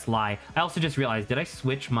wouldn't just lie. I also just realized, did I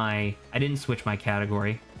switch my... I didn't switch my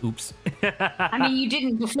category. Oops. I mean, you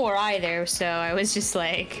didn't before either, so I was just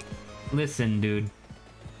like... Listen, dude.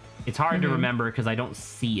 It's hard to remember because I don't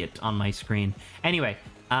see it on my screen. Anyway,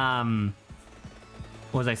 what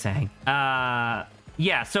was I saying?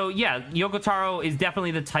 Yeah, so yeah, Yoko Taro is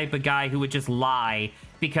definitely the type of guy who would just lie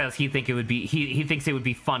because he thinks it would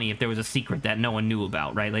be funny if there was a secret that no one knew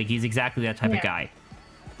about, right? Like, he's exactly that type of guy.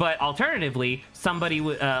 But alternatively, somebody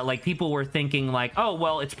like, people were thinking like, oh,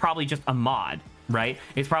 well, it's probably just a mod, right?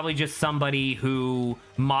 It's probably just somebody who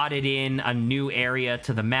modded in a new area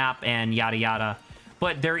to the map and yada yada.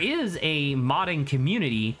 But there is a modding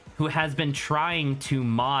community who has been trying to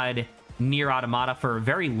mod Nier Automata for a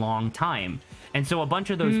very long time. And so a bunch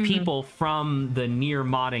of those people from the Nier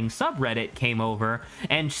modding subreddit came over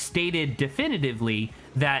and stated definitively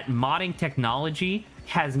that modding technology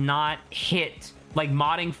has not hit, like,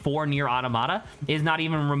 modding for Nier Automata is not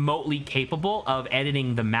even remotely capable of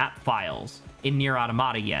editing the map files in Nier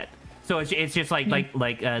Automata yet. So it's just like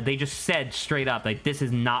they just said straight up, like, this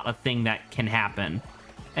is not a thing that can happen.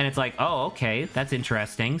 And it's like, oh, okay, that's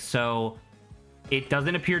interesting. So it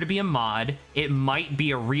doesn't appear to be a mod. It might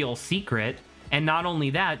be a real secret. And not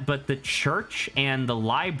only that, but the church and the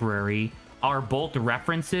library are both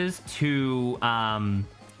references to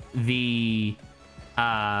the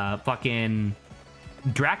fucking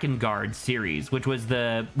Drakengard series, which was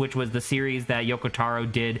the series that Yoko Taro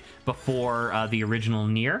did before the original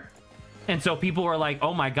Nier. And so people were like,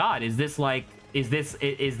 "Oh my god, is this like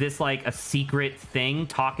a secret thing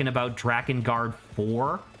talking about Drakengard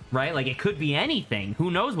 4?" Right? Like, it could be anything. Who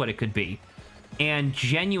knows what it could be? And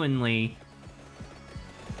genuinely,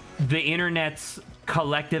 the internet's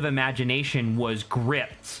collective imagination was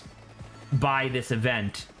gripped by this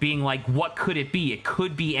event, being like, what could it be? It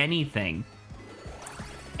could be anything.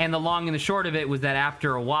 And the long and the short of it was that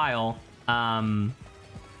after a while,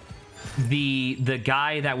 the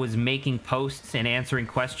guy that was making posts and answering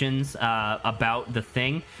questions about the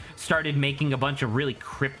thing started making a bunch of really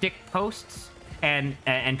cryptic posts, and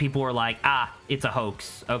people were like, it's a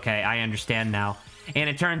hoax. Okay, I understand now. And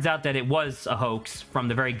it turns out that it was a hoax from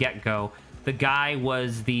the very get-go. The guy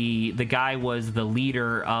was the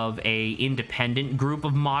leader of a independent group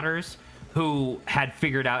of modders who had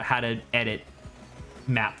figured out how to edit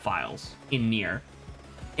map files in Nier.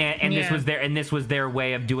 And this was their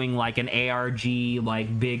way of doing like an ARG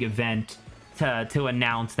like big event to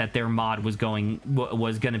announce that their mod was going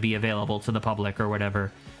to be available to the public or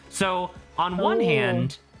whatever. So on one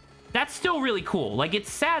hand, that's still really cool. Like, it's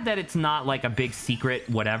sad that it's not like a big secret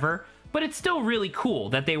whatever, but it's still really cool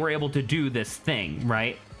that they were able to do this thing,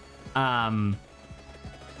 right? But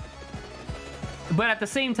at the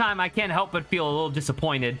same time, I can't help but feel a little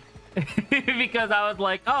disappointed because I was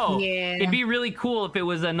like, oh, it'd be really cool if it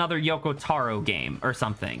was another Yoko Taro game or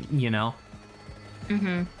something, you know?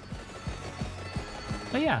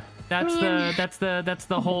 But yeah, that's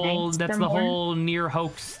the whole Nier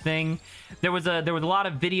hoax thing. There was a lot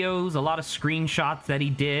of videos, a lot of screenshots that he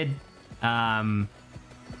did.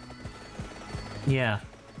 Yeah.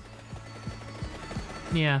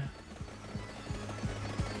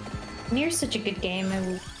 Nier's such a good game,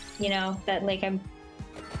 and you know that, like, I'm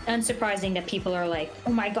unsurprising that people are like,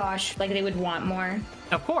 oh my gosh, like they would want more.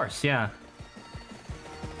 Of course, yeah.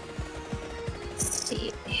 Let's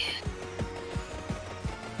see.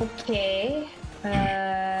 Okay.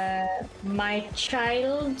 My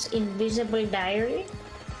Child's Invisible Diary.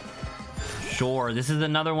 Sure, this is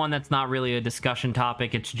another one that's not really a discussion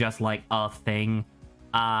topic. It's just like a thing.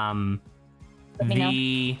 My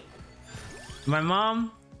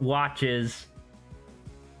mom watches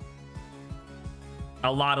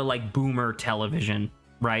a lot of like boomer television,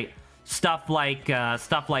 right? Stuff like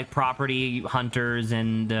Property Hunters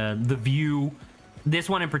and The View. This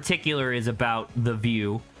one in particular is about The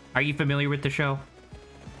View. Are you familiar with the show?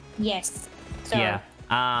 Yes. So. Yeah.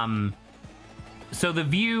 So The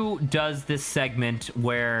View does this segment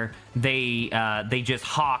where they just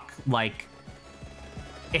hawk like,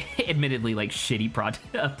 admittedly, like shitty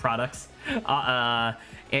products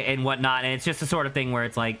and whatnot, and it's just the sort of thing where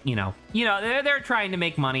it's like, you know they're trying to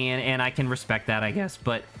make money, and I can respect that, I guess.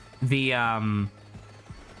 But the I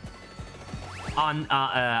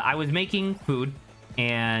was making food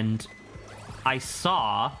and I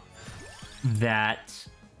saw that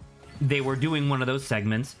they were doing one of those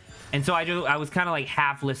segments. And so I was kind of like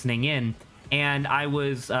half listening in, and I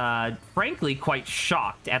was frankly quite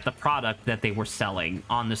shocked at the product that they were selling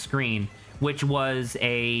on the screen, which was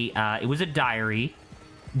it was a diary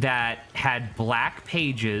that had black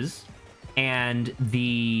pages and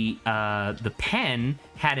the pen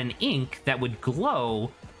had an ink that would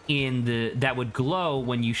glow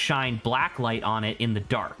when you shine black light on it in the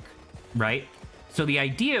dark, right? So the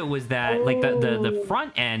idea was that like the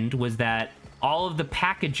front end was that all of the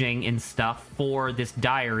packaging and stuff for this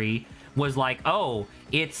diary was like, oh,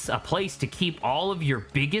 it's a place to keep all of your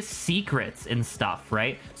biggest secrets and stuff,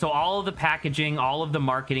 right? So all of the packaging, all of the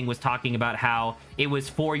marketing was talking about how it was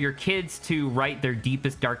for your kids to write their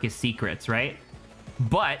deepest, darkest secrets, right?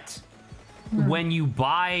 But when you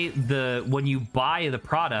buy the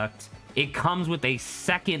product, it comes with a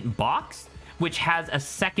second box, which has a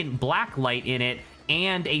second black light in it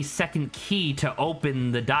and a second key to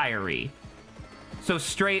open the diary. So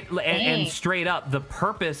straight up, the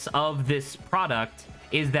purpose of this product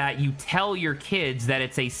is that you tell your kids that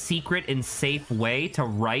it's a secret and safe way to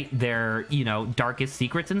write their, darkest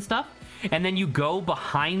secrets and stuff. And then you go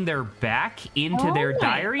behind their back into their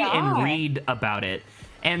diary and read about it.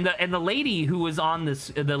 And the lady who was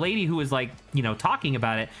like, talking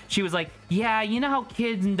about it, she was like, yeah, you know how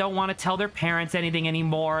kids don't want to tell their parents anything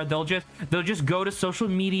anymore. They'll just go to social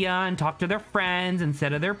media and talk to their friends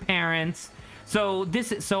instead of their parents. So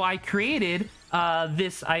I created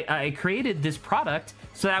I created this product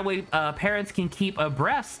so that way parents can keep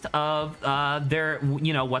abreast of their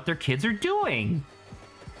what their kids are doing.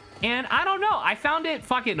 And I don't know, I found it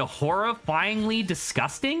fucking horrifyingly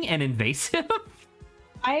disgusting and invasive.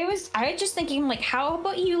 I was just thinking, like, how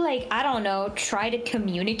about you, like, I don't know, try to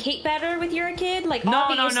communicate better with your kid? Like, no.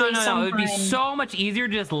 It would be so much easier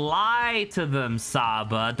to just lie to them,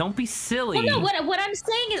 Saba. Don't be silly. Well, no, what I'm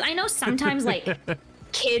saying is, I know sometimes, like,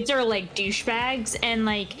 kids are, like, douchebags, and,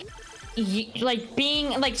 like,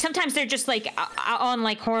 being, like, sometimes they're just, like, on,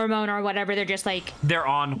 like, hormone or whatever. They're just, like... They're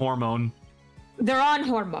on hormone. They're on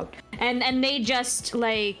hormone, and they just,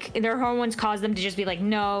 like, their hormones cause them to just be like,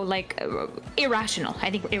 no, like, irrational. I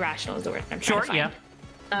think irrational is the word I'm trying to find.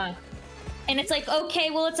 Yeah. And it's like, okay,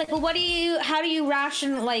 well, it's like, well, how do you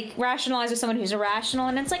rationalize with someone who's irrational?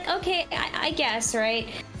 And it's like, okay, I guess, right?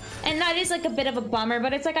 And that is, like, a bit of a bummer,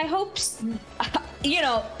 but it's like, I hope,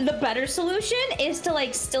 the better solution is to,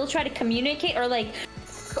 like, still try to communicate or,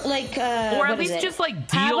 or at least just like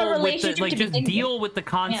deal with the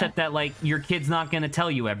concept that like your kid's not going to tell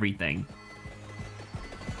you everything.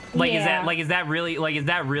 Like, is that really like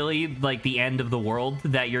the end of the world,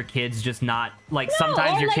 that your kid's just not like,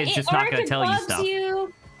 sometimes your kid's just not going to tell you stuff.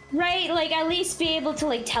 Right? Like, at least be able to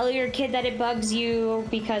like tell your kid that it bugs you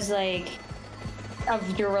because like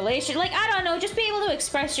of your relation. Like, I don't know, just be able to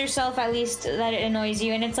express yourself at least that it annoys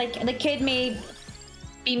you. And it's like the kid may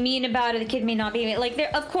be mean about it, the kid may not be mean. Like,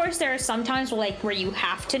 of course there are some times where you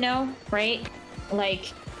have to know, right?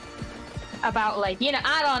 Like, about like,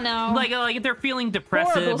 I don't know, like if they're feeling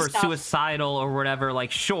depressive or suicidal or whatever,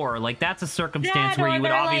 like, sure, like that's a circumstance where you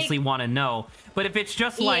would obviously want to know. But if it's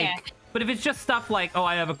just like but if it's just stuff like, oh,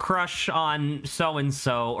 I have a crush on so and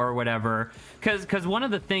so or whatever, because one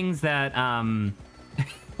of the things that I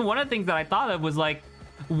thought of was like,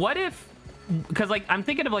 what if, because like I'm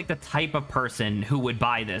thinking of like the type of person who would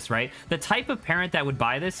buy this, right? The type of parent that would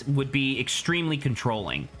buy this would be extremely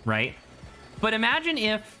controlling, right? But imagine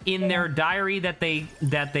if in their diary that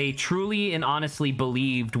they truly and honestly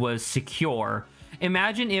believed was secure,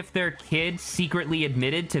 imagine if their kid secretly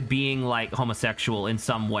admitted to being like homosexual in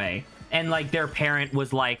some way, and like their parent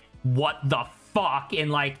was like, what the fuck,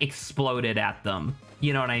 and like exploded at them.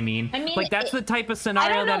 You know what I mean? Like, that's the type of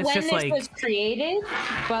scenario that it's just like... I don't know when this was created,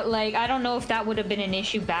 but, like, I don't know if that would have been an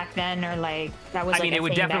issue back then, or, like, that was, like, it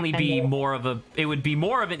would definitely be more of a... It would be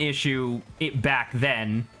more of an issue back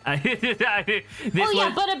then. But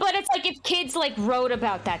it's like if kids, like, wrote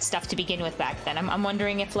about that stuff to begin with back then. I'm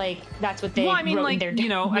wondering if, like, that's what they wrote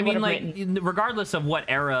in their... regardless of what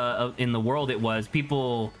era in the world it was,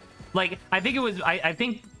 people... Like, I think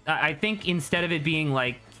instead of it being,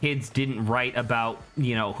 like, kids didn't write about,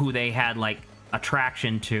 who they had like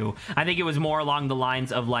attraction to, I think it was more along the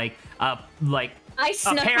lines of like I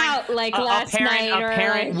snuck out like last night.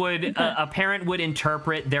 A parent would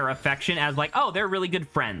interpret their affection as like, oh, they're really good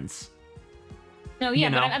friends. No, yeah,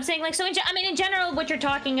 but I'm saying like, so in general, what you're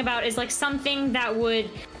talking about is like something that would...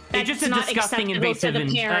 It's just a disgusting, invasive,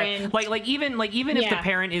 and even if the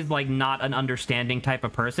parent is like not an understanding type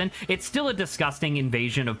of person, it's still a disgusting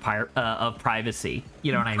invasion of privacy.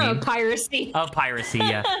 You know what I mean? Piracy. Of piracy,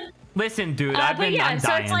 yeah. Listen, dude, I'm dying.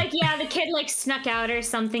 So it's like, yeah, the kid like snuck out or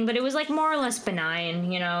something, but it was like more or less benign,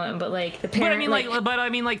 But like the parent. But I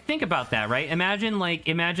mean, think about that, right? Imagine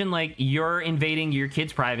you're invading your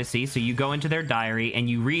kid's privacy, so you go into their diary and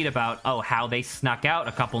you read about how they snuck out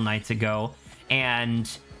a couple nights ago, and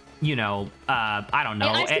you know, I don't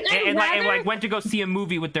know, and like went to go see a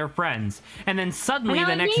movie with their friends, and then suddenly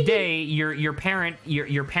the next day your parent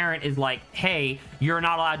is like, hey, you're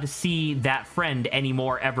not allowed to see that friend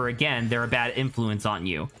anymore ever again. They're a bad influence on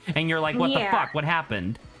you, and you're like, what the fuck? What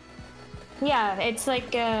happened? Yeah, it's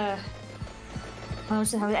like I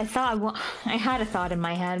had a thought in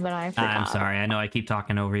my head, but I forgot. I'm sorry. I know I keep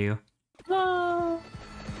talking over you.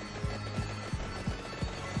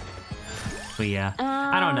 But yeah,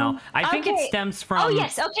 I don't know. I think it stems from. Oh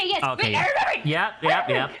yes. Okay. Yes.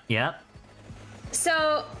 Okay. Yep.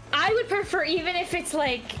 So I would prefer, even if it's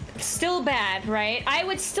like still bad, right? I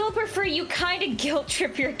would still prefer you kind of guilt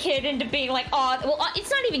trip your kid into being like, oh, well,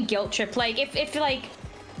 it's not even guilt trip. Like if like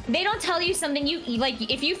they don't tell you something, you like,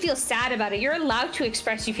 if you feel sad about it, you're allowed to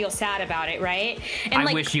express you feel sad about it, right? And I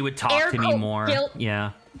like, wish you would talk to me more.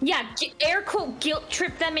 Yeah, air quote guilt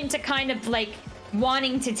trip them into kind of like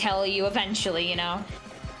wanting to tell you eventually, you know.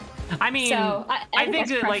 I mean, so I think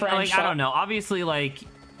that like I don't know. Obviously, like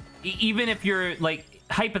even if you're like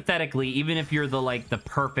hypothetically, even if you're the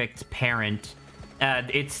perfect parent,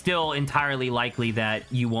 it's still entirely likely that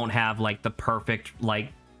you won't have like the perfect like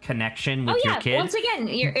connection with your kid. Once again,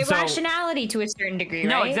 your irrationality to a certain degree, right?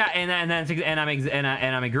 No, exactly,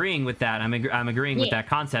 and I'm agreeing with that. I'm agreeing with that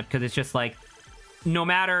concept, because it's just like, no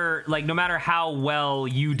matter how well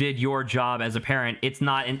you did your job as a parent, it's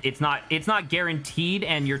not guaranteed,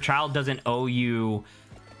 and your child doesn't owe you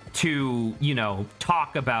to, you know,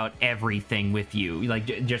 talk about everything with you, like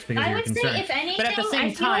just because you're concerned. If anything, but at the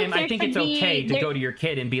same time, I think it's okay to go to your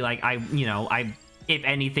kid and be like, if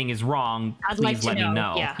anything is wrong, please let me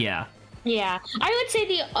know. Yeah. I would say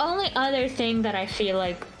the only other thing that I feel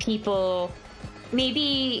like people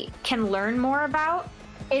maybe can learn more about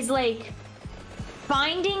is like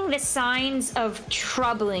finding the signs of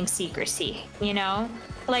troubling secrecy, you know?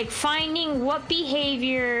 Like finding what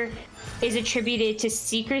behavior is attributed to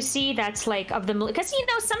secrecy that's like of the, because you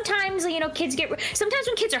know, sometimes, you know, sometimes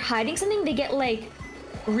when kids are hiding something, they get like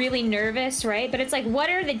really nervous, right? But it's like,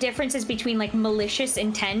 what are the differences between like malicious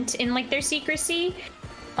intent in like their secrecy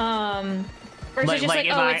versus just like,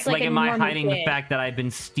 oh, it's like, am I hiding kid. The fact that I've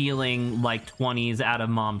been stealing like 20s out of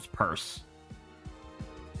mom's purse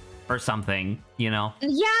or something, you know?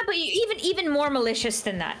 Yeah, but even more malicious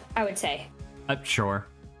than that, I would say. Sure.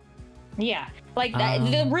 Yeah, like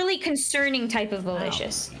the really concerning type of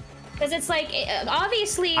malicious, because it's like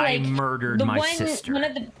obviously like I murdered my sister. One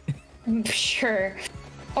of the sure,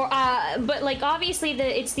 or but like obviously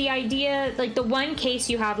it's the idea, like the one case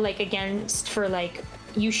you have like against for like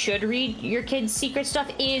you should read your kids' secret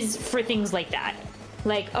stuff is for things like that,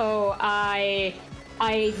 like, oh, I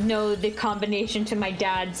know the combination to my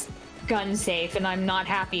dad's gun safe and I'm not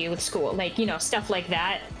happy with school, like, you know, stuff like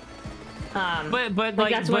that. But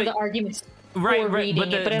like that's one of the arguments, right?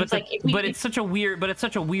 But it's such a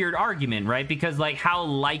weird argument, right? Because like, how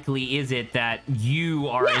likely is it that you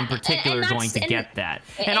are in particular going to get that?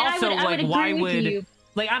 And also, like, why would,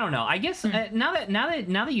 like, I don't know. I guess now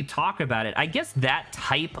that you talk about it, I guess that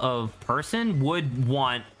type of person would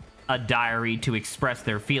want a diary to express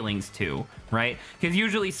their feelings to, right? Because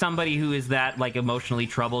usually somebody who is that like emotionally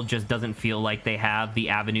troubled just doesn't feel like they have the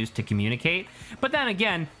avenues to communicate. But then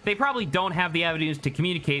again, they probably don't have the avenues to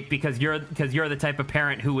communicate because you're the type of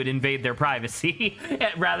parent who would invade their privacy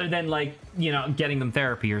rather than, like, you know, getting them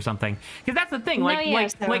therapy or something. Because that's the thing, like,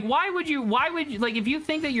 why would you like, if you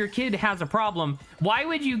think that your kid has a problem, why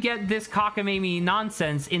would you get this cockamamie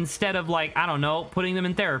nonsense instead of, like, I don't know, putting them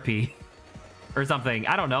in therapy or something?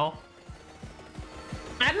 I don't know.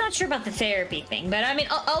 I'm not sure about the therapy thing, but I mean,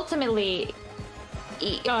 ultimately,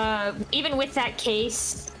 even with that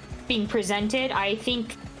case being presented, I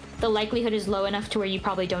think the likelihood is low enough to where you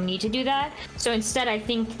probably don't need to do that. So instead, I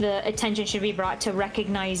think the attention should be brought to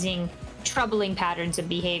recognizing troubling patterns of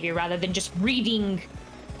behavior rather than just reading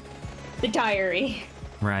the diary.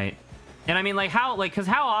 Right. And I mean, like, because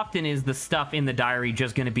how often is the stuff in the diary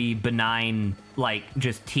just going to be benign, like,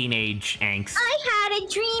 just teenage angst? I had a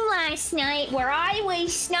dream last night where I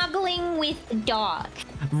was snuggling with the dog.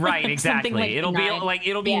 Right, exactly. Like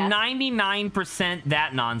it'll be 99%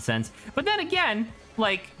 that nonsense. But then again,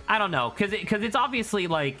 like, I don't know, because it's obviously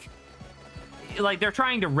like they're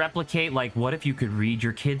trying to replicate, like, what if you could read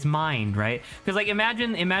your kid's mind, right? Because, like,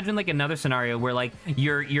 imagine like another scenario where, like,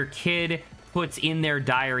 your kid puts in their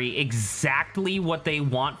diary exactly what they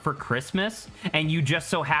want for Christmas, and you just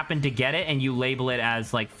so happen to get it, and you label it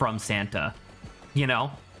as, like, from Santa, you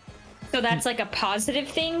know? So that's, like, a positive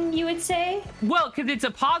thing, you would say? Well, because it's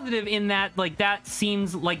a positive in that, like, that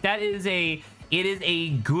seems like it is a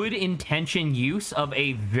good intention use of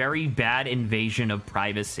a very bad invasion of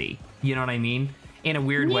privacy. You know what I mean? in a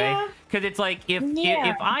weird way. Because it's like,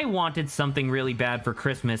 if I wanted something really bad for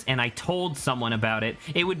Christmas and I told someone about it,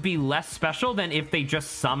 it would be less special than if they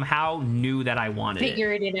just somehow knew that I wanted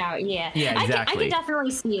Figured it out, yeah. Yeah, exactly. I can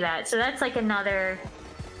definitely see that. So that's like another...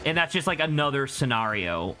 And that's just like another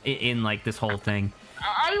scenario in like this whole thing.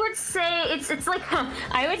 I would say it's like,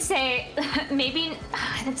 I would say maybe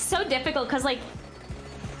it's so difficult because like,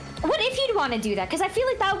 what if you'd want to do that? Because I feel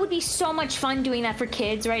like that would be so much fun doing that for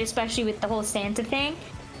kids, right? Especially with the whole Santa thing.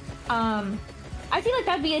 I feel like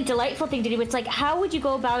that'd be a delightful thing to do. It's like, how would you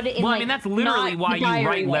go about it? Well, I mean, that's literally why you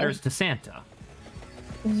write letters to Santa.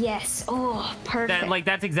 Yes. Oh, perfect.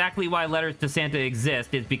 That's exactly why letters to Santa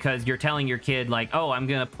exist, is because you're telling your kid, like, oh, I'm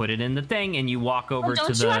gonna put it in the thing, and you walk over to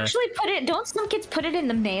the... Don't you actually put it... Don't some kids put it in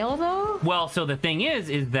the mail, though? Well, so the thing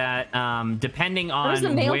is that depending on the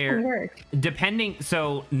mail work?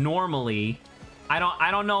 So normally, I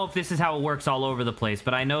don't know if this is how it works all over the place,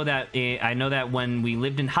 but I know that when we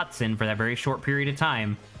lived in Hudson for that very short period of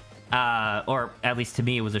time, or at least to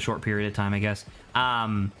me it was a short period of time, I guess.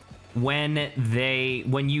 When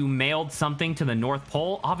you mailed something to the North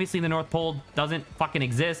Pole, obviously the North Pole doesn't fucking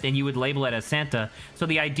exist, and you would label it as Santa. So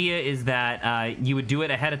the idea is that you would do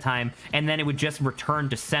it ahead of time, and then it would just return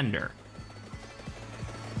to sender.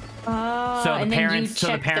 Oh, so the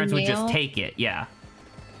parents would just take it. Yeah.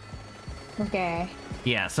 Okay.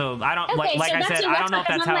 Yeah, so I don't like I said, I don't know if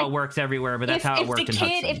that's how it works everywhere, but that's how it worked in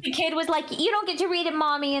Hudson. If the kid was like, you don't get to read it,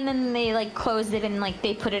 mommy, and then they like closed it and like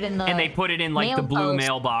they put it in the like the blue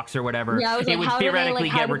mailbox or whatever, yeah, it would theoretically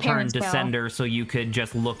get returned to sender, so you could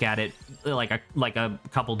just look at it like a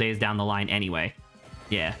couple days down the line anyway.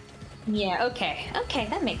 Yeah. Yeah. Okay,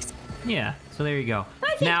 that makes sense. Yeah. So there you go.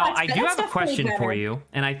 Now I do have a question for you,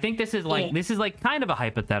 and I think this is like kind of a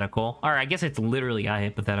hypothetical, or I guess it's literally a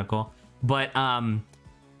hypothetical. But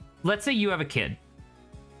let's say you have a kid.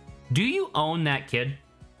 Do you own that kid?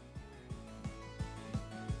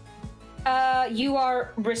 You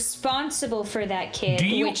are responsible for that kid. Do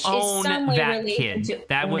you which own is some way that kid? To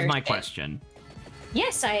that was my ownership. question.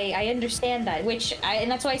 Yes, I understand that.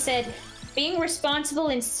 And that's why I said being responsible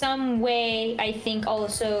in some way, I think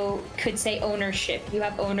also could say ownership. You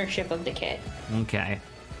have ownership of the kid. Okay.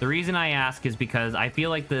 The reason I ask is because I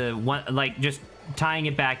feel like just tying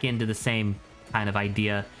it back into the same kind of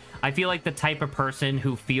idea, I feel like the type of person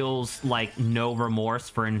who feels like no remorse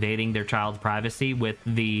for invading their child's privacy with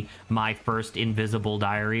the My First Invisible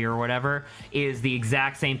Diary or whatever is the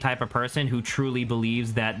exact same type of person who truly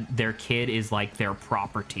believes that their kid is like their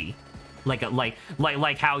property. Like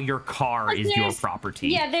how your car is your property.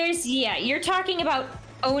 Yeah, you're talking about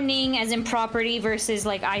owning as in property versus,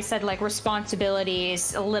 like I said, like responsibility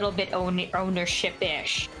is a little bit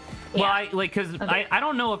ownership-ish. Well, I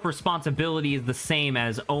don't know if responsibility is the same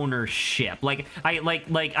as ownership.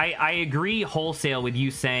 I agree wholesale with you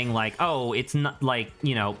saying like, oh, it's not like,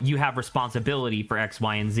 you have responsibility for X,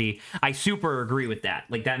 Y, and Z. I super agree with that.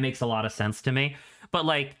 Like that makes a lot of sense to me. But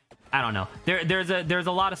like, I don't know. There's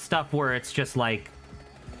a lot of stuff where it's just like,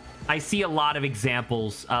 I see a lot of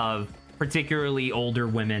examples of particularly older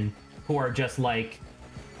women who are just like,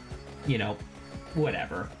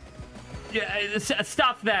 whatever. Yeah,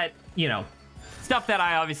 stuff that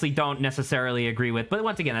I obviously don't necessarily agree with, but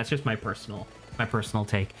once again, that's just my personal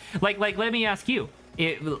take. Like let me ask you,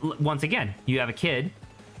 once again, you have a kid,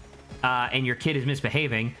 and your kid is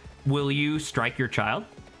misbehaving, will you strike your child?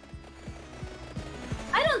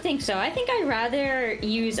 I don't think so. I think I'd rather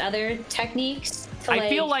use other techniques. I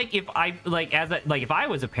feel like if I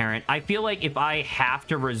was a parent, I feel like if I have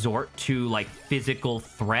to resort to like physical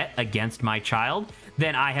threat against my child,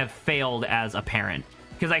 then I have failed as a parent.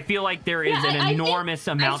 Because I feel like there is an enormous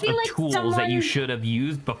amount of tools that you should have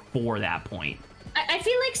used before that point. I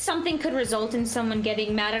feel like something could result in someone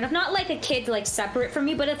getting mad enough. Not like a kid's like separate from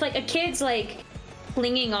you, but if like a kid's like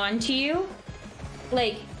clinging on to you,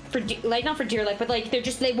 like not for dear life, but like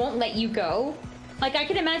they won't let you go. Like I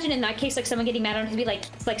could imagine in that case, like someone getting mad at him to be like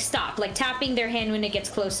stop, like tapping their hand when it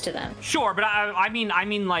gets close to them. Sure, but I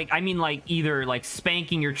mean like either like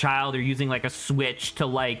spanking your child or using like a switch to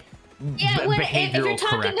like behavioral if you're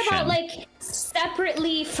talking correction. about like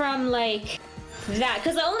separately from like that,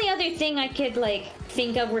 because the only other thing I could like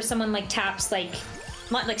think of where someone like taps like.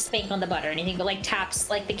 Not like spank on the butt or anything, but like taps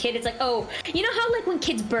like the kid. It's like, oh, you know how like when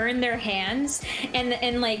kids burn their hands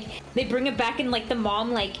and like they bring it back and like the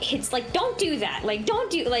mom like hits like, don't do that, like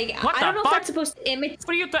don't do like I don't know if that's supposed to imitate.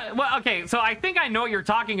 What are you? Well, okay, so I think I know what you're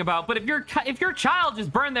talking about. But if your child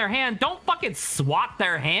just burned their hand, don't fucking swat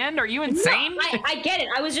their hand. Are you insane? No, I get it.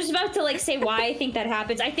 I was just about to like say why I think that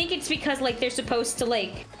happens. I think it's because like they're supposed to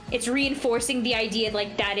like it's reinforcing the idea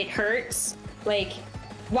like that it hurts like.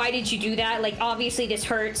 why did you do that? Like, obviously this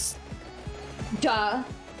hurts. Duh.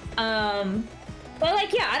 But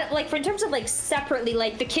like, yeah, like for in terms of like separately,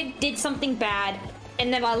 like the kid did something bad,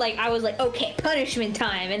 and then I was like, okay, punishment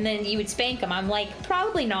time, and then you would spank him. I'm like,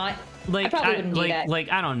 probably not. Like, I probably wouldn't do that.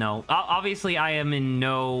 Like, I don't know. Obviously, I am in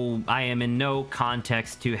no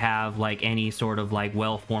context to have like any sort of like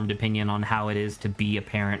well-formed opinion on how it is to be a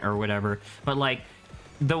parent or whatever. But like,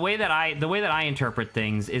 the way that I interpret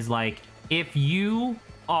things is like, if you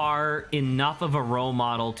are enough of a role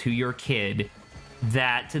model to your kid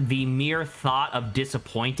that the mere thought of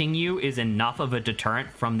disappointing you is enough of a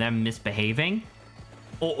deterrent from them misbehaving,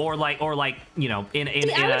 or like you know, I would find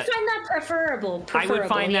that preferable. I would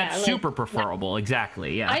find that like, super preferable. Yeah.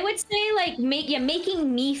 Exactly. Yeah. I would say like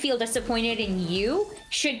making me feel disappointed in you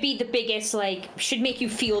should be the biggest, like, should make you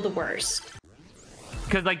feel the worst.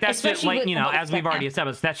 Because like that's just like, you know, as we've already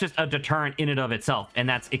established, that's just a deterrent in and of itself, and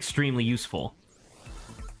that's extremely useful.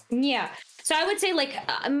 Yeah. So I would say, like,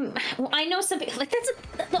 I know some, like,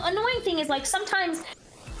 the annoying thing is, like, sometimes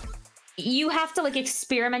you have to, like,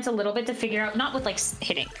 experiment a little bit to figure out, not with, like,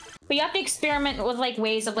 hitting, but you have to experiment with, like,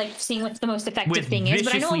 ways of, like, seeing what the most effective thing is.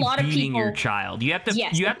 But I know a lot of people... beating your child. You have to,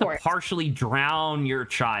 yes, you have to partially drown your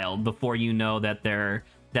child before you know that they're,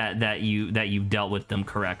 that you've dealt with them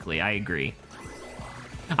correctly. I agree.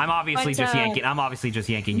 I'm obviously just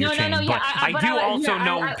yanking your chain, yeah, but I do also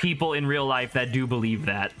know people in real life that do believe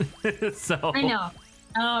that. So I know,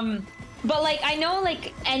 but like I know,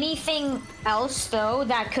 like, anything else though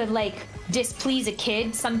that could like displease a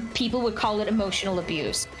kid, some people would call it emotional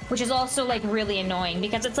abuse, which is also like really annoying,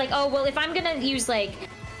 because it's like, oh well, if I'm gonna use like,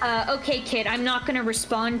 okay kid, I'm not gonna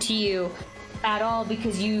respond to you at all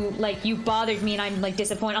because you bothered me and I'm like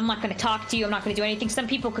disappointed, I'm not gonna talk to you, I'm not gonna do anything. Some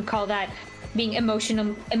people could call that being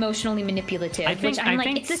emotionally manipulative. I think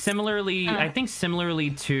similarly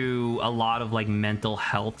to a lot of like mental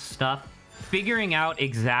health stuff, figuring out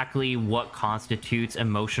exactly what constitutes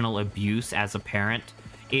emotional abuse as a parent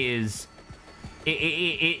is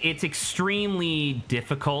it's extremely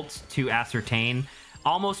difficult to ascertain,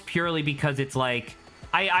 almost purely because it's like,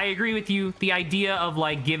 I agree with you. The idea of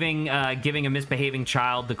like giving a misbehaving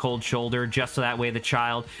child the cold shoulder just so that way the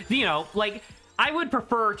child, you know, like, I would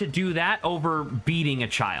prefer to do that over beating a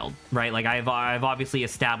child, right? Like I've obviously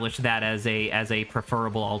established that as a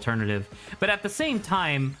preferable alternative. But at the same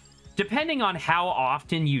time, depending on how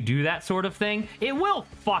often you do that sort of thing, it will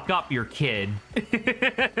fuck up your kid.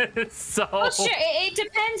 So well, sure, it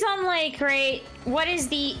depends on like, right, what is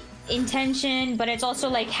the intention, but it's also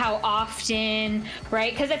like how often,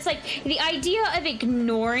 right? Because it's like the idea of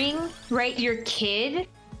ignoring, right, your kid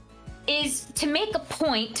is to make a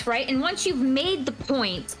point, right? And once you've made the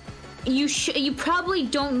point, you shouldn't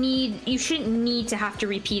need to have to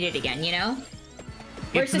repeat it again, you know?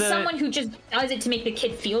 Versus someone who just does it to make the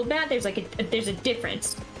kid feel bad, there's like there's a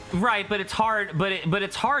difference. Right, but it's hard. But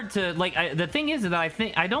it's hard to like. The thing is that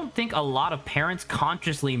I don't think a lot of parents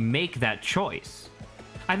consciously make that choice.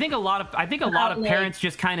 I think a lot of parents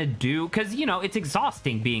just kind of do, because, you know, it's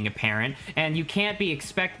exhausting being a parent, and you can't be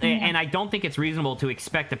and I don't think it's reasonable to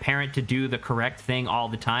expect a parent to do the correct thing all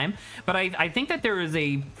the time. But I think that there is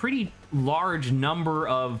a pretty large number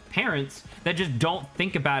of parents that just don't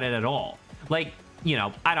think about it at all. Like, you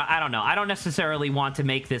know, I don't know. I don't necessarily want to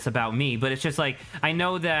make this about me, but it's just like, I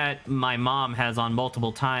know that my mom has on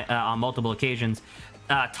multiple occasions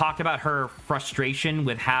talked about her frustration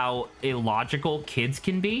with how illogical kids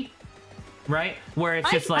can be, right? Where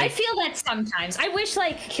it's just like, I feel that sometimes. I wish,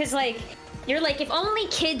 like, because like you're like, if only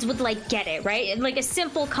kids would like get it, right? Like a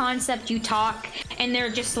simple concept you talk and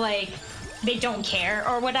they're just like, they don't care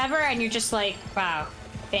or whatever, and you're just like, wow,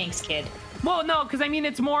 thanks, kid. Well, no, because I mean,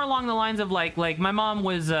 it's more along the lines of like my mom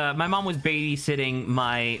was babysitting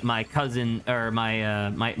my cousin, or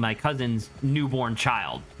my cousin's newborn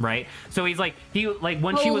child, right? So he's like,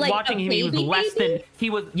 when she was watching him, he was less than,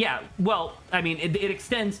 well, I mean, it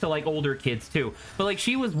extends to like older kids too, but like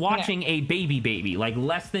she was watching a baby, like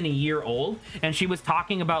less than a year old, and she was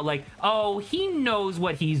talking about like, oh, he knows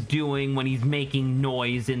what he's doing when he's making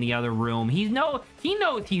noise in the other room. He knows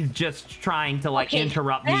he's just trying to like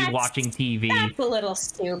interrupt me watching TV. That's a little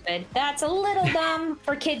stupid. That's a little dumb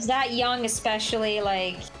for kids that young, especially.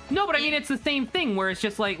 Like, no, but I mean, it's the same thing where it's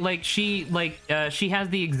just like she has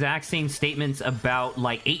the exact same statements about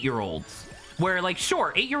like 8-year-olds, where like,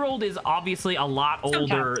 sure, 8-year-old is obviously a lot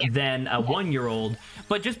older than a 1-year-old,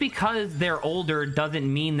 but just because they're older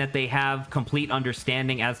doesn't mean that they have complete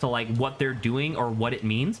understanding as to like what they're doing or what it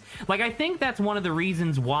means. Like, I think that's one of the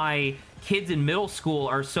reasons why kids in middle school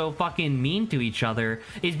are so fucking mean to each other,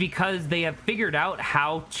 is because they have figured out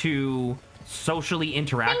how to socially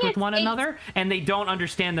interact with one another, and they don't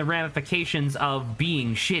understand the ramifications of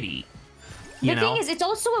being shitty. The thing is, it's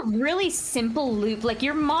also a really simple loop. Like,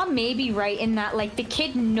 your mom may be right in that, like, the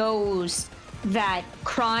kid knows that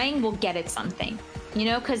crying will get it something, you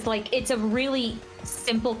know? Because, like, it's a really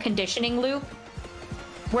simple conditioning loop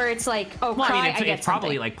where it's like, oh, well, cry, it's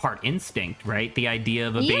probably, like, part instinct, right? The idea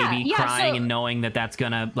of a baby crying and knowing that that's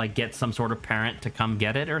gonna, like, get some sort of parent to come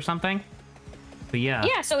get it or something. But yeah.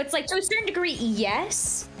 Yeah, so it's like, to a certain degree,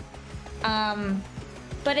 yes.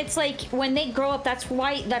 But it's like, when they grow up, that's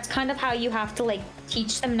kind of how you have to, like,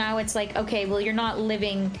 teach them now. It's like, okay, well, you're not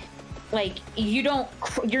living, like,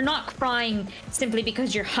 you're not crying simply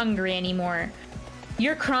because you're hungry anymore.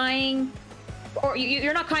 You're crying, or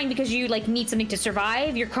you're not crying because you, like, need something to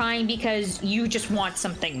survive. You're crying because you just want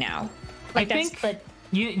something now. Like,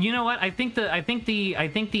 you know what? I think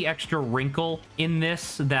the extra wrinkle in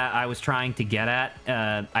this that I was trying to get at,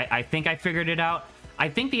 I think I figured it out. I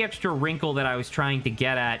think the extra wrinkle that I was trying to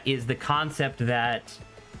get at is the concept that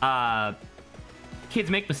kids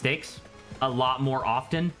make mistakes a lot more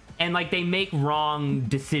often, and, like, they make wrong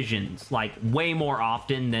decisions, like, way more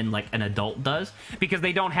often than, like, an adult does, because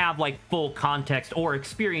they don't have, like, full context or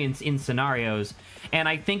experience in scenarios. And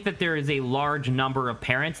I think that there is a large number of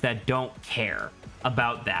parents that don't care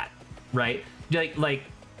about that, right?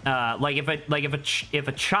 If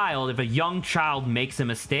a young child makes a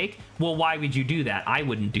mistake, well, why would you do that? I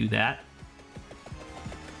wouldn't do that,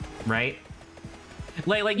 right?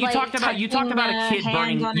 Like you talked about a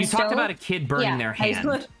kid burning their hand. I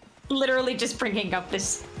was literally just bringing up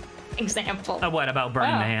this example. What about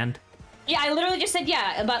burning the hand? Yeah, I literally just said,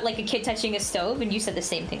 about, like, a kid touching a stove, and you said the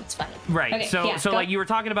same thing. It's funny. Right. Okay, so like, you were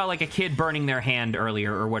talking about, like, a kid burning their hand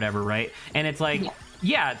earlier or whatever, right? And it's like,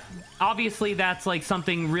 yeah, obviously that's, like,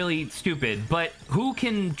 something really stupid, but who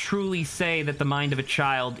can truly say that the mind of a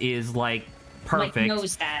child is, like, perfect? Like,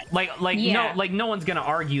 knows that. No one's gonna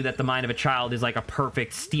argue that the mind of a child is, like, a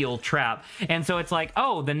perfect steel trap. And so it's like,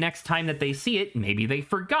 oh, the next time that they see it, maybe they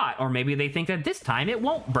forgot, or maybe they think that this time it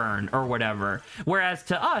won't burn or whatever. Whereas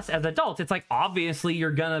to us as adults, it's like, obviously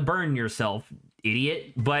you're gonna burn yourself,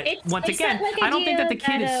 idiot. But once again, I don't think that the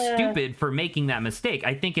kid is stupid for making that mistake.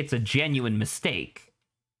 I think it's a genuine mistake.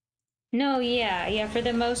 No, yeah, for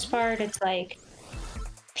the most part, it's like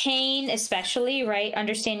pain, especially, right?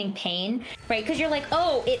 Understanding pain, right? Because you're like,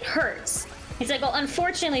 oh, it hurts. It's like, well,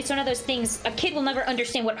 unfortunately, it's one of those things. A kid will never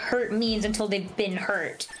understand what hurt means until they've been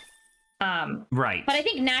hurt. Right. But I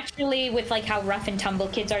think naturally, with, like, how rough and tumble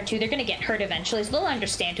kids are too, they're gonna get hurt eventually. So they'll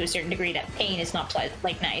understand to a certain degree that pain is not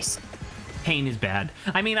like nice. Pain is bad.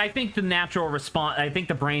 I mean, I think the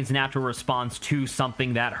brain's natural response to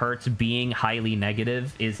something that hurts being highly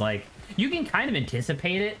negative is, like, you can kind of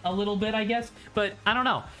anticipate it a little bit, I guess, but I don't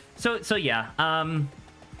know. So yeah,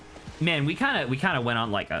 man, we kind of went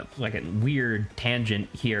on like a weird tangent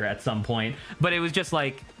here at some point, but it was just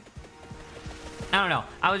like, I don't know.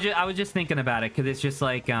 I was just thinking about it, because it's just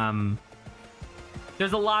like,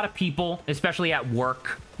 there's a lot of people, especially at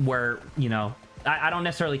work, where, you know, I don't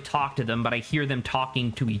necessarily talk to them, but I hear them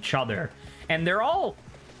talking to each other, and they're all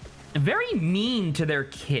very mean to their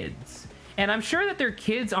kids. And I'm sure that their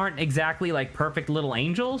kids aren't exactly, like, perfect little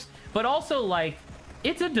angels, but also, like,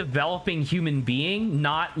 it's a developing human being,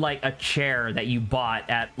 not, like, a chair that you bought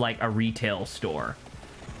at, like, a retail store.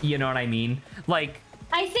 You know what I mean? Like,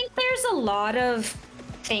 I think there's a lot of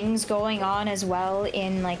things going on as well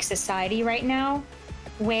in, like, society right now,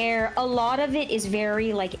 where a lot of it is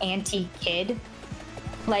very, like, anti-kid.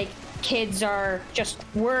 Like, kids are just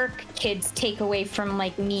work, kids take away from,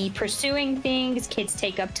 like, me pursuing things, kids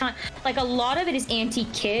take up time. Like, a lot of it is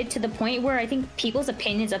anti-kid, to the point where I think people's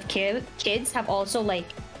opinions of kids have also, like,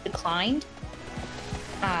 declined.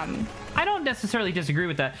 I don't necessarily disagree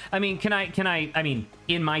with that. I mean, I mean,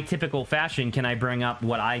 in my typical fashion, can I bring up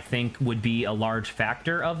what I think would be a large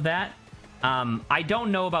factor of that? I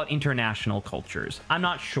don't know about international cultures. I'm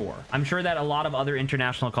not sure. I'm sure that a lot of other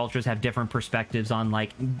international cultures have different perspectives on,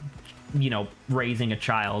 like, you know, raising a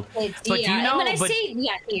child. But do you know?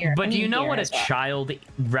 Do you know what a child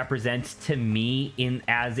represents to me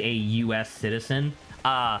as a U.S. citizen?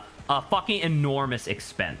 A fucking enormous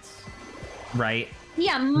expense, right?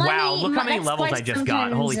 Yeah. Money, wow, look how many levels I just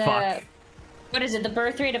got. Holy fuck. What is it? The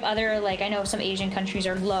birth rate of other, like, I know some Asian countries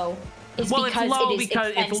are low. Well, it's low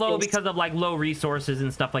because of, like, low resources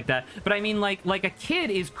and stuff like that. But I mean, like a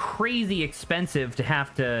kid is crazy expensive to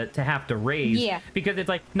have to raise. Yeah. Because it's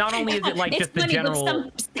like, not only is it like just the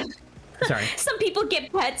general. Sorry. Some people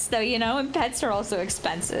get pets though, you know, and pets are also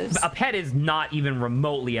expensive. A pet is not even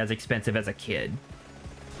remotely as expensive as a kid.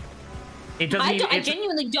 it doesn't. I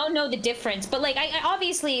genuinely don't know the difference, but like, I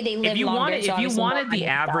obviously they live if you longer. Wanted, so if you wanted the stuff.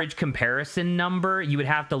 average comparison number, you would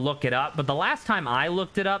have to look it up. But the last time I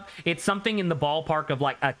looked it up, it's something in the ballpark of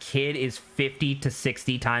like a kid is 50 to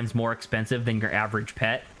 60 times more expensive than your average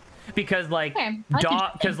pet. Because like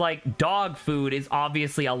dog food is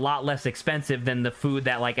obviously a lot less expensive than the food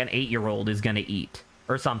that like an 8-year-old is gonna eat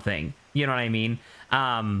or something. You know what I mean?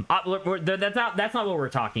 That's not what we're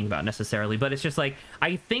talking about necessarily, but it's just like,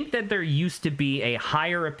 I think that there used to be a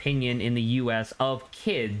higher opinion in the US of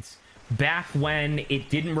kids back when it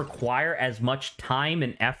didn't require as much time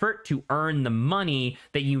and effort to earn the money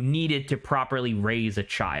that you needed to properly raise a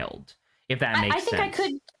child. If that makes sense.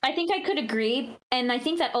 I think I could agree, and I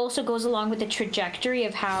think that also goes along with the trajectory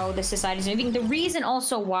of how the society is moving. The reason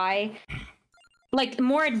also why, like, the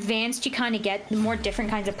more advanced you kind of get, the more different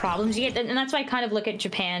kinds of problems you get, and that's why I kind of look at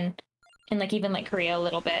Japan and like even like Korea a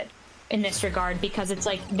little bit in this regard, because it's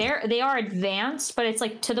like they are advanced, but it's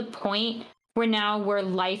like to the point where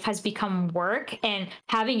life has become work, and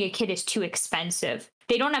having a kid is too expensive.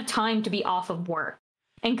 They don't have time to be off of work.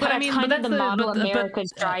 And that's kind of the model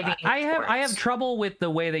America's driving. I have trouble with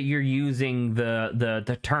the way that you're using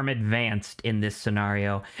the term advanced in this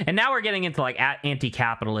scenario. And now we're getting into like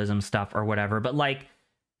anti-capitalism stuff or whatever. But like,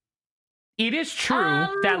 it is true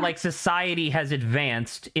that like society has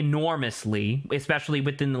advanced enormously, especially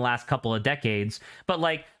within the last couple of decades. But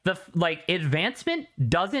like advancement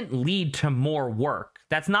doesn't lead to more work.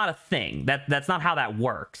 That's not a thing. That's not how that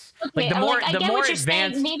works. Okay, like the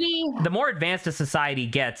more advanced a society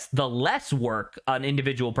gets, the less work an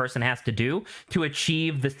individual person has to do to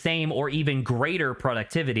achieve the same or even greater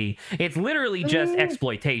productivity. It's literally just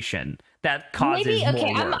exploitation that causes more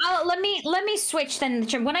work. Let me switch then.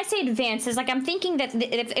 When I say advanced, is like I'm thinking that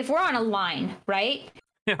if we're on a line, right?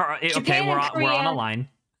 Okay, we're on a line.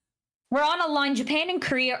 We're on a line. Japan and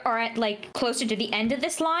Korea are at like closer to the end of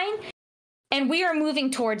this line. And we are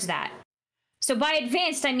moving towards that. So by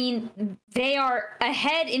advanced, I mean they are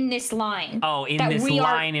ahead in this line. Oh, in this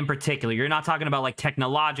line in particular. You're not talking about like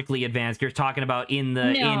technologically advanced. You're talking about in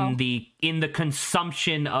the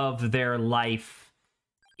consumption of their life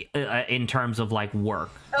in terms of like work.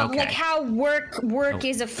 Okay. Like how work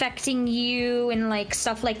is affecting you and like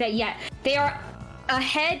stuff like that. Yeah, they are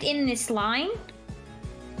ahead in this line.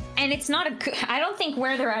 And it's not I don't think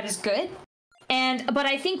where they're at is good. But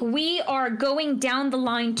I think we are going down the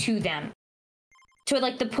line to them. To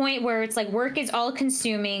like the point where it's like work is all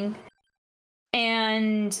consuming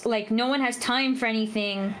and like no one has time for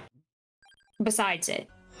anything besides it.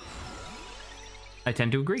 I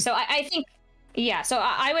tend to agree. So I think, yeah, so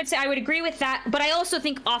I would say I would agree with that. But I also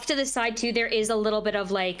think off to the side too, there is a little bit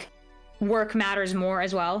of like work matters more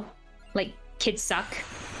as well. Like kids suck.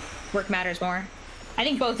 Work matters more. I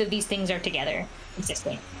think both of these things are together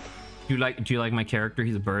consistent. Do you like my character?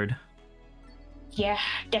 He's a bird. Yeah,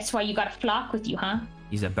 that's why you got a flock with you, huh?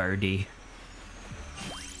 He's a birdie.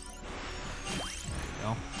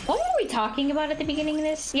 What were we talking about at the beginning of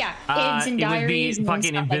this? Yeah, kids and diaries. It was the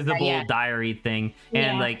fucking invisible like that, diary thing.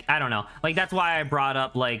 And like, I don't know. Like, that's why I brought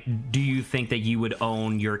up, like, do you think that you would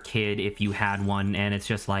own your kid if you had one? And it's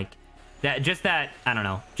just like, I don't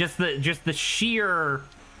know. Just the sheer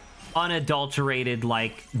unadulterated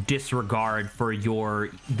like disregard for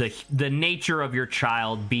the nature of your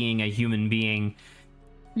child being a human being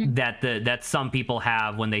that some people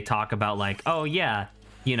have when they talk about like, oh yeah,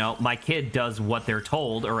 you know, my kid does what they're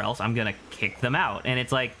told or else I'm gonna kick them out. And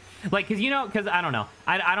it's like because I don't know,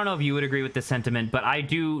 I don't know if you would agree with this sentiment, but I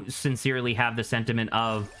do sincerely have the sentiment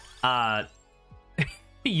of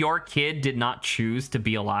your kid did not choose to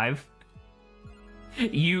be alive.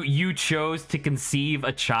 You chose to conceive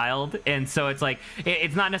a child, and so it's like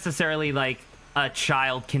it's not necessarily like a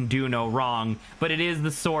child can do no wrong, but it is the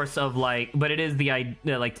source of like, but it is the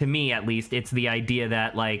idea, like to me at least, it's the idea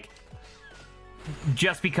that like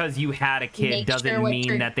just because you had a kid doesn't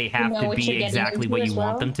mean that they have to be exactly what you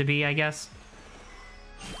want them to be, I guess.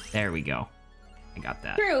 There we go. I got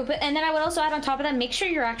that. True, but and then I would also add on top of that, make sure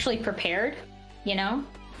you're actually prepared, you know?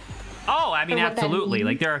 Oh, I mean, absolutely.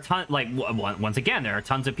 Like there are once again, there are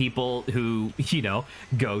tons of people who, you know,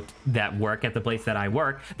 that work at the place that I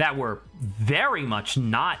work that were very much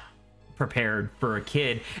not prepared for a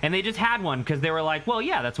kid, and they just had one because they were like, well,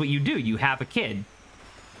 yeah, that's what you do. You have a kid.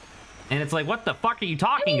 And it's like, what the fuck are you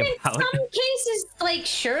talking about? In some cases, like,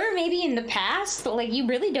 sure, maybe in the past, but like, you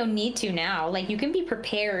really don't need to now. Like, you can be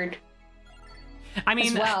prepared. I mean,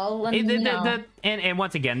 as well, and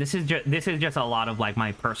once again, this is just a lot of like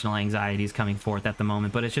my personal anxieties coming forth at the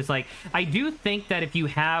moment. But it's just like, I do think that if you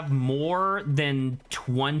have more than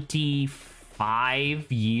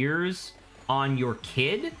 25 years on your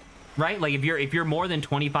kid, right? Like if you're more than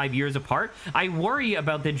 25 years apart, I worry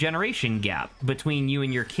about the generation gap between you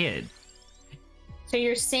and your kid. So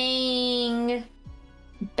you're saying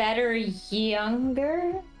better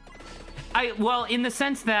younger? Well, in the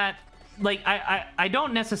sense that, like, I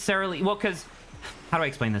don't necessarily, well, because, how do I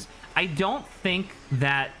explain this? I don't think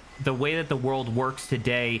that the way that the world works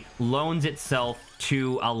today loans itself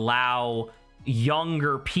to allow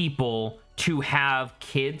younger people to have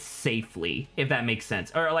kids safely, if that makes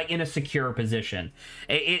sense, or like in a secure position.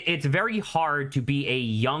 It's very hard to be a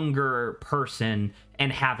younger person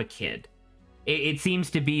and have a kid. It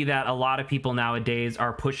seems to be that a lot of people nowadays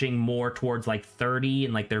are pushing more towards like 30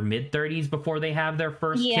 and like their mid 30s before they have their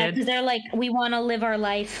first kid. Yeah, because they're like, we want to live our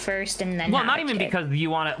life first and then. Well, have not a even kid. because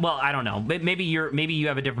you want to. Well, I don't know. Maybe you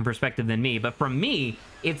have a different perspective than me. But from me,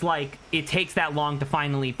 it's like it takes that long to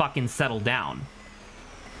finally fucking settle down.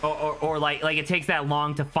 Or like it takes that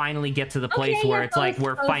long to finally get to the place where it's like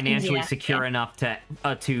we're financially secure enough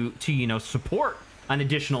to you know, support an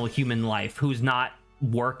additional human life who's not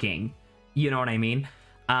working. You know what I mean?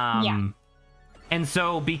 And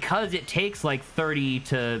so because it takes like 30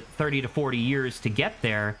 to 40 years to get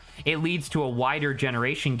there, it leads to a wider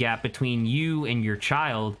generation gap between you and your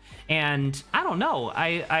child. And I don't know,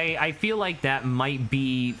 I feel like that might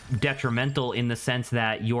be detrimental in the sense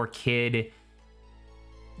that your kid,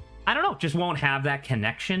 I don't know, just won't have that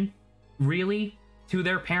connection really to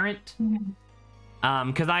their parent.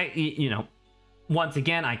 Because you know, once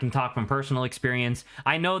again, I can talk from personal experience.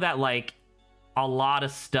 I know that like a lot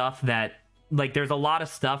of stuff that, like, there's a lot of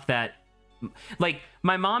stuff that, like,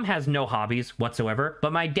 my mom has no hobbies whatsoever,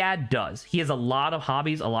 but my dad does. He has a lot of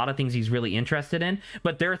hobbies, a lot of things he's really interested in,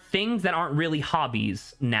 but there are things that aren't really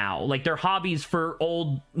hobbies now. Like, they're hobbies for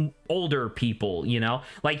older people, you know?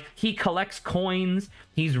 Like, he collects coins,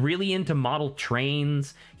 he's really into model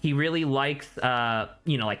trains, he really likes,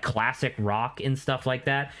 you know, like, classic rock and stuff like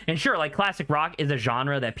that. And sure, like, classic rock is a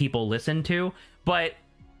genre that people listen to, but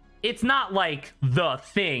it's not like the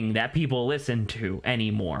thing that people listen to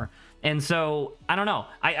anymore. And so, I don't know.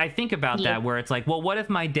 I think about that where it's like, well, what if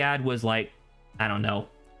my dad was like, I don't know.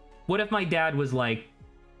 What if my dad was like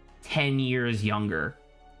 10 years younger?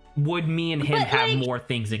 Would me and him have more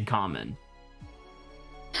things in common?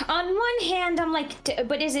 On one hand, I'm like,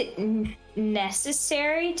 but is it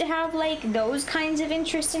necessary to have like those kinds of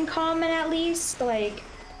interests in common at least? Like,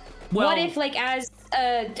 well, what if like I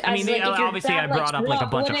mean, like, obviously I brought up like a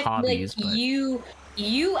bunch of hobbies, like, but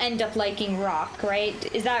you end up liking rock,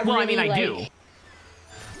 right? Is that well? really, I mean, I like,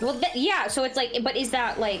 do. Well, yeah. So it's like, but is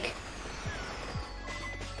that like?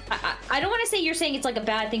 I don't want to say you're saying it's like a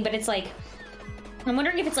bad thing, but it's like, I'm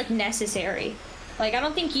wondering if it's like necessary. Like, I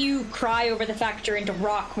don't think you cry over the fact you're into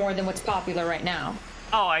rock more than what's popular right now.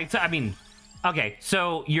 Oh, I mean, okay,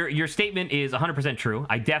 so your statement is 100% true.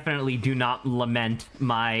 I definitely do not lament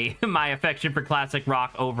my affection for classic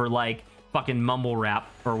rock over like fucking mumble rap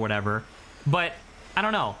or whatever. But I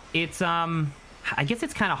don't know. It's I guess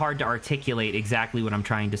it's kind of hard to articulate exactly what I'm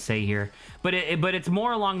trying to say here. But it's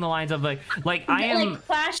more along the lines of like I am like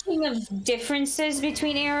clashing of differences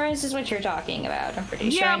between eras is what you're talking about. I'm pretty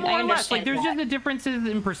sure. Yeah, more I or less. Like, there's that. just the differences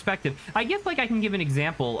in perspective. I guess, like, I can give an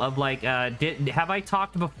example of, like, have I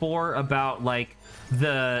talked before about, like,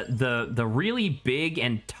 the really big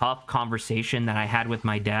and tough conversation that I had with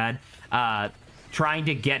my dad, trying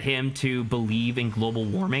to get him to believe in global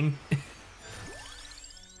warming?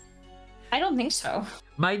 I don't think so.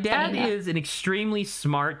 My dad is an extremely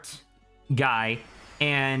smart guy,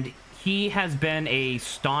 and he has been a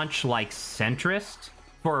staunch, like, centrist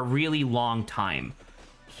for a really long time.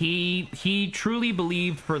 He truly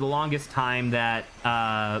believed for the longest time that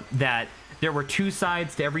that there were two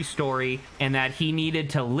sides to every story, and that he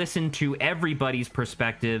needed to listen to everybody's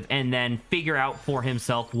perspective and then figure out for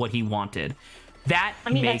himself what he wanted. That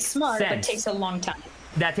makes that's smart, sense. but it takes a long time.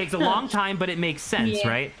 That takes a long time, but it makes sense,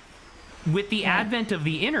 right? With the advent of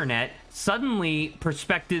the internet, suddenly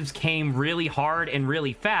perspectives came really hard and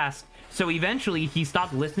really fast. So eventually he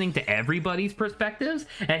stopped listening to everybody's perspectives,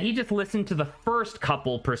 and he just listened to the first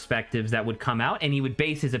couple perspectives that would come out, and he would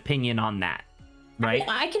base his opinion on that, right?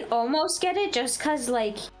 I can almost get it just because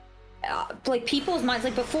like people's minds,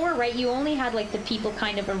 like before, right? You only had like the people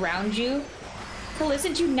kind of around you to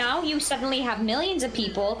listen to. Now you suddenly have millions of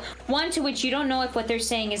people, one to which you don't know if what they're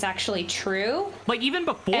saying is actually true. Like even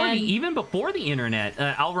before the internet,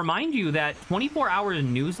 I'll remind you that 24-hour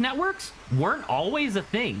news networks weren't always a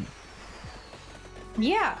thing.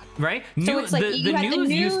 Yeah. Right. So it's like the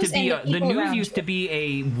news used to be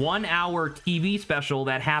a 1 hour TV special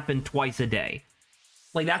that happened twice a day.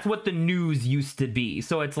 Like, that's what the news used to be.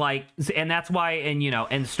 So it's like, and that's why, and you know,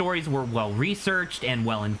 and stories were well researched and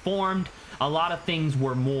well informed. A lot of things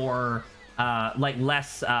were more like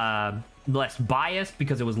less biased,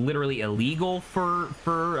 because it was literally illegal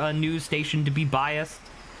for a news station to be biased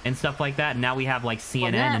and stuff like that. And now we have like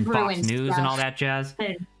CNN and Fox News and all that jazz.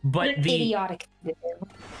 But idiotic.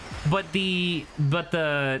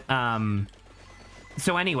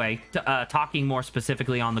 So anyway, talking more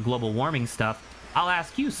specifically on the global warming stuff, I'll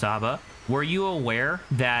ask you, Saba, were you aware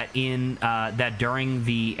that that during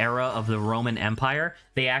the era of the Roman Empire,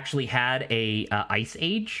 they actually had a ice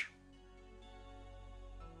age?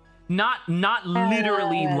 Not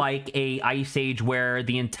literally like a ice age where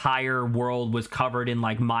the entire world was covered in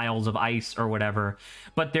like miles of ice or whatever,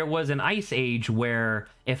 but there was an ice age where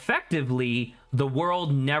effectively the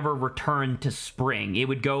world never returned to spring. It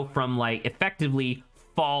would go from like effectively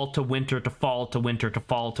fall to winter to fall to winter to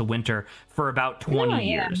fall to winter for about 20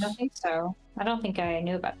 years. I don't think so. I don't think I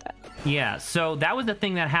knew about that. Yeah, so that was the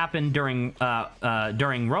thing that happened during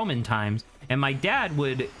Roman times, and my dad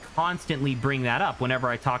would constantly bring that up whenever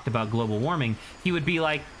I talked about global warming. He would be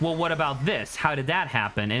like, well, what about this? How did that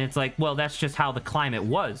happen? And it's like, well, that's just how the climate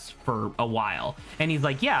was for a while. And he's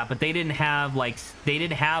like, yeah, but they didn't have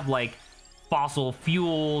like fossil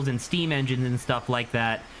fuels and steam engines and stuff like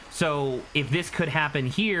that. So if this could happen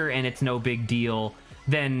here and it's no big deal,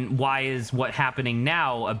 then why is what happening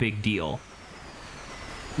now a big deal?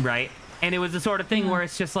 Right? And it was the sort of thing where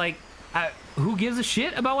it's just like, who gives a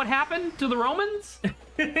shit about what happened to the Romans?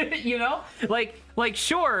 You know? Like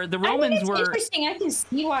sure, the Romans were interesting. I can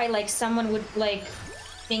see why like someone would like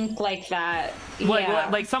think like that.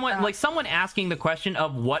 Like someone asking the question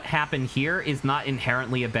of what happened here is not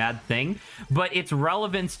inherently a bad thing, but its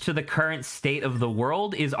relevance to the current state of the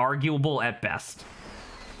world is arguable at best.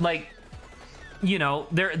 Like, you know,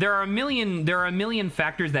 there are a million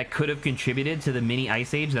factors that could have contributed to the mini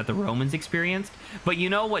ice age that the Romans experienced, but you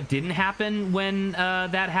know what didn't happen when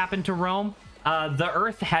that happened to Rome? The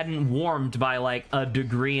Earth hadn't warmed by like 1.5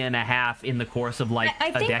 degrees in the course of like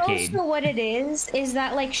a decade. I think also what it is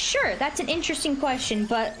that like, sure, that's an interesting question,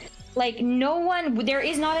 but like there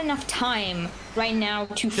is not enough time right now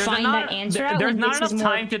to find that answer out. There's not enough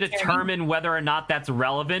time to determine whether or not that's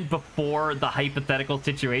relevant before the hypothetical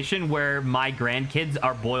situation where my grandkids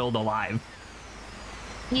are boiled alive.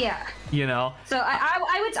 Yeah. You know? So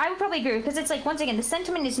I would probably agree, because it's like, once again, the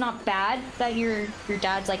sentiment is not bad that your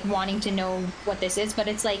dad's like wanting to know what this is, but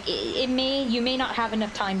it's like you may not have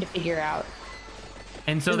enough time to figure out.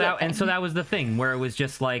 And so that was the thing where it was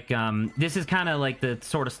just like this is kind of like the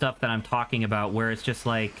sort of stuff that I'm talking about, where it's just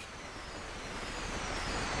like,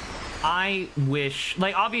 I wish,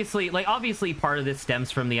 like obviously part of this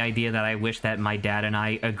stems from the idea that I wish that my dad and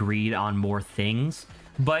I agreed on more things.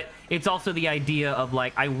 But it's also the idea of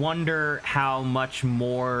like, I wonder how much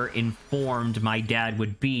more informed my dad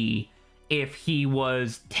would be if he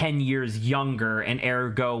was 10 years younger and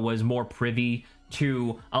ergo was more privy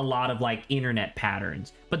to a lot of like internet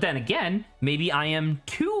patterns. But then again, maybe I am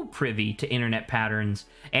too privy to internet patterns,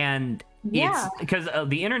 and it's because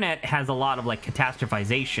the internet has a lot of like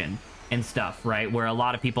catastrophization and stuff, right? Where a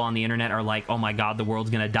lot of people on the internet are like, oh my God, the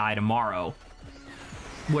world's gonna die tomorrow.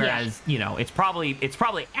 Whereas, you know, it's probably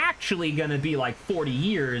actually gonna be like 40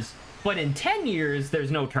 years, but in 10 years,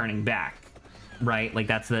 there's no turning back, right? Like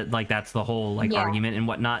that's the whole like argument and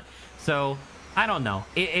whatnot. So I don't know.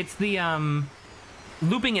 It's the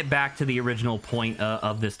looping it back to the original point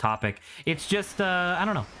of this topic. It's just I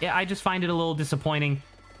don't know. I just find it a little disappointing,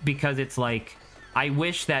 because it's like, I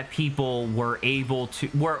wish that people were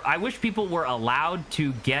I wish people were allowed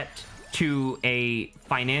to get to a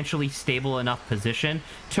financially stable enough position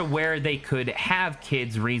to where they could have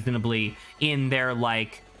kids reasonably in their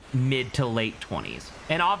like mid to late 20s.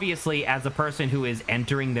 And obviously, as a person who is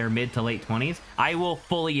entering their mid to late 20s, I will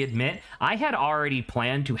fully admit I had already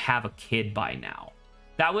planned to have a kid by now.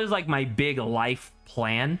 That was like my big life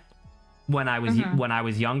plan when I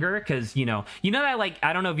was younger, because you know that, like,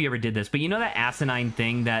 I don't know if you ever did this, but you know that asinine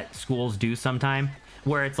thing that schools do sometime,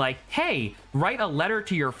 where it's like, hey, write a letter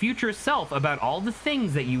to your future self about all the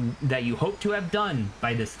things that you hope to have done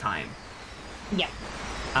by this time.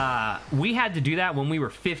 Yeah. We had to do that when we were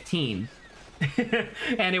 15.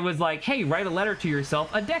 And it was like, hey, write a letter to yourself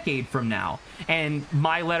a decade from now. And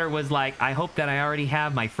my letter was like, I hope that I already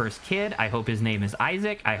have my first kid. I hope his name is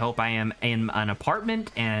Isaac. I hope I am in an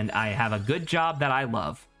apartment and I have a good job that I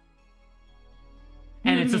love.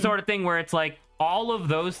 And it's the sort of thing where it's like, all of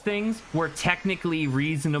those things were technically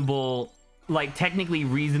reasonable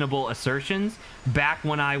assertions back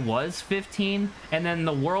when I was 15, and then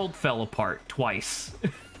the world fell apart twice.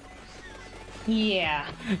 Yeah.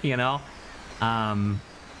 You know? Bummer.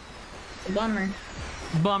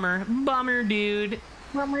 Bummer, dude.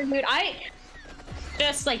 Bummer, dude.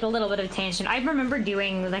 Just like a little bit of tangent. I remember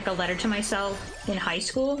doing like a letter to myself in high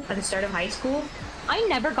school, at the start of high school. I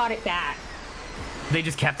never got it back. They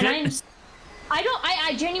just kept it?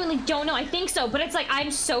 I genuinely don't know. I think so, but it's like,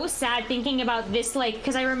 I'm so sad thinking about this, like,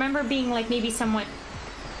 because I remember being like maybe somewhat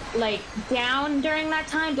like down during that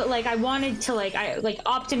time, but like I wanted to like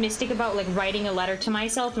optimistic about like writing a letter to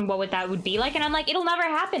myself and what that would be like, and I'm like, it'll never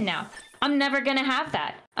happen now. I'm never gonna have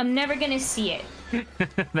that. I'm never gonna see it.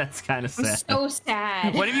 That's kind of sad. I'm so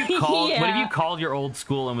sad. What have you called? Yeah. What have you called your old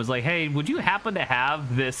school and was like, hey, would you happen to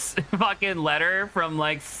have this fucking letter from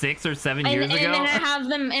like 6 or 7 years ago?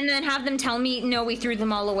 And then have them tell me, no, we threw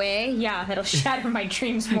them all away. Yeah, it'll shatter my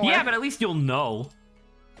dreams more. Yeah, but at least you'll know.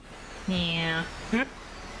 Yeah.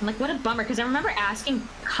 I'm like, what a bummer, because I remember asking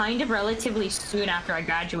kind of relatively soon after I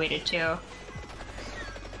graduated too.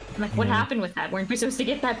 I'm like, what happened with that? Weren't we supposed to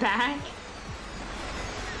get that back?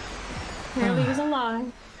 Apparently it was a lie.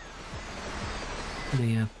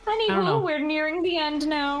 Yeah. Anywho, we're nearing the end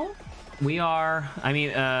now. We are. I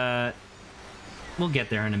mean, we'll get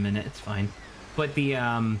there in a minute. It's fine. But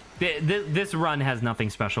this run has nothing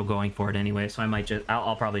special going for it anyway, so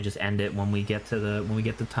I'll probably just end it when we get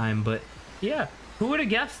to time. But yeah, who would have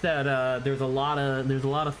guessed that there's a lot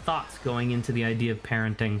of thoughts going into the idea of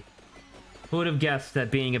parenting? Who would have guessed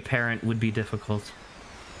that being a parent would be difficult?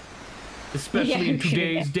 Especially in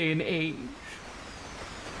today's day and age.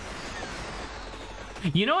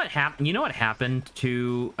 You know what happened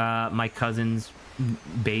to my cousin's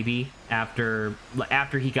baby after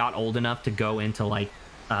he got old enough to go into like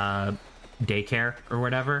daycare or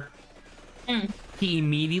whatever? He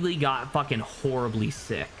immediately got fucking horribly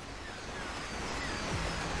sick.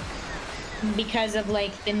 Because of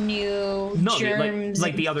like the new germs,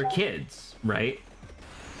 like the other kids, right?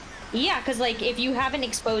 Yeah, because like if you haven't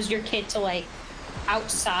exposed your kid to like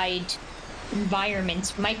outside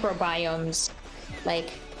environments, microbiomes, like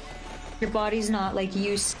your body's not like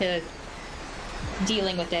used to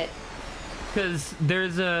dealing with it. Because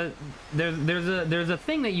there's a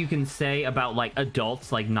thing that you can say about like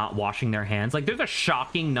adults like not washing their hands. Like there's a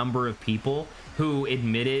shocking number of people who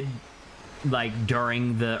admitted like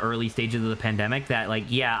during the early stages of the pandemic that like,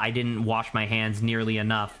 yeah, I didn't wash my hands nearly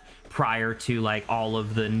enough prior to like all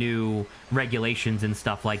of the new regulations and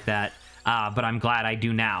stuff like that, but I'm glad I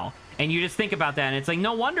do now. And you just think about that and it's like,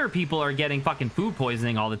 no wonder people are getting fucking food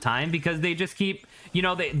poisoning all the time, because they just keep, you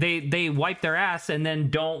know, they wipe their ass and then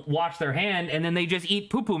don't wash their hand and then they just eat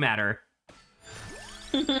poo-poo matter.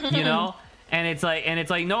 You know? And it's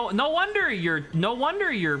like no wonder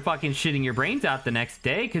you're fucking shitting your brains out the next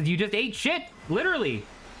day, because you just ate shit, literally.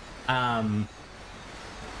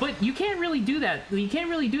 But you can't really do that. You can't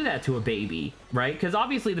really do that to a baby, right? Because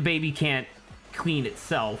obviously the baby can't clean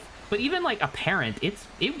itself. But even like a parent,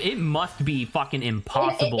 it must be fucking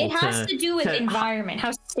impossible. It has to do with environment,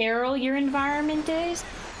 how sterile your environment is,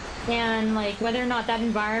 and like whether or not that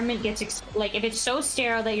environment gets like if it's so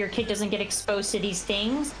sterile that your kid doesn't get exposed to these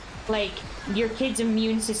things, like your kid's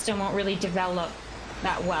immune system won't really develop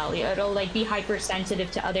that well. It'll like be hypersensitive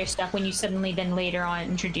to other stuff when you suddenly then later on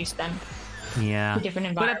introduce them. Yeah, to different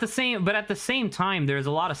environments. But at the same time, there's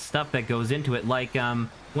a lot of stuff that goes into it. Like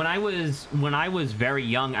when I was very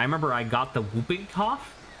young, I remember I got the whooping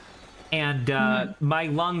cough, and my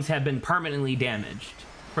lungs have been permanently damaged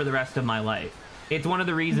for the rest of my life. It's one of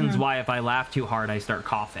the reasons why if I laugh too hard, I start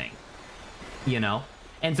coughing. You know,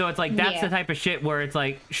 and so it's like that's the type of shit where it's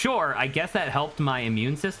like, sure, I guess that helped my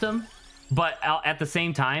immune system. But at the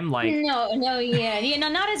same time, like no,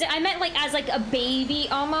 not as I meant like as like a baby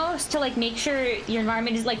almost, to like make sure your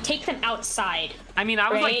environment is like take them outside. I mean, I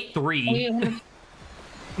was like 3.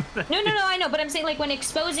 No, I know, but I'm saying like when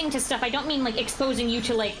exposing to stuff, I don't mean like exposing you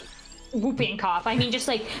to like whooping cough. I mean just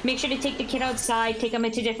like make sure to take the kid outside, take them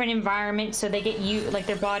into different environments so they get like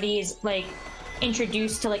their body is like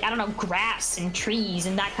introduced to like I don't know grass and trees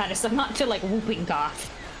and that kind of stuff, not to like whooping cough.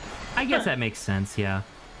 I guess that makes sense. Yeah.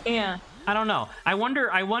 Yeah. I don't know. I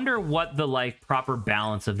wonder what the like proper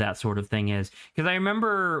balance of that sort of thing is, because I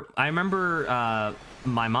remember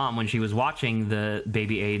my mom when she was watching the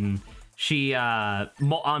baby Aiden, she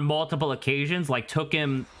on multiple occasions like took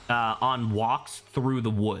him on walks through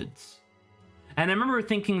the woods, and I remember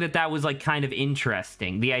thinking that was like kind of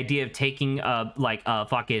interesting, the idea of taking a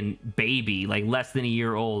fucking baby like less than a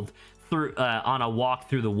year old through on a walk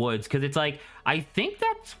through the woods, because it's like I think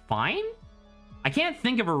that's fine. I can't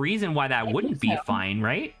think of a reason why that wouldn't be fine,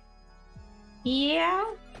 right? Yeah,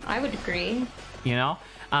 I would agree. You know,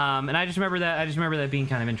 and I just remember that being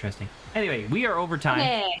kind of interesting. Anyway, we are overtime.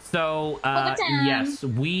 Okay. So, Overtime. yes,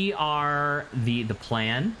 we are the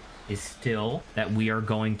plan is still that we are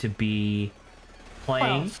going to be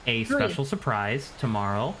playing a special surprise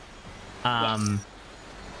tomorrow.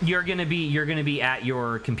 You're gonna be at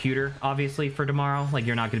your computer, obviously, for tomorrow. Like,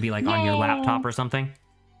 you're not gonna be like on your laptop or something.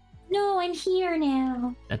 No, I'm here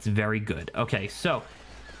now. That's very good. Okay, so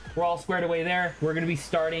we're all squared away there. We're going to be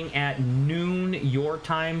starting at noon your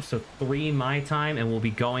time, so 3 my time, and we'll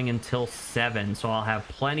be going until 7. So I'll have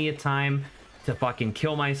plenty of time to fucking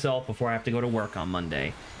kill myself before I have to go to work on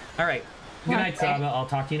Monday. All right. Good night, Saba. I'll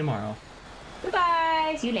talk to you tomorrow.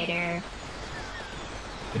 Goodbye. See you later.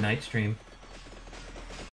 Good night, stream.